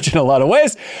privilege in a lot of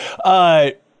ways.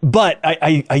 But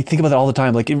I think about that all the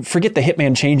time. Forget the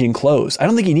hitman changing clothes. I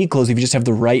don't think you need clothes if you just have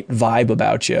the right vibe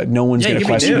about you. No one's going to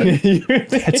question it.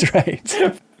 That's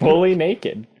right. Fully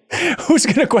naked. Who's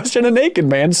going to question a naked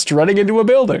man strutting into a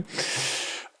building?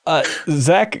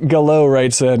 Zach Gallo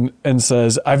writes in and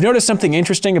says, I've noticed something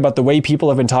interesting about the way people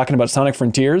have been talking about Sonic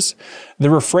Frontiers.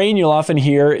 The refrain you'll often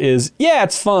hear is, yeah,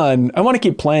 it's fun. I want to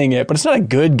keep playing it, but it's not a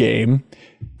good game.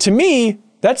 To me,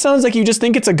 that sounds like you just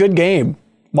think it's a good game.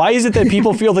 Why is it that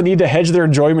people feel the need to hedge their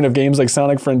enjoyment of games like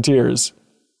Sonic Frontiers?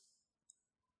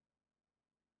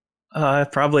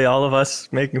 Probably all of us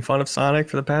making fun of Sonic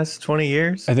for the past 20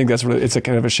 years. I think that's what it's a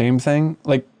kind of a shame thing.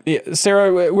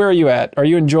 Sarah, where are you at? Are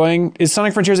you enjoying? Is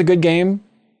Sonic Frontiers a good game?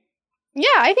 Yeah,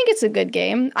 I think it's a good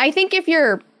game. I think if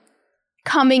you're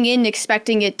coming in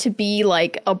expecting it to be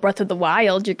like a Breath of the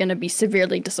Wild, you're going to be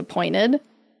severely disappointed.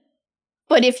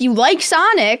 But if you like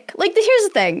Sonic, here's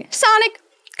the thing. Sonic,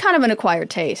 kind of an acquired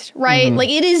taste, right? Mm-hmm.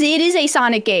 It is a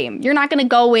Sonic game. You're not going to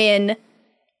go in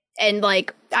and I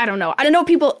don't know what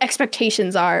people's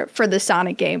expectations are for the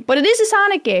Sonic game, but it is a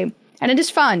Sonic game and it is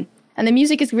fun and the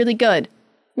music is really good,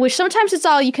 which sometimes it's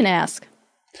all you can ask.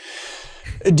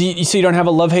 So you don't have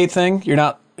a love-hate thing? You're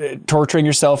not torturing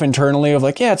yourself internally of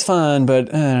yeah, it's fun,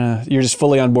 but you're just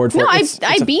fully on board for it? No,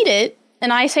 I beat it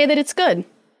and I say that it's good.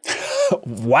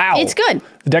 Wow. It's good.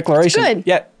 The declaration. It's good.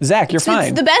 Yeah, Zach, you're fine.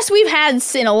 It's the best we've had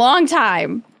in a long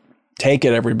time. Take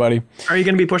it, everybody. Are you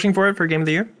going to be pushing for it for Game of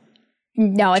the Year?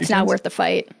 No, it's not worth the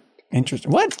fight.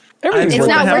 Interesting. What? It's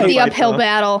not worth the uphill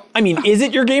battle. I mean, is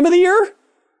it your game of the year?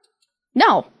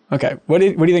 No. Okay. What do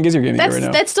you think is your game of the year right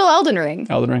now? That's still Elden Ring.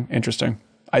 Elden Ring. Interesting.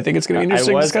 I think it's going to be an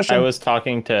interesting discussion. I was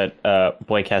talking to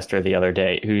Blake Hester the other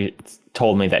day, who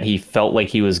told me that he felt like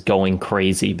he was going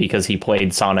crazy because he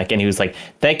played Sonic, and he was like,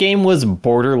 that game was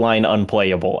borderline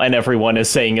unplayable, and everyone is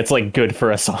saying it's good for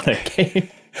a Sonic game.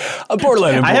 A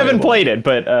borderline unplayable. I haven't played it,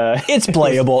 but it's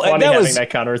playable. Funny having that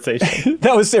conversation.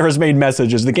 That was Sarah's main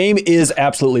message. Is the game is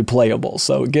absolutely playable,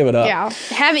 so give it up. Yeah.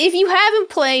 If you haven't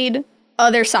played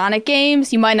other Sonic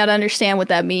games, you might not understand what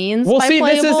that means. Well, see,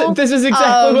 playable. this is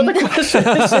exactly what the question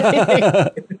is.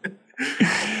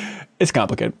 It's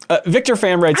complicated. Victor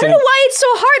Pham writes I don't know why it's so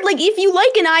hard. If you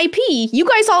like an IP, you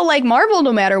guys all like Marvel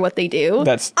no matter what they do.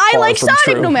 I like Sonic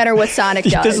true. No matter what Sonic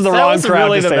does. This is the wrong crowd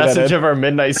really to say that. The message of our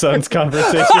Midnight Suns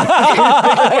conversation.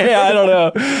 Yeah, I don't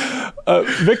know.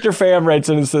 Victor Pham writes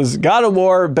in and says, God of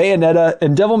War, Bayonetta,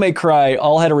 and Devil May Cry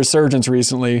all had a resurgence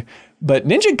recently, but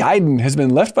Ninja Gaiden has been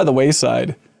left by the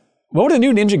wayside. What would a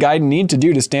new Ninja Gaiden need to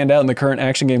do to stand out in the current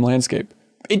action game landscape?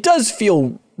 It does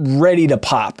feel ready to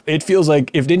pop. It feels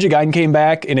like if Ninja Gaiden came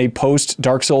back in a post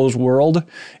Dark Souls world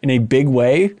in a big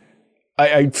way,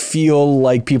 I feel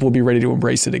like people would be ready to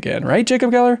embrace it again. Right,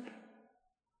 Jacob Geller?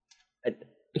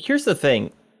 Here's the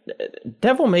thing.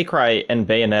 Devil May Cry and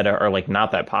Bayonetta are like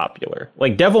not that popular.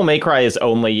 Like Devil May Cry is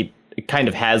only kind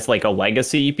of has like a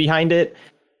legacy behind it.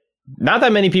 Not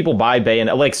that many people buy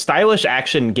Bayonetta. Like stylish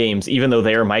action games, even though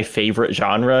they're my favorite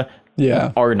genre,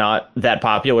 are not that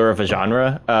popular of a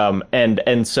genre. And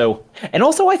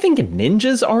also I think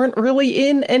ninjas aren't really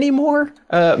in anymore.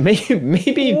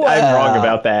 Maybe I'm wrong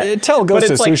about that. Tell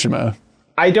Ghost of Tsushima.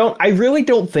 I really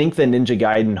don't think that Ninja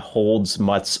Gaiden holds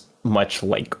much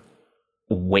like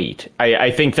weight. I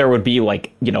think there would be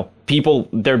like,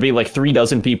 there'd be like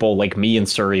 36 people like me and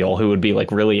Surreal who would be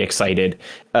like really excited.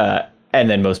 And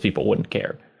then most people wouldn't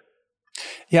care.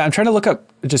 Yeah, I'm trying to look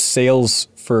up just sales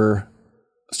for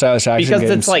stylish action games.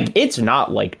 Because it's like, it's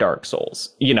not like Dark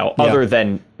Souls, other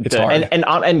than...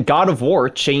 And God of War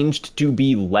changed to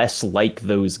be less like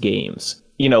those games.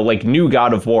 Like new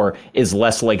God of War is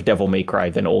less like Devil May Cry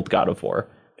than old God of War.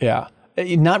 Yeah.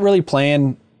 Not really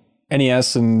playing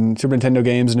NES and Super Nintendo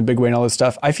games in a big way and all this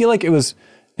stuff. I feel like it was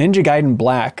Ninja Gaiden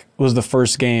Black was the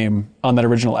first game on that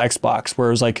original Xbox where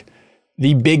it was like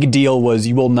the big deal was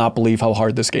you will not believe how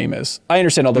hard this game is. I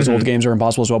understand all those old games are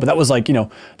impossible as well, but that was like,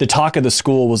 the talk of the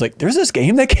school was like, there's this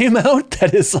game that came out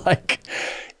that is like,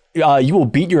 you will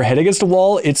beat your head against a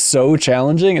wall. It's so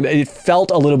challenging. And it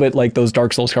felt a little bit like those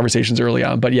Dark Souls conversations early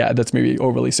on, but yeah, that's maybe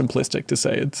overly simplistic to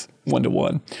say it's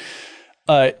 1-to-1.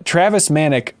 Travis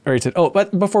Manick writes in,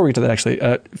 but before we get to that actually,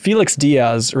 Felix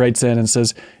Diaz writes in and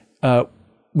says,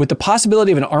 with the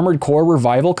possibility of an Armored Core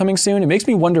revival coming soon, it makes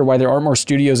me wonder why there aren't more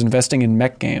studios investing in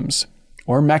mech games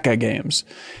or mecha games.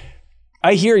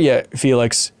 I hear you,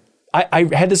 Felix. I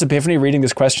had this epiphany reading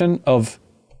this question of,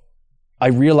 I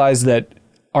realized that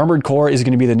Armored Core is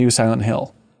going to be the new Silent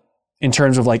Hill. In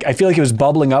terms of like, I feel like it was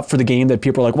bubbling up for the game that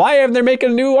people are like, why haven't they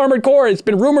making a new Armored Core? It's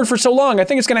been rumored for so long. I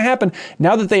think it's going to happen.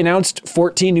 Now that they announced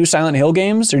 14 new Silent Hill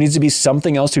games, there needs to be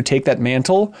something else to take that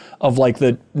mantle of like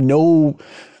the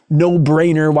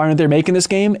no-brainer, why aren't they making this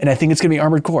game? And I think it's going to be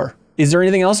Armored Core. Is there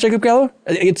anything else, Jacob Gallo?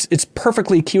 It's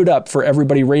perfectly queued up for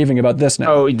everybody raving about this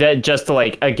now. Oh, that just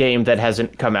like a game that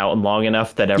hasn't come out long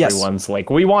enough that everyone's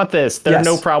like, we want this. There are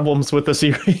no problems with the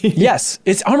series. Yes,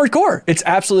 it's Armored Core. It's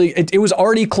absolutely, it was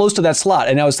already close to that slot,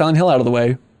 and now it's Silent Hill out of the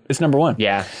way. It's number one.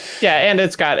 Yeah, and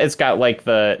it's got like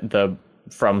the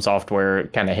From Software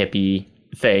kind of hippie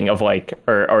thing of like,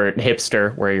 or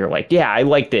hipster, where you're like, yeah, I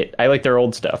liked it. I like their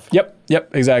old stuff. Yep,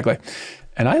 exactly.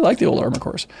 And I like the old Armored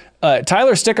Cores.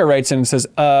 Tyler Sticker writes in and says,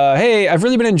 hey, I've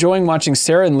really been enjoying watching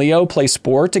Sarah and Leo play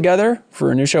Spore together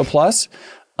for New Show Plus.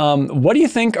 What do you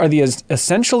think are the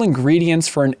essential ingredients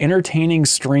for an entertaining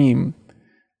stream?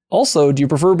 Also, do you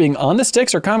prefer being on the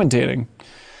sticks or commentating?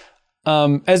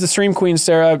 As the stream queen,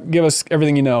 Sarah, give us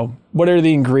everything you know. What are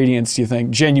the ingredients, do you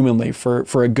think, genuinely,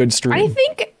 for a good stream? I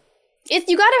think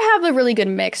you got to have a really good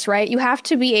mix, right? You have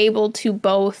to be able to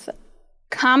both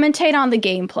commentate on the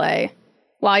gameplay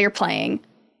while you're playing,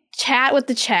 chat with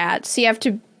the chat, so you have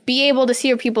to be able to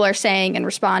see what people are saying and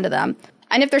respond to them.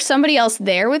 And if there's somebody else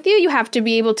there with you, you have to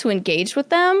be able to engage with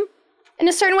them in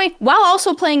a certain way while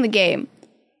also playing the game.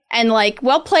 And like,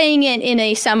 while playing it in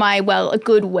a a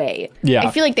good way. Yeah.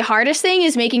 I feel like the hardest thing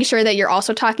is making sure that you're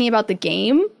also talking about the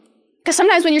game. Because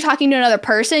sometimes when you're talking to another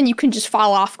person, you can just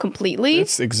fall off completely.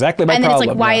 That's exactly my problem. And then it's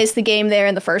like, why yeah. is the game there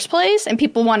in the first place? And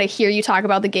people want to hear you talk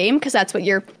about the game because that's what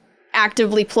you're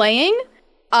actively playing.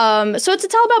 So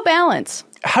it's all about balance.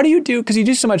 How do you do, because you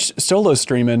do so much solo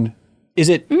streaming, is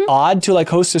it odd to like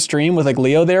host a stream with like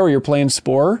Leo there where you're playing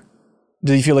Spore?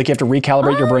 Do you feel like you have to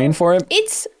recalibrate your brain for it?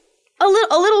 It's a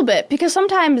little bit, because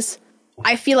sometimes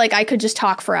I feel like I could just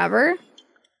talk forever.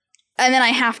 And then I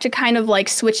have to kind of like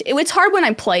switch. It's hard when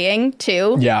I'm playing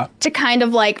too. Yeah. To kind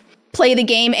of like play the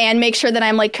game and make sure that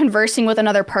I'm like conversing with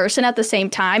another person at the same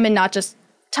time and not just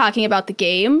talking about the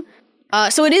game.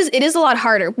 So it is a lot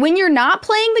harder. When you're not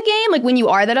playing the game, like when you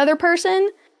are that other person,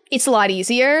 it's a lot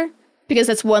easier because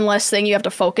that's one less thing you have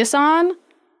to focus on.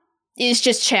 Is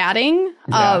just chatting.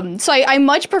 Yeah. So I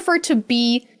much prefer to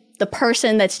be the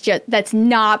person that's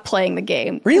not playing the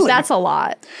game. Really? That's a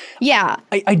lot. Yeah.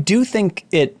 I do think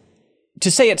to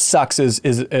say it sucks is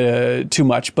too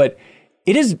much, but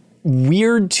it is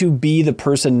weird to be the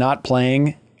person not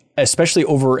playing, especially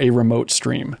over a remote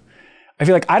stream. I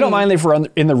feel like I don't mind if we're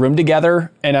in the room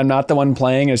together and I'm not the one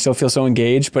playing and I still feel so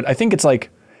engaged, but I think it's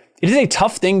like, it is a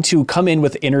tough thing to come in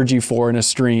with energy for in a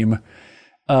stream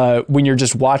when you're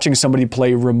just watching somebody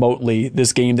play remotely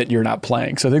this game that you're not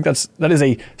playing. So I think that is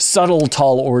a subtle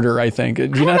tall order, I think. I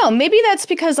don't know. Maybe that's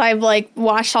because I've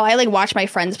watched my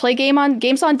friends play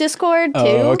games on Discord too.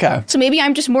 Oh, okay. So maybe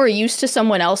I'm just more used to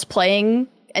someone else playing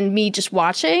and me just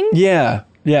watching. Yeah.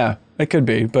 It could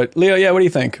be. But Leo, what do you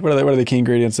think? What are the key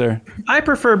ingredients there? I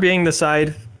prefer being the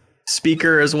side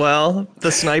speaker as well,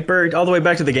 the sniper, all the way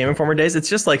back to the Game Informer days. It's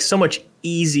just so much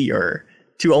easier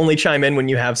to only chime in when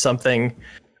you have something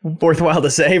worthwhile to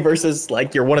say versus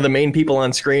you're one of the main people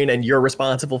on screen and you're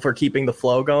responsible for keeping the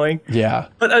flow going. Yeah.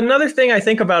 But another thing I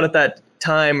think about at that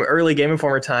time, early Game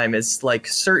Informer time, is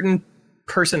certain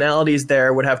personalities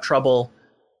there would have trouble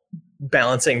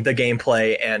balancing the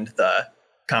gameplay and the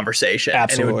conversation.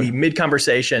 Absolutely. And it would be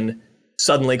mid-conversation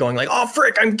suddenly going oh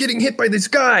frick, I'm getting hit by this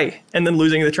guy, and then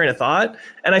losing the train of thought.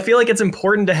 And I feel it's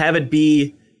important to have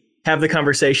the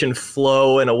conversation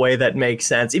flow in a way that makes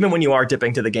sense, even when you are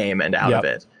dipping to the game and out of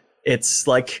it. It's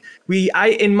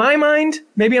in my mind,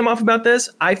 maybe I'm off about this,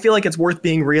 I feel it's worth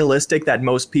being realistic that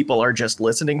most people are just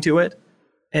listening to it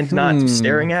and not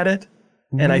staring at it.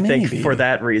 And I think for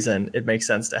that reason, it makes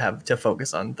sense to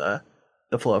focus on the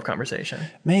flow of conversation.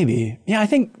 Maybe. Yeah, I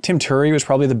think Tim Turry was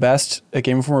probably the best at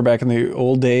Game Informer back in the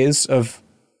old days of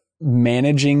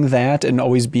managing that and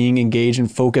always being engaged and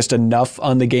focused enough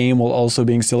on the game while also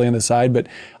being silly on the side. But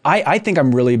I think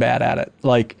I'm really bad at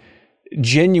it.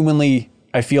 Genuinely,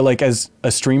 I feel as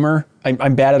a streamer,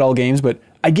 I'm bad at all games, but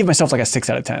I give myself a 6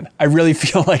 out of 10. I really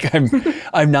feel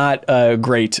I'm not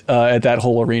great at that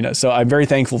whole arena. So I'm very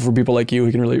thankful for people like you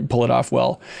who can really pull it off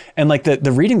well. And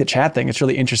the reading the chat thing, it's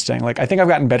really interesting. I think I've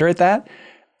gotten better at that.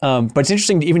 But it's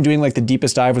interesting even doing the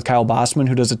deepest dive with Kyle Bossman,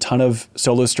 who does a ton of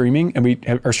solo streaming, and we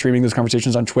are streaming those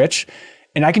conversations on Twitch.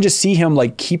 And I can just see him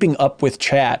keeping up with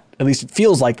chat. At least it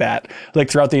feels like that,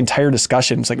 throughout the entire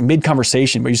discussion. It's mid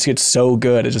conversation, but you just get so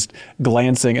good at just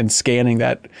glancing and scanning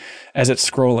that as it's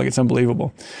scrolling. It's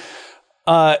unbelievable.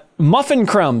 Muffin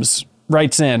Crumbs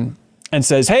writes in and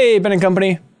says, "Hey, Ben and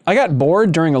Company, I got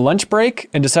bored during a lunch break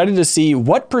and decided to see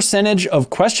what percentage of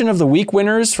Question of the Week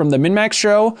winners from the MinMax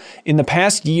show in the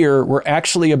past year were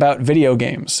actually about video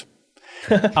games.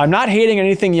 I'm not hating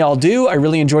anything y'all do. I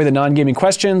really enjoy the non-gaming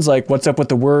questions, like what's up with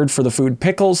the word for the food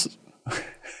pickles."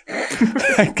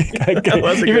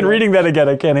 Even reading that again,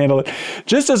 I can't handle it.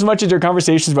 Just as much as your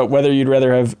conversations about whether you'd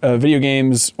rather have video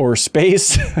games or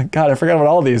space. God, I forgot about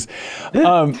all these.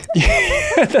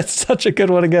 That's such a good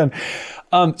one again.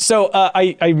 So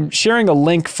I'm sharing a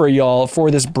link for y'all for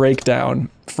this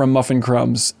breakdown from Muffin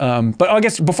Crumbs. But I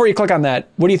guess before you click on that,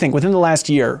 what do you think? Within the last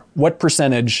year, what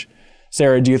percentage,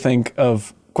 Sarah, do you think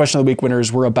of Question of the Week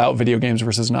winners were about video games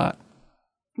versus not?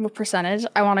 What percentage?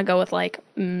 I want to go with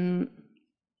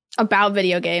about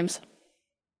video games.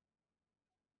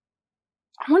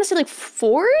 I want to say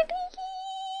 40?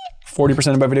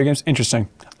 40% about video games? Interesting.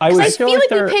 I feel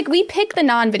like we pick the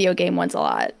non-video game ones a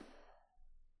lot.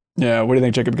 Yeah, what do you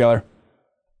think, Jacob Geller?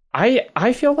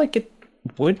 I feel like it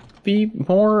would be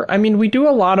more. I mean, we do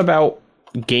a lot about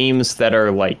games that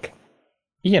are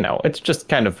it's just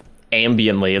kind of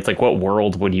ambiently. It's what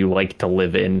world would you like to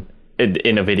live in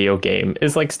a video game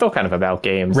is still kind of about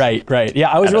games. Right. Yeah,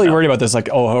 I was really worried about this.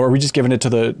 Are we just giving it to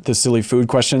the silly food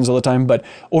questions all the time? But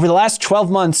over the last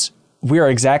 12 months, we are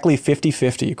exactly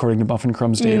 50-50 according to Muffin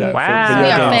Crumbs data. Wow. We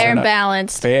are fair and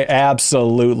balanced.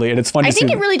 Absolutely. And it's funny to see. I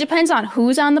think it really depends on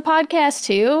who's on the podcast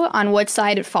too, on what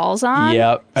side it falls on.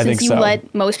 Yep, I think so. Since you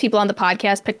let most people on the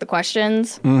podcast pick the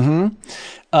questions. Mm-hmm.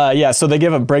 So they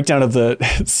give a breakdown of the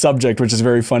subject, which is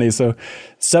very funny. So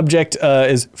subject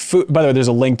is food. By the way, there's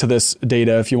a link to this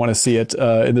data if you want to see it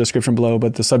in the description below.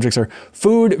 But the subjects are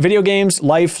food, video games,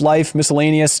 life,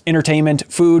 miscellaneous,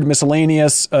 entertainment, food,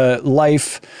 miscellaneous,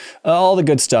 life, all the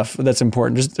good stuff that's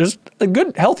important. There's a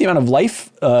good, healthy amount of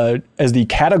life as the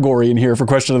category in here for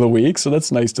Question of the Week. So that's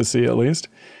nice to see at least.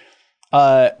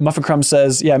 Muffin Crumb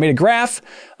says, I made a graph.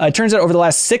 It turns out over the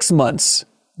last 6 months,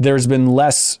 there's been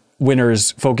less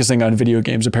winners focusing on video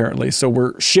games, apparently. So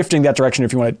we're shifting that direction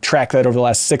if you want to track that over the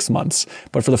last 6 months.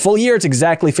 But for the full year, it's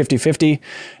exactly 50-50.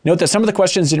 Note that some of the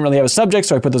questions didn't really have a subject,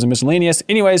 so I put those in miscellaneous.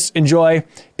 Anyways, enjoy.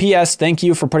 P.S. Thank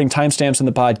you for putting timestamps in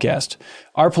the podcast.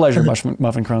 Our pleasure,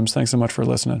 Muffin Crumbs. Thanks so much for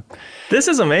listening. This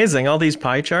is amazing, all these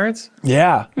pie charts.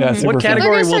 Yeah. What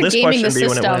category will this question be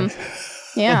when it wins?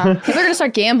 Yeah, people are going to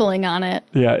start gambling on it.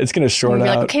 Yeah, it's going to short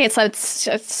out. Okay, so it's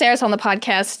Sarah's on the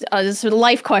podcast. This is a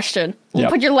life question. We'll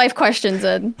put your life questions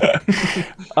in.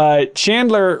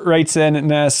 Chandler writes in and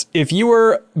asks, if you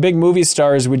were big movie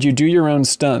stars, would you do your own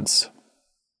stunts?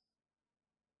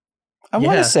 I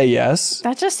want to say yes.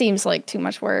 That just seems like too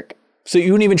much work. So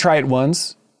you wouldn't even try it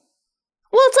once?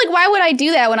 Well, it's like, why would I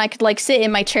do that when I could like sit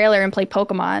in my trailer and play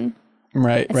Pokemon?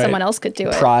 Right. And someone else could do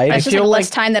it. Pride. It's just like less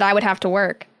time that I would have to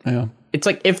work. Yeah. It's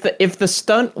like if the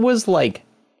stunt was like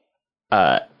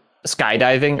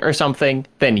skydiving or something,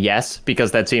 then yes,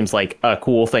 because that seems like a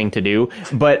cool thing to do.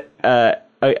 But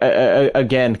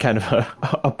again, kind of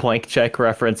a blank check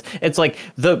reference. It's like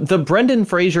the Brendan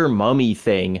Fraser mummy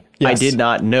thing. Yes. I did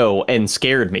not know and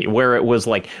scared me. Where it was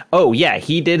like, oh yeah,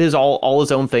 he did all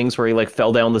his own things where he like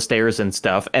fell down the stairs and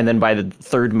stuff, and then by the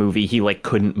third movie he like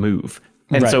couldn't move,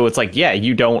 and so it's like, yeah,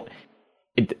 you don't.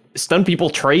 Stunt people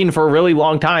train for a really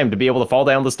long time to be able to fall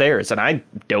down the stairs, and I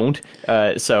don't.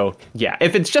 So yeah,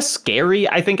 if it's just scary,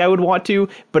 I think I would want to.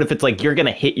 But if it's like you're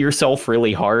gonna hit yourself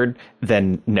really hard,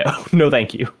 then no,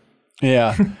 thank you.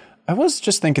 Yeah, I was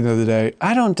just thinking the other day.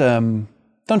 I don't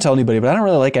tell anybody, but I don't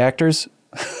really like actors.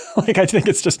 Like I think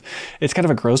it's kind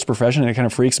of a gross profession, and it kind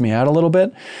of freaks me out a little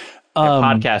bit.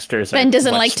 Podcasters. Ben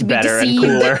doesn't like to be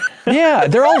deceived. Yeah,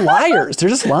 they're all liars. They're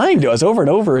just lying to us over and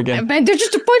over again. Ben, they're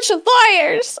just a bunch of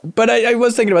liars. But I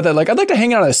was thinking about that. Like, I'd like to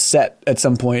hang out on a set at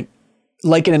some point,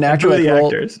 like in an actor-like role.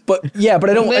 Actors. But yeah,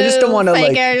 but I just don't want to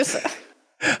like.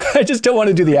 I just don't want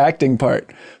to do the acting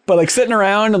part. But like sitting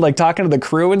around and like talking to the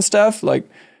crew and stuff, like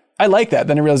I like that.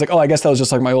 Then I realized like, oh, I guess that was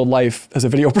just like my old life as a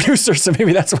video producer, so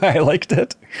maybe that's why I liked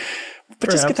it. But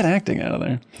Perhaps. Just get that acting out of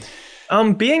there.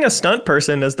 Being a stunt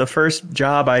person is the first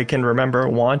job I can remember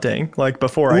wanting, like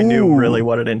before I knew really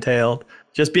what it entailed.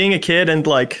 Just being a kid and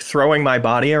like throwing my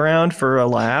body around for a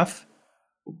laugh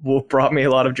brought me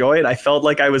a lot of joy, and I felt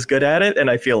like I was good at it, and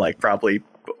I feel like probably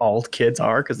all kids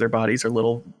are because their bodies are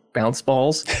little bounce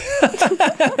balls.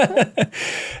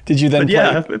 Did you then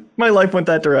if my life went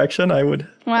that direction, I would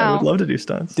love to do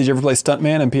stunts. Did you ever play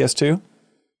Stuntman in PS2?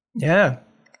 Yeah.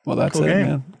 Well, that's cool game.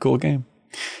 Man. Cool game.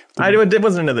 It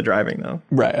wasn't into the driving, though.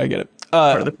 Right, I get it.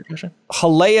 Part of the profession.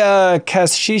 Halea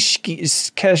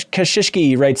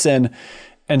Kashishki writes in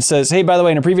and says, hey, by the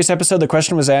way, in a previous episode, the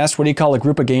question was asked, what do you call a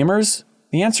group of gamers?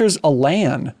 The answer is a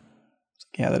LAN.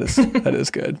 Yeah, that is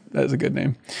good. That is a good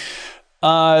name.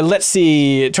 Let's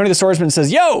see. Tony the Swordsman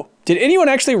says, yo, did anyone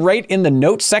actually write in the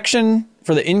notes section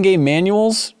for the in-game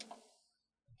manuals?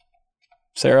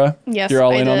 Sarah? Yes, you're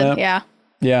all in on that? Yeah.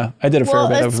 Yeah, I did a fair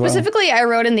bit as well. Specifically, I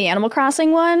wrote in the Animal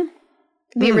Crossing one,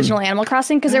 the original Animal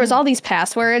Crossing, because there was all these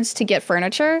passwords to get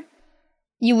furniture.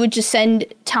 You would just send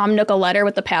Tom Nook a letter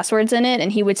with the passwords in it,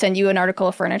 and he would send you an article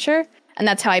of furniture. And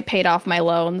that's how I paid off my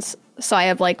loans. So I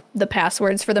have like the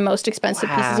passwords for the most expensive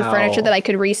pieces of furniture that I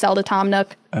could resell to Tom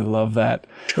Nook. I love that.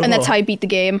 Cool. And that's how I beat the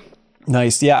game.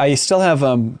 Nice. Yeah, I still have,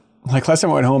 like last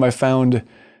time I went home, I found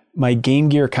my Game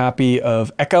Gear copy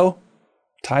of Echo,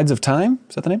 Tides of Time.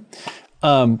 Is that the name?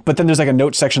 But then there's like a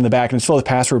note section in the back, and it's full of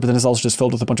password, but then it's also just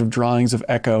filled with a bunch of drawings of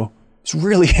Echo. I was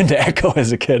really into Echo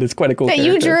as a kid. It's quite a cool character.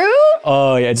 You drew?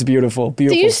 Oh yeah, it's beautiful.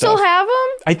 Beautiful. Do you stuff. Still have them?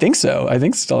 I think so. I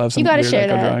still have some weird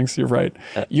Echo drawings. You're right.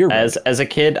 As a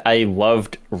kid, I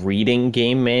loved reading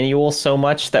game manuals so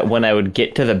much that when I would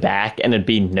get to the back and it'd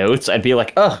be notes, I'd be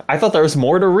like, "Ugh, I thought there was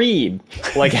more to read."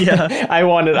 Like, I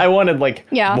wanted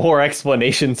like more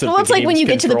explanations. Well, it's like when you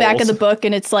get to the back of the book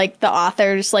and it's like the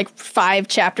author's like 5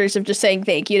 chapters of just saying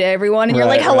thank you to everyone, and you're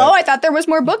like, "Hello, I thought there was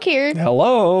more book here."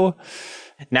 Hello.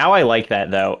 Now I like that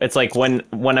though. It's like when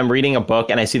I'm reading a book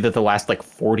and I see that the last like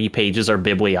 40 pages are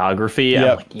bibliography.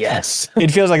 I'm like, yes. It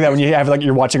feels like that when you have like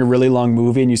you're watching a really long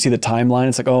movie and you see the timeline.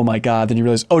 It's like, oh my god. Then you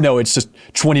realize, oh no, it's just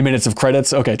 20 minutes of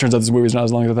credits. Okay, turns out this movie's not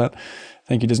as long as that.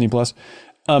 Thank you, Disney Plus.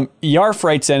 Yarf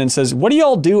writes in and says, what do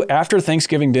y'all do after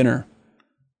Thanksgiving dinner?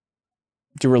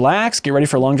 Do you relax? Get ready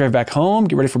for a long drive back home?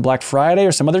 Get ready for Black Friday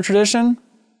or some other tradition?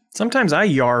 Sometimes I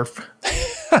yarf.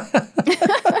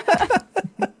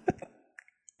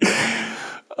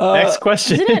 Next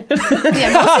question. Isn't it?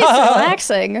 Yeah, mostly it's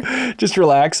relaxing. Just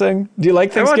relaxing. Do you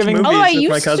like Thanksgiving? I watch movies with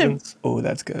my cousins. Oh,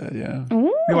 that's good. Yeah.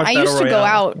 I used to go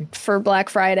out for Black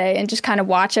Friday and just kind of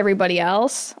watch everybody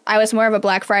else. I was more of a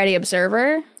Black Friday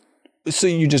observer. So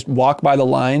you just walk by the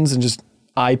lines and just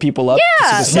eye people up?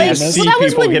 Yeah. See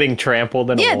people getting trampled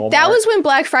in a Walmart. That was when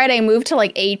Black Friday moved to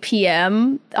like 8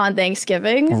 p.m. on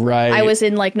Thanksgiving. Right. I was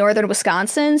in like northern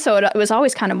Wisconsin, so it was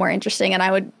always kind of more interesting, and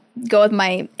I would go with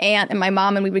my aunt and my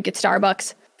mom, and we would get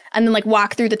Starbucks and then like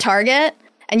walk through the Target,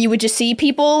 and you would just see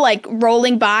people like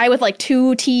rolling by with like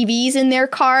 2 TVs in their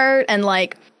cart, and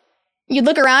like you'd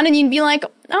look around and you'd be like,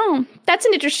 oh, that's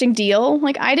an interesting deal.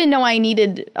 Like, I didn't know I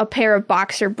needed a pair of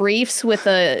boxer briefs with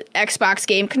a Xbox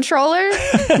game controller,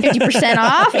 50%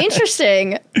 off.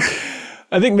 Interesting.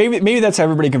 I think maybe that's how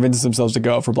everybody convinces themselves to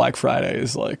go out for Black Friday.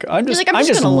 Is like, I'm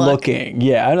just looking.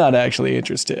 Yeah, I'm not actually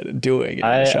interested in doing it.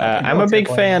 I'm a big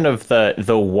fan of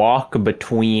the walk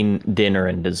between dinner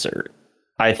and dessert.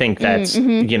 I think that's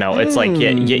it's like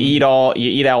you eat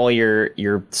all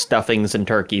your stuffings and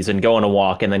turkeys and go on a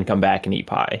walk and then come back and eat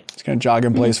pie. Just gonna jog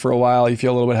in place for a while. You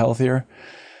feel a little bit healthier.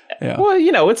 Yeah.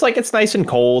 Well, it's like it's nice and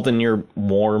cold and you're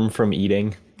warm from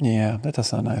eating. Yeah, that does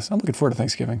sound nice. I'm looking forward to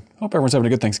Thanksgiving. Hope everyone's having a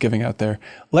good Thanksgiving out there.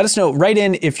 Let us know. Write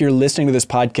in if you're listening to this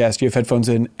podcast. You have headphones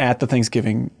in at the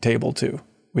Thanksgiving table too.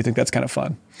 We think that's kind of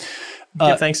fun.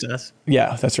 Give thanks to us.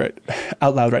 Yeah, that's right.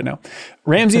 Out loud right now.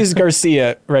 Ramses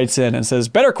Garcia writes in and says,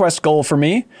 better quest goal for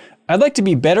me. I'd like to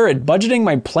be better at budgeting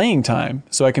my playing time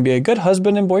so I can be a good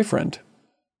husband and boyfriend.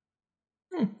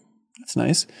 That's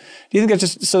nice. Do you think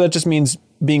that just means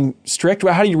being strict?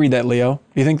 How do you read that, Leo?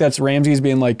 Do you think that's Ramses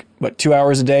being like, 2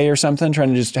 hours a day or something, trying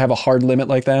to just have a hard limit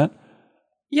like that?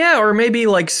 Yeah, or maybe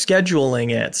like scheduling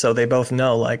it so they both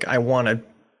know, like,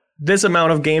 this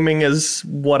amount of gaming is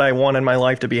what I want in my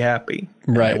life to be happy.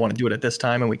 Right. I want to do it at this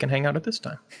time and we can hang out at this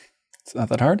time. It's not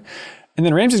that hard. And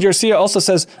then Ramses Garcia also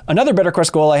says, another better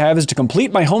quest goal I have is to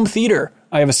complete my home theater.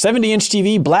 I have a 70-inch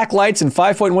TV, black lights, and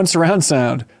 5.1 surround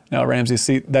sound. Now, Ramses,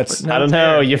 see, that's... I don't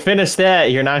know. You finish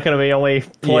that, you're not going to be only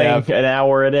playing an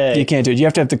hour a day. You can't do it. You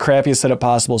have to have the crappiest setup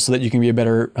possible so that you can be a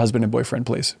better husband and boyfriend,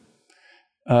 please.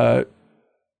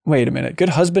 Wait a minute. Good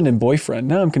husband and boyfriend.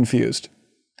 Now I'm confused.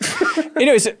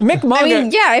 Anyways, Mick Manga... I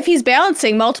mean, yeah, if he's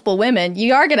balancing multiple women,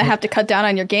 you are going to have to cut down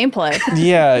on your gameplay.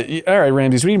 Yeah. All right,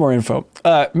 Ramses, we need more info.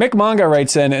 Mick Manga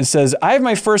writes in and says, I have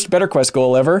my first Better Quest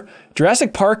goal ever.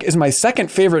 Jurassic Park is my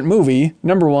second favorite movie.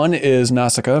 Number one is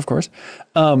Nausicaa, of course.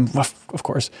 Of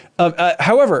course.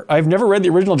 However, I've never read the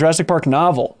original Jurassic Park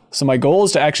novel, so my goal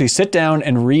is to actually sit down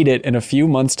and read it in a few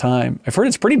months' time. I've heard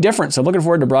it's pretty different, so I'm looking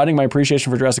forward to broadening my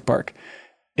appreciation for Jurassic Park.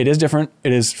 It is different.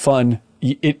 It is fun.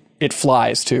 It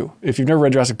flies, too. If you've never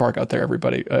read Jurassic Park out there,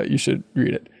 everybody, you should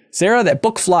read it. Sarah, that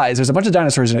book flies. There's a bunch of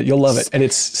dinosaurs in it. You'll love it. And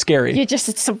it's scary.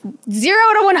 It's 0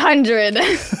 to 100.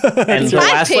 And the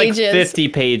last pages. 50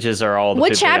 pages are all the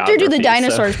What chapter do the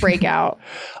dinosaurs break out?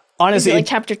 Honestly, is it like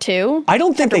chapter 2? I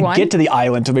don't think they get to the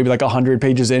island until maybe like 100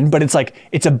 pages in, but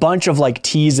it's a bunch of like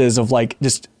teases of like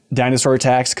just dinosaur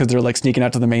attacks because they're like sneaking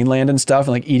out to the mainland and stuff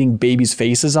and like eating babies'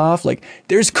 faces off. Like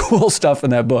there's cool stuff in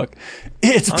that book.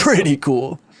 It's pretty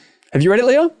cool. Have you read it,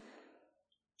 Leo?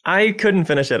 I couldn't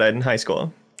finish it in high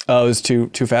school. Oh, it was too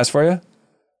fast for you?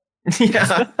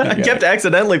 Yeah, I kept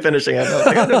accidentally finishing it. I was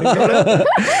like, I don't even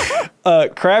know.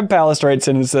 Crab Palace writes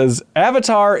in and says,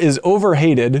 Avatar is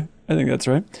overhated. I think that's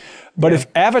right. But if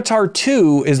Avatar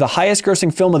 2 is the highest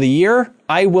grossing film of the year,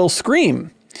 I will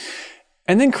scream.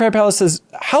 And then Crab Palace says,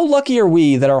 how lucky are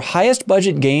we that our highest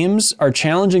budget games are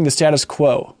challenging the status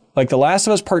quo? Like The Last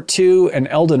of Us Part 2 and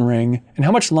Elden Ring, and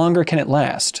how much longer can it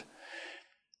last?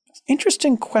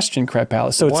 Interesting question, Crab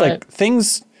Palace. So it's like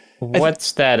things... What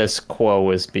status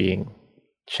quo is being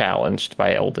challenged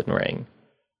by Elden Ring?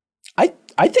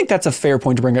 I think that's a fair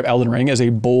point to bring up Elden Ring as a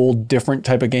bold, different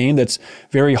type of game that's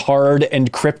very hard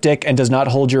and cryptic and does not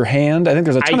hold your hand. I think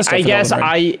there's a ton of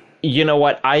stuff. You know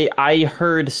what? I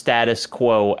heard status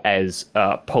quo as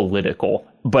political,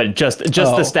 but just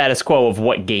the status quo of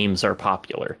what games are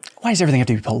popular. Why does everything have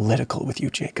to be political with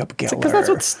you, Jacob Geller? Because that's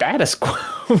what status quo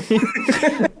means.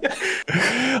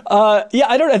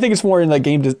 I think it's more in like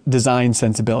game design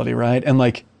sensibility, right? And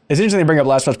like it's interesting they bring up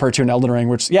Last of Us Part 2 and Elden Ring,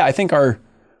 which I think are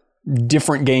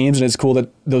different games, and it's cool that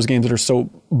those games that are so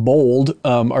bold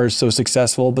are so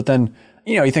successful. But then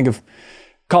you think of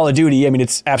Call of Duty. I mean,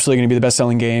 it's absolutely going to be the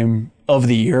best-selling game of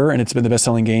the year, and it's been the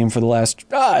best-selling game for the last,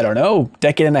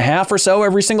 decade and a half or so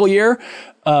every single year.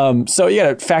 So you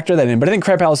got to factor that in. But I think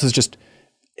Crab Palace is just,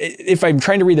 if I'm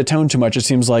trying to read the tone too much, it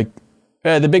seems like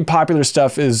the big popular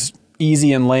stuff is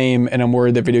easy and lame, and I'm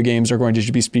worried that video games are going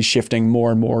to be shifting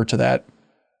more and more to that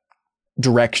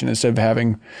direction instead of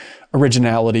having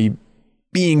originality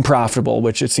being profitable,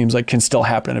 which it seems like can still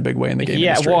happen in a big way in the game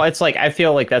industry. Yeah, well, it's like, I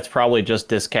feel like that's probably just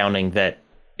discounting that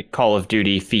Call of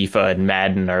Duty, FIFA, and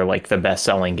Madden are like the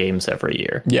best-selling games every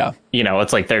year. Yeah.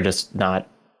 It's like they're just not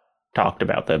talked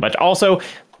about that much. Also,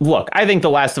 look, I think The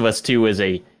Last of Us 2 is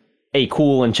a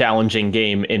cool and challenging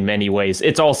game in many ways.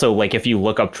 It's also like if you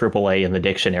look up AAA in the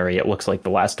dictionary, it looks like The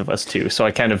Last of Us 2. So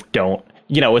I kind of don't,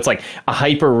 it's like a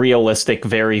hyper-realistic,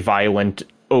 very violent,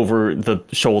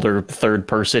 over-the-shoulder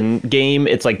third-person game.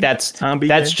 It's like that's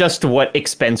just what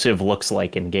expensive looks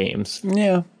like in games.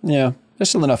 Yeah. There's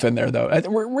still enough in there, though.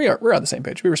 We're on the same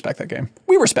page. We respect that game.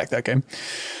 It's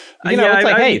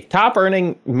like, hey, top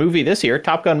earning movie this year,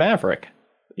 Top Gun Maverick.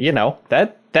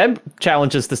 That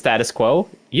challenges the status quo.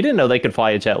 You didn't know they could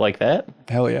fly a jet like that.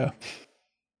 Hell yeah.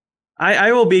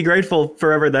 I will be grateful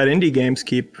forever that indie games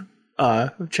keep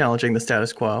challenging the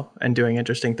status quo and doing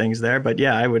interesting things there. But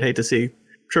yeah, I would hate to see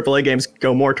AAA games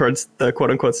go more towards the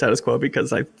quote unquote status quo,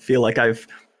 because I feel like I've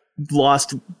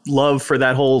lost love for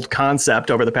that whole concept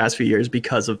over the past few years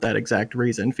because of that exact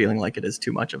reason, feeling like it is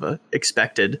too much of a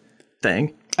expected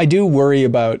thing. I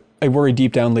worry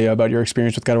deep down, Leah, about your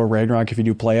experience with God of War Ragnarok if you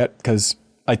do play it, because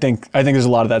I think there's a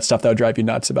lot of that stuff that would drive you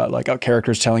nuts about like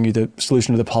characters telling you the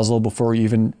solution to the puzzle before you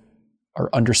even are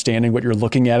understanding what you're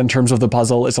looking at in terms of the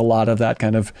puzzle. It's a lot of that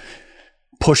kind of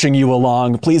pushing you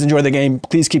along. Please enjoy the game.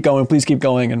 Please keep going. Please keep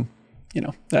going. And,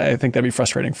 I think that'd be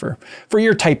frustrating for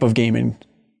your type of gaming.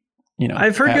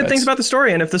 I've heard good things about the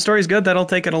story, and if the story's good, that'll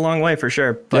take it a long way for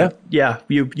sure. But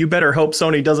you better hope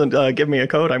Sony doesn't give me a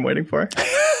code I'm waiting for,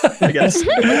 I guess.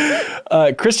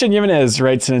 Christian Jimenez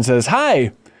writes in and says,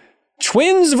 "Hi,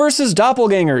 twins versus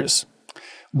doppelgangers.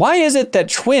 Why is it that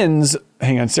twins..."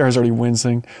 Hang on, Sarah's already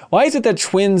wincing. "Why is it that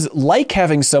twins like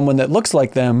having someone that looks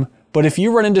like them, but if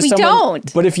you run into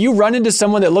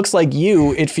someone that looks like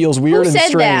you, it feels weird and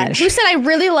strange?" That? Who said I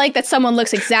really like that someone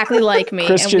looks exactly like me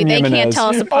Christian and they Jimenez. can't tell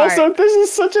us apart? Also, this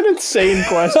is such an insane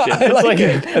question.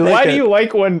 It's why do you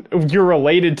like when you're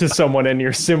related to someone and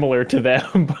you're similar to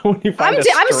them? But when you find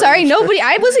I'm sorry,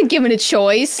 I wasn't given a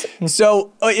choice.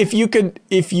 So if you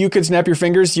could snap your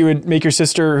fingers, you would make your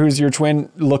sister, who's your twin,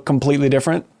 look completely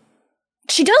different?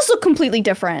 She does look completely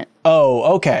different.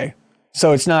 Oh, okay.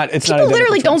 So it's not People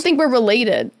literally don't think we're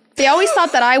related. They always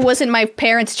thought that I wasn't my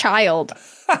parents' child.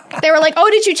 They were like, "Oh,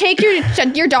 did you take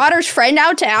your daughter's friend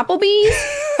out to Applebee's?"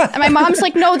 And my mom's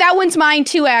like, "No, that one's mine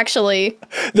too, actually."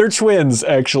 They're twins,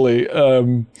 actually.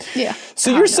 Yeah.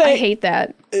 So you're saying... I hate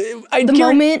that.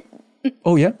 Moment...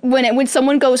 Oh, yeah? When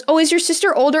someone goes, "Oh, is your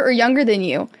sister older or younger than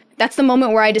you?" That's the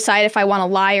moment where I decide if I want to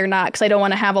lie or not, because I don't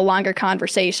want to have a longer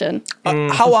conversation.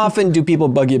 How often do people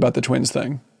bug you about the twins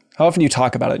thing? How often do you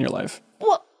talk about it in your life?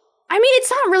 Well, I mean,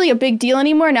 it's not really a big deal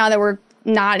anymore now that we're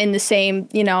not in the same,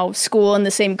 school, in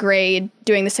the same grade,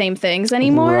 doing the same things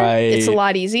anymore. Right. It's a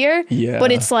lot easier. Yeah.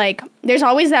 But it's like, there's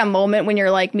always that moment when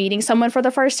you're like meeting someone for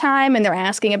the first time and they're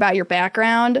asking about your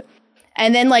background.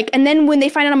 And then when they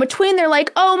find out I'm a twin, they're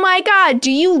like, "Oh my God,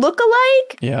 do you look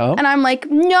alike?" Yeah. And I'm like,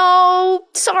 "No,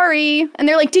 sorry." And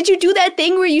they're like, "Did you do that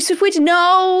thing where you switch?"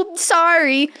 "No,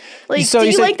 sorry." Like, so "Do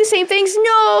you like the same things?"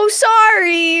 "No,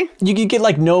 sorry." You get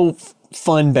like no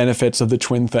fun benefits of the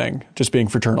twin thing, just being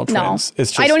fraternal twins.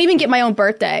 No, I don't even get my own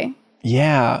birthday.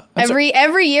 Yeah.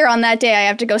 Every year on that day, I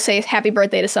have to go say happy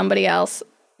birthday to somebody else.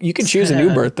 You can choose a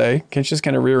new birthday. Can't you just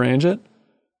kind of rearrange it?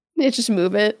 Just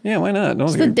move it. Yeah, why not?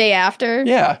 Just the day after.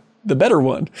 Yeah, the better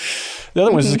one. The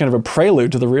other one's just kind of a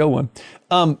prelude to the real one.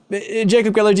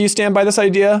 Jacob Geller, do you stand by this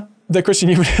idea that Christian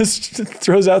Jimenez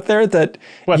throws out there that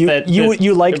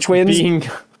you like twins,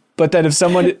 but that if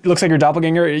someone looks like your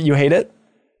doppelganger, you hate it?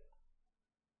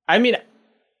 I mean, I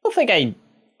don't think I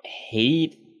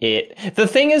hate it. The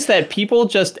thing is that people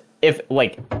just, if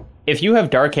you have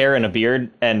dark hair and a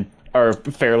beard and are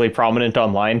fairly prominent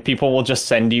online, people will just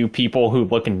send you people who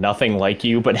look nothing like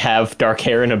you but have dark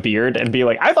hair and a beard and be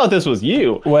like, "I thought this was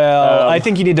you." Well, I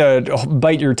think you need to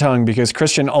bite your tongue, because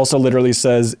Christian also literally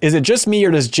says, "Is it just me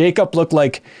or does Jacob look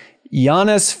like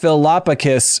Yanis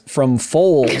Philopakis from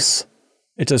Foals?"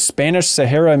 It's a Spanish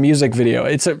Sahara music video.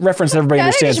 It's a reference that everybody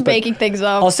understands. Just making things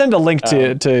up. I'll send a link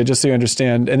to just so you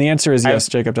understand. And the answer is yes,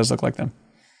 Jacob does look like them.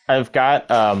 I've got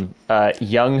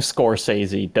young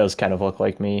Scorsese does kind of look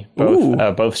like me.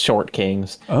 Both short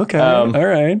kings. Okay, all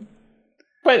right.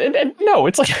 But no,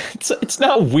 it's like it's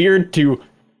not weird to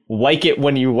like it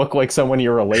when you look like someone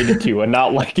you're related to, and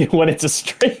not like it when it's a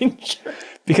stranger.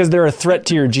 Because they're a threat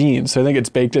to your genes. So I think it's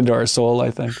baked into our soul, I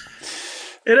think.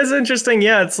 It is interesting.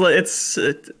 Yeah, it's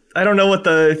I don't know what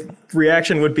the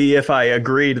reaction would be if I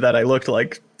agreed that I looked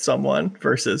like someone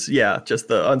versus just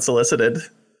the unsolicited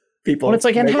people. Well, it's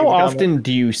like, and how often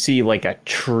do you see like a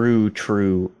true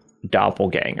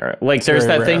doppelganger? Like, there's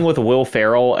that thing with Will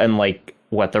Ferrell and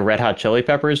the Red Hot Chili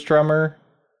Peppers drummer.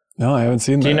 No, I haven't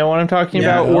seen that. Do you know what I'm talking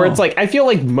about? No. Where it's like, I feel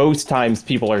like most times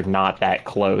people are not that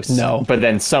close. No. But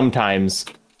then sometimes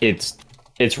it's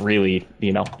really,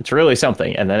 it's really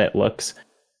something, and then it looks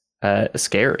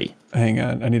scary. Hang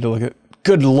on, I need to look at...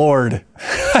 Good Lord.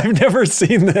 I've never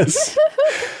seen this.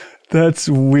 That's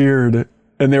weird.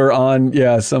 And they were on,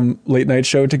 some late night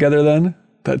show together then?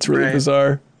 That's really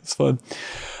bizarre. It's fun.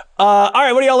 All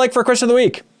right, what do y'all like for question of the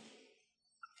week?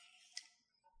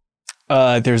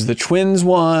 There's the twins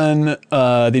one,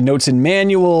 the notes and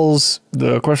manuals,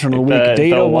 the question of the week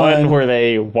data the one. Where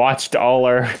they watched all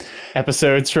our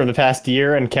episodes from the past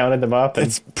year and counted them up. And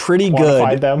it's pretty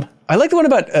good. Them. I like the one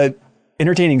about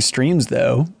entertaining streams,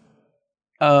 though.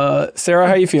 Sarah,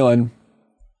 how you feeling?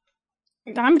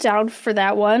 I'm down for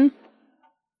that one.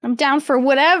 I'm down for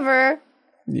whatever.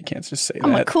 You can't just say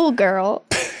I'm that. a cool girl.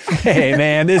 Hey,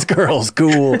 man, this girl's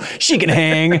cool. She can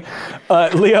hang.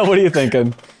 Leo, what are you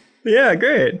thinking? Yeah,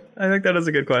 great. I think that is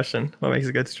a good question. What makes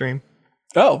a good stream?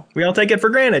 Oh, We all take it for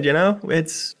granted, you know?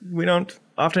 We don't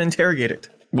often interrogate it.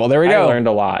 well, there we go. I learned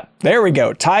a lot. There we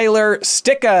go. Tyler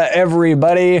Sticka,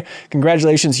 everybody.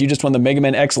 Congratulations. You just won the Mega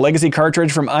Man X Legacy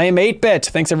cartridge from I Am 8-Bit.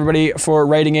 Thanks, everybody, for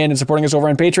writing in and supporting us over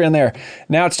on Patreon there.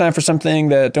 Now it's time for something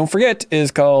that, don't forget,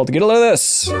 is called Get a Load of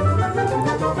This.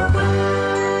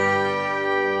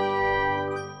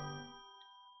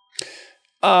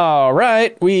 All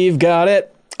right. We've got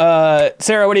it.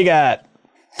 Sarah, what do you got?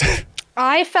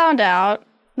 I found out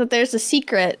that there's a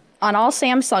secret on all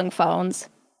Samsung phones.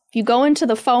 If you go into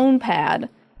the phone pad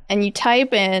and you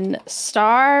type in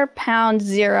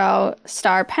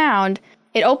 *#0*#,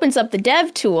 it opens up the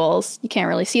dev tools. You can't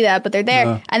really see that, but they're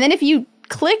there. And then if you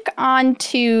click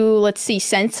onto, let's see,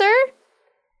 sensor,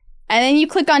 and then you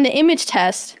click on the image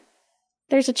test,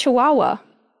 there's a Chihuahua.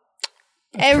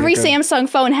 Every Samsung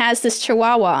phone has this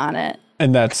Chihuahua on it.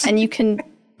 And you can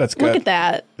that's good. look at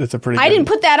that. That's a pretty I didn't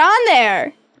put that on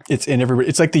there. It's in everybody.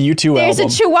 It's like the U2 There's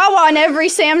album. a Chihuahua on every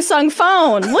Samsung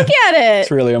phone. Look at it.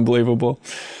 It's really unbelievable.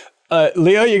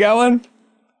 Leo, you got one?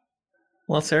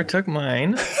 Well, Sarah took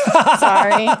mine.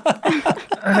 Sorry.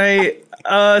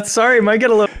 Sorry, might get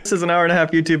a little. This is an 1.5-hour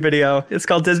YouTube video. It's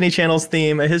called Disney Channel's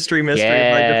Theme, A History Mystery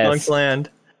of My Defunct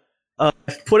Land.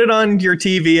 Put it on your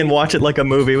TV and watch it like a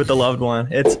movie with a loved one.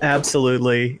 It's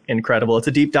absolutely incredible. It's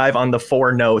a deep dive on the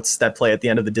 4 notes that play at the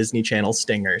end of the Disney Channel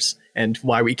stingers and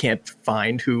why we can't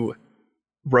find who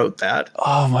wrote that.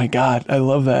 Oh my God, I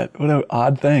love that. What an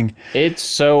odd thing. It's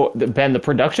so, Ben, the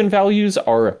production values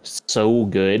are so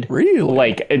good. Really?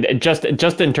 Like, just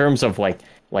in terms of like,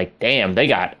 damn, they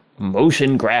got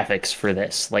motion graphics for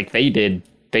this. Like, they did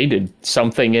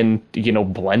something in,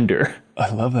 Blender. I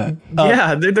love that.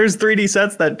 Yeah, there's 3D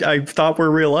sets that I thought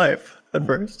were real life at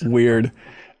first. Weird.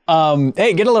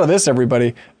 Hey, get a load of this,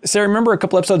 everybody. Sarah, remember a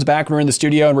couple episodes back when we were in the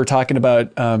studio and we're talking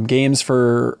about games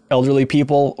for elderly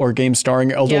people or games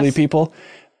starring elderly people?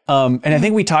 And I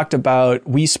think we talked about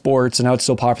Wii Sports and how it's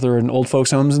still popular in old folks'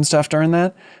 homes and stuff during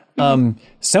that.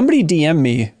 Somebody DM'd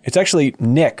me. It's actually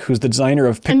Nick, who's the designer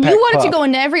of Pick And Pack you wanted Pup. to go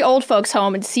into every old folks'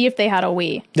 home and see if they had a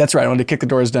Wii. That's right. I wanted to kick the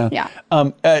doors down. Yeah.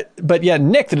 But yeah,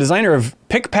 Nick, the designer of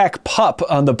Pick Pack Pup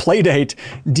on the Playdate,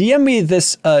 DM'd me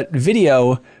this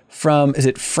video from, is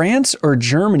it France or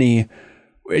Germany?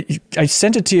 I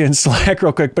sent it to you in Slack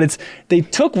real quick, but they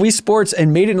took Wii Sports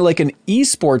and made it into like an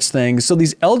esports thing. So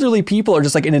these elderly people are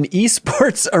just like in an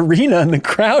esports arena and the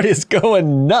crowd is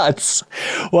going nuts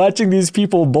watching these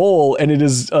people bowl. And it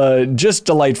is just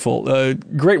delightful.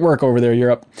 Great work over there,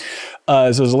 Europe.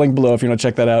 So there's a link below if you want to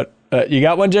check that out. You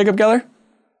got one, Jacob Geller?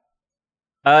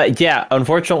 Yeah,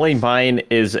 unfortunately, mine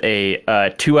is a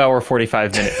 2-hour,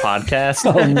 45-minute podcast.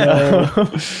 Oh, no.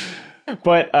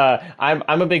 But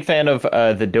I'm a big fan of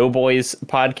the Doughboys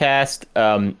podcast,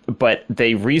 but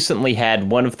they recently had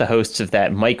one of the hosts of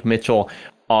that, Mike Mitchell,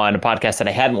 on a podcast that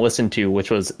I hadn't listened to, which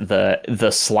was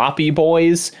the Sloppy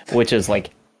Boys, which is like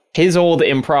his old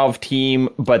improv team,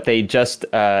 but they just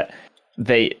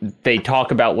they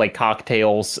talk about like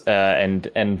cocktails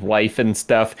and life and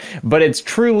stuff. But it's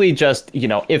truly just,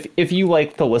 if you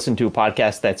like to listen to a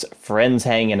podcast that's friends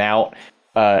hanging out,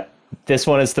 this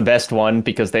one is the best one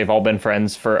because they've all been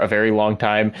friends for a very long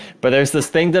time. But there's this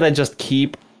thing that I just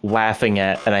keep laughing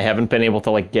at and I haven't been able to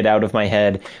like get out of my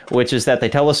head, which is that they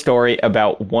tell a story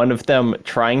about one of them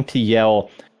trying to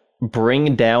yell,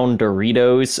 "Bring down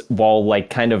Doritos," while like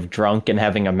kind of drunk and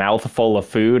having a mouthful of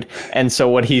food. And so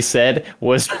what he said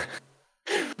was,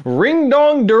 "Ring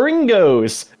dong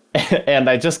Doringos." And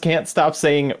I just can't stop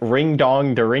saying "ring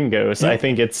dong Doringos." I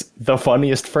think it's the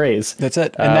funniest phrase. That's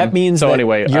it. And that means that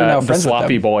anyway, you're now the friends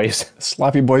Sloppy with them. Boys.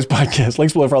 Sloppy Boys podcast.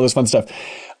 Links below for all this fun stuff.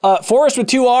 Forrest with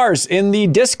 2 R's in the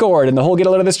Discord and the whole Get a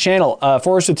Load of This channel.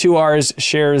 Forrest with 2 R's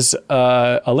shares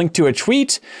a link to a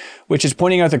tweet, which is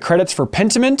pointing out the credits for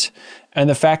Pentiment and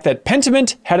the fact that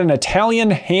Pentiment had an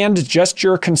Italian hand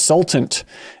gesture consultant.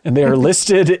 And they are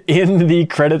listed in the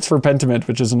credits for Pentiment,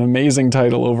 which is an amazing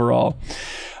title overall.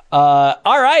 All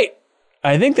right.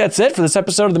 I think that's it for this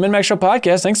episode of the Min Max Show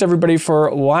podcast. Thanks everybody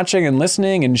for watching and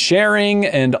listening and sharing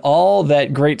and all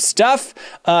that great stuff.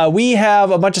 We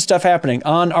have a bunch of stuff happening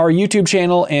on our YouTube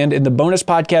channel, and in the bonus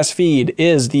podcast feed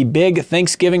is the big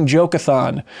Thanksgiving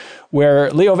joke-a-thon, where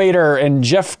Leo Vader and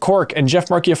Jeff Cork and Jeff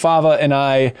Marchiafava and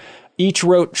I each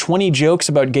wrote 20 jokes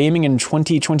about gaming in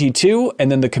 2022,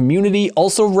 and then the community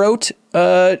also wrote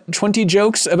 20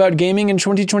 jokes about gaming in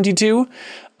 2022.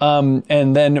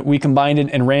 And then we combined it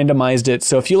and randomized it.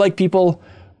 So if you like people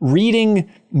reading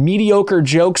mediocre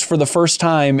jokes for the first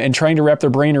time and trying to wrap their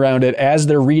brain around it as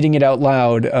they're reading it out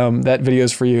loud, that video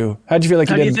is for you. How'd you feel like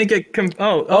you did? How do you think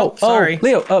it sorry.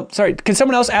 Leo, sorry. Can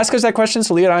someone else ask us that question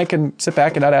so Leo and I can sit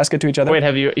back and not ask it to each other?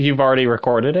 Wait, you've already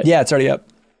recorded it? Yeah, it's already up.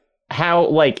 How,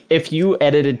 like, if you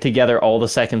edited together all the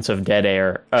seconds of dead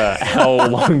air, how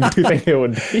long do you think it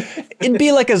would be? It'd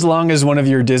be like as long as one of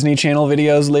your Disney Channel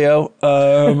videos, Leo,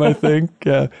 I think.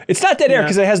 It's not dead air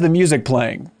because it has the music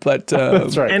playing, but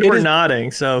that's right. And we're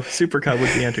nodding, so Supercut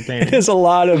would be entertaining. It is a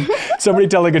lot of somebody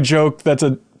telling a joke that's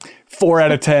a 4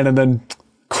 out of 10 and then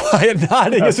quiet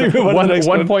nodding as we move on to the next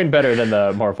one. 1 point better than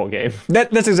the Marvel game.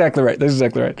 That's exactly right. That's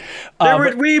exactly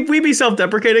right. We be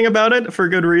self-deprecating about it for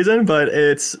good reason, but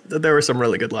there were some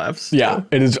really good laughs. Yeah, so.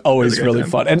 it is always really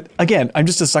fun. And again, I'm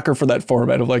just a sucker for that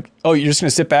format of like, oh, you're just going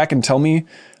to sit back and tell me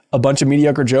a bunch of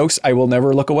mediocre jokes. I will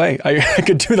never look away. I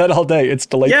could do that all day. It's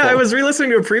delightful. Yeah, I was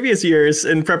re-listening to previous years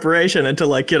in preparation and to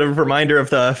like get a reminder of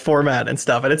the format and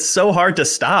stuff. And it's so hard to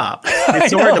stop.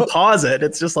 It's so hard to pause it.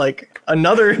 It's just like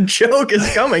another joke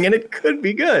is coming and it could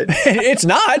be good. It's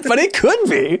not, but it could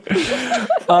be.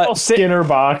 Skinner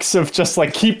box of just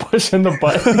like keep pushing the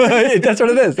button. That's what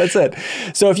it is. That's it.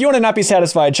 So if you want to not be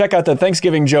satisfied, check out the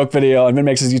Thanksgiving joke video on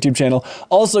MinMax's YouTube channel.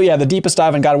 Also, yeah, the deepest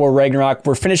dive on God of War Ragnarok.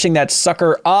 We're finishing that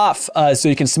sucker off. So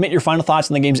you can submit your final thoughts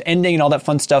on the game's ending and all that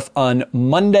fun stuff on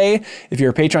Monday. If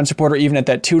you're a Patreon supporter, even at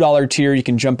that $2 tier, you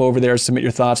can jump over there, submit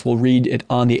your thoughts. We'll read it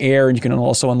on the air, and you can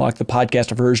also unlock the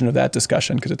podcast version of that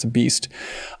discussion because it's a beast.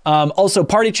 Also,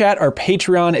 Party Chat, our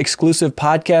Patreon exclusive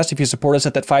podcast. If you support us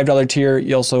at that $5 tier,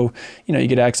 you also, you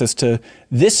get access to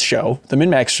this show, the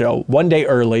MinMax show, 1 day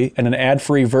early and an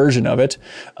ad-free version of it.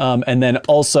 And then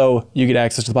also you get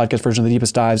access to the podcast version of the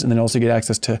Deepest Dives, and then also get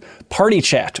access to Party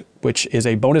Chat, which is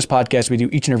a bonus podcast we do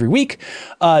each and every week.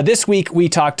 This week, we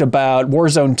talked about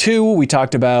Warzone 2. We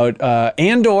talked about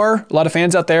Andor. A lot of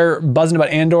fans out there buzzing about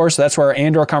Andor, so that's where our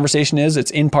Andor conversation is.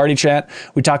 It's in Party Chat.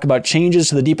 We talk about changes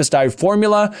to the Deepest Dive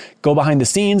formula, go behind the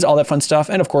scenes, all that fun stuff.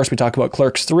 And of course, we talk about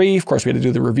Clerks 3. Of course, we had to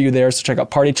do the review there, so check out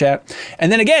Party Chat.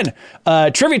 And then again,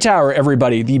 Trivia Tower,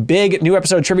 everybody. The big new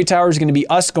episode of Trivia Tower is going to be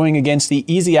us going against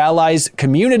the Easy Allies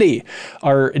community,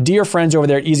 our dear friends over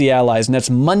there at Easy Allies. And that's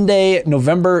Monday,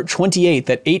 November 28th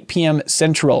at 8 p.m.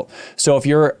 Central. So if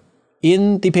you're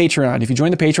in the Patreon, if you join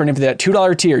the Patreon for that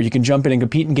 $2 tier, you can jump in and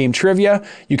compete in game trivia.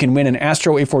 You can win an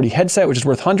Astro A40 headset, which is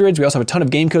worth hundreds. We also have a ton of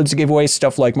game codes to give away,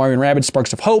 stuff like Mario & Rabbids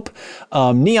Sparks of Hope,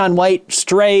 Neon White,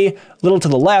 Stray, Little to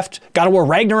the Left, God of War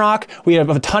Ragnarok. We have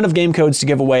a ton of game codes to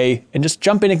give away, and just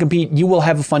jump in and compete. You will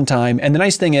have a fun time. And the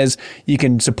nice thing is you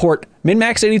can support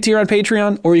MinMax at any tier on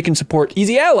Patreon, or you can support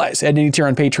Easy Allies at any tier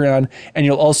on Patreon, and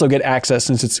you'll also get access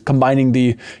since it's combining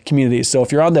the communities. So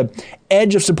if you're on the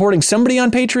edge of supporting somebody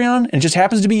on Patreon and it just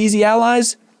happens to be Easy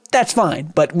Allies, that's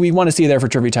fine. But we want to see you there for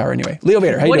Trivia Tower anyway. Leo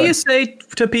Vader, how you doing? What do you say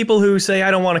to people who say,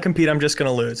 I don't want to compete, I'm just going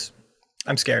to lose?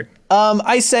 I'm scared.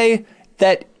 I say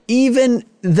that even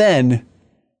then,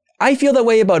 I feel that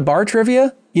way about bar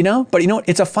trivia, but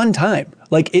it's a fun time.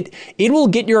 Like it will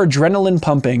get your adrenaline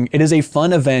pumping. It is a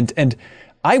fun event. And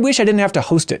I wish I didn't have to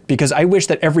host it, because I wish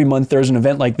that every month there's an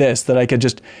event like this that I could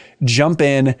just jump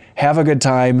in, have a good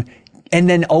time, and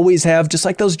then always have just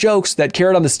like those jokes, that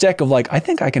carrot on the stick of like, I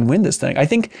think I can win this thing. I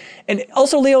think, and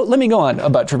also Leo, let me go on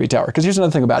about Trivia Tower, because here's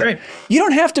another thing about it. You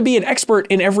don't have to be an expert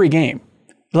in every game.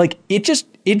 Like it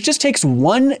just takes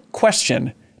one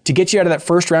question to get you out of that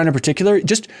first round in particular.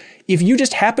 Just if you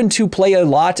just happen to play a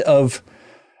lot of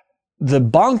the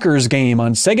Bonkers game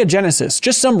on Sega Genesis,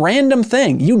 just some random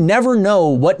thing. You never know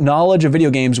what knowledge of video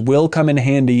games will come in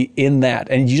handy in that.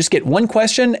 And you just get one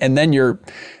question and then you're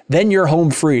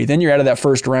home free. Then you're out of that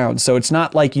first round. So it's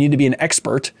not like you need to be an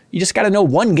expert. You just got to know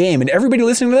one game. And everybody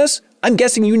listening to this, I'm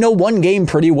guessing you know one game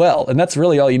pretty well. And that's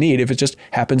really all you need if it just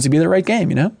happens to be the right game,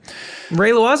 Ray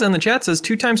Loaza in the chat says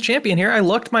 2-time champion here. I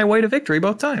lucked my way to victory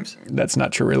both times. That's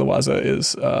not true. Ray Loaza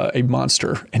is a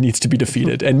monster and needs to be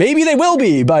defeated. And maybe they will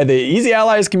be by the Easy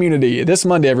Allies community this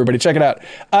Monday, everybody. Check it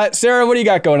out. Sarah, what do you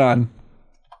got going on?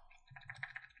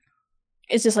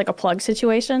 Is this like a plug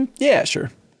situation? Yeah,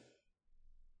 sure.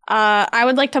 I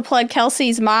would like to plug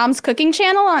Kelsey's mom's cooking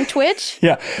channel on Twitch.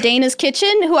 Yeah. Dana's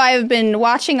Kitchen, who I have been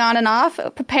watching on and off,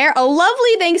 prepare a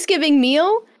lovely Thanksgiving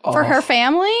meal for her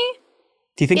family.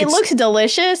 Do you think it looks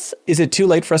delicious? Is it too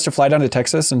late for us to fly down to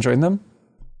Texas and join them?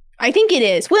 I think it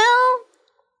is. Well,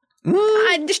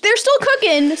 They're still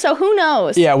cooking, so who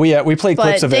knows? Yeah, we played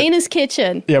clips of it. Dana's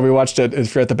Kitchen. Yeah, we watched it.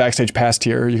 If you're at the Backstage Pass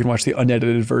tier, you can watch the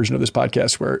unedited version of this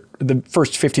podcast where the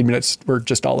first 15 minutes were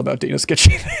just all about Dana's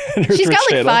Kitchen. She's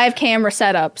got like 5 camera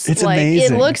setups. It's like,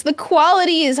 amazing. The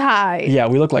quality is high. Yeah,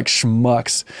 we look like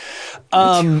schmucks.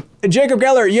 Jacob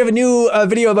Geller, you have a new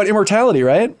video about immortality,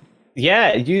 right?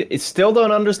 Yeah, you still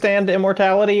don't understand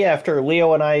immortality after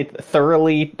Leo and I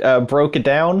thoroughly broke it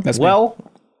down.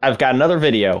 I've got another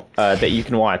video that you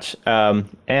can watch,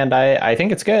 and I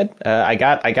think it's good. I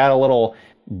got a little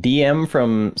DM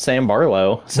from Sam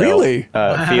Barlow. So, really?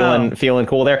 Feeling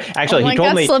cool there. Actually, he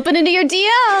told me slipping into your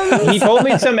DM. He told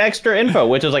me some extra info,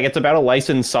 which is like it's about a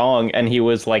licensed song, and he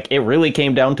was like, it really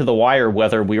came down to the wire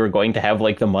whether we were going to have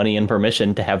like the money and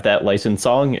permission to have that licensed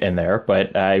song in there.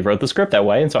 But I wrote the script that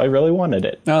way, and so I really wanted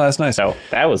it. Oh, that's nice. So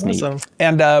that was neat.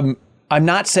 And I'm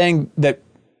not saying that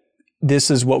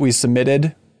this is what we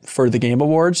submitted for the Game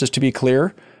Awards, just to be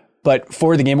clear. But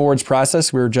for the Game Awards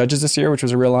process, we were judges this year, which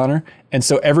was a real honor. And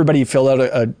so everybody filled out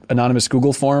an anonymous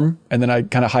Google form, and then I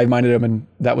kind of hive-minded them, and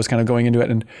that was kind of going into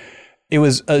it. And it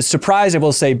was a surprise, I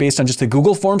will say, based on just the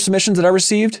Google form submissions that I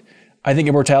received. I think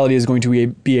immortality is going to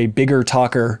be a bigger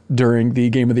talker during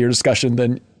the Game of the Year discussion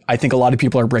than I think a lot of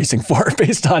people are bracing for,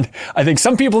 based on, I think,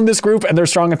 some people in this group and their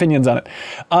strong opinions on it.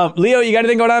 Leo, you got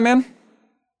anything going on, man?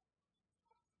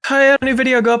 I had a new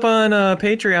video go up on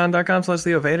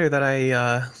patreon.com/LeoVader that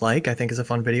I like. I think is a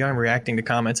fun video. I'm reacting to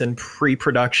comments in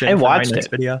pre-production. I watched my next it.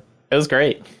 Video. It was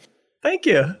great. Thank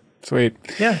you. Sweet.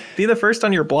 Yeah, be the first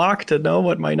on your block to know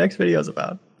what my next video is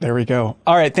about. There we go.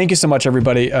 All right. Thank you so much,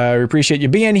 everybody. We appreciate you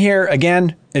being here.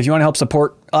 Again, if you want to help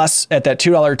support us at that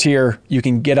 $2 tier, you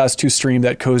can get us to stream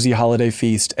that cozy holiday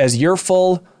feast. As you're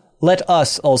full, let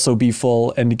us also be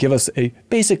full and give us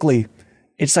basically,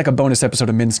 it's like a bonus episode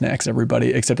of Min Snacks,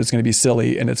 everybody, except it's going to be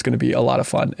silly and it's going to be a lot of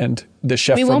fun. And the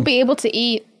chef won't be able to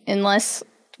eat unless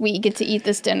we get to eat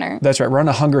this dinner. That's right. We're on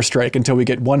a hunger strike until we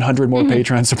get 100 more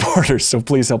Patreon supporters. So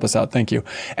please help us out. Thank you.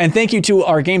 And thank you to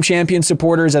our Game Champion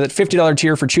supporters at that $50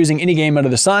 tier for choosing any game under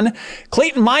the sun.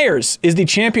 Clayton Myers is the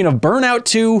champion of Burnout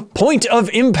 2 Point of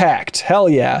Impact. Hell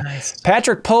yeah. Nice.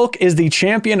 Patrick Polk is the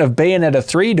champion of Bayonetta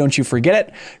 3. Don't you forget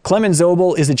it. Clemens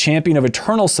Zobel is the champion of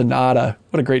Eternal Sonata.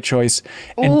 What a great choice.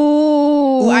 And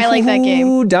I like that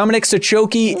game. Dominic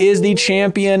Sachoki is the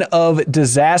champion of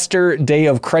Disaster Day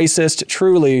of Crisis.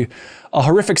 Truly a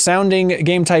horrific sounding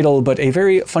game title, but a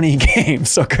very funny game.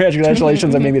 So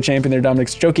congratulations on being the champion there, Dominic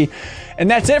Sachoki. And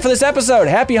that's it for this episode.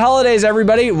 Happy holidays,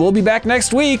 everybody. We'll be back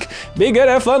next week. Be good,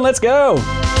 have fun, let's go.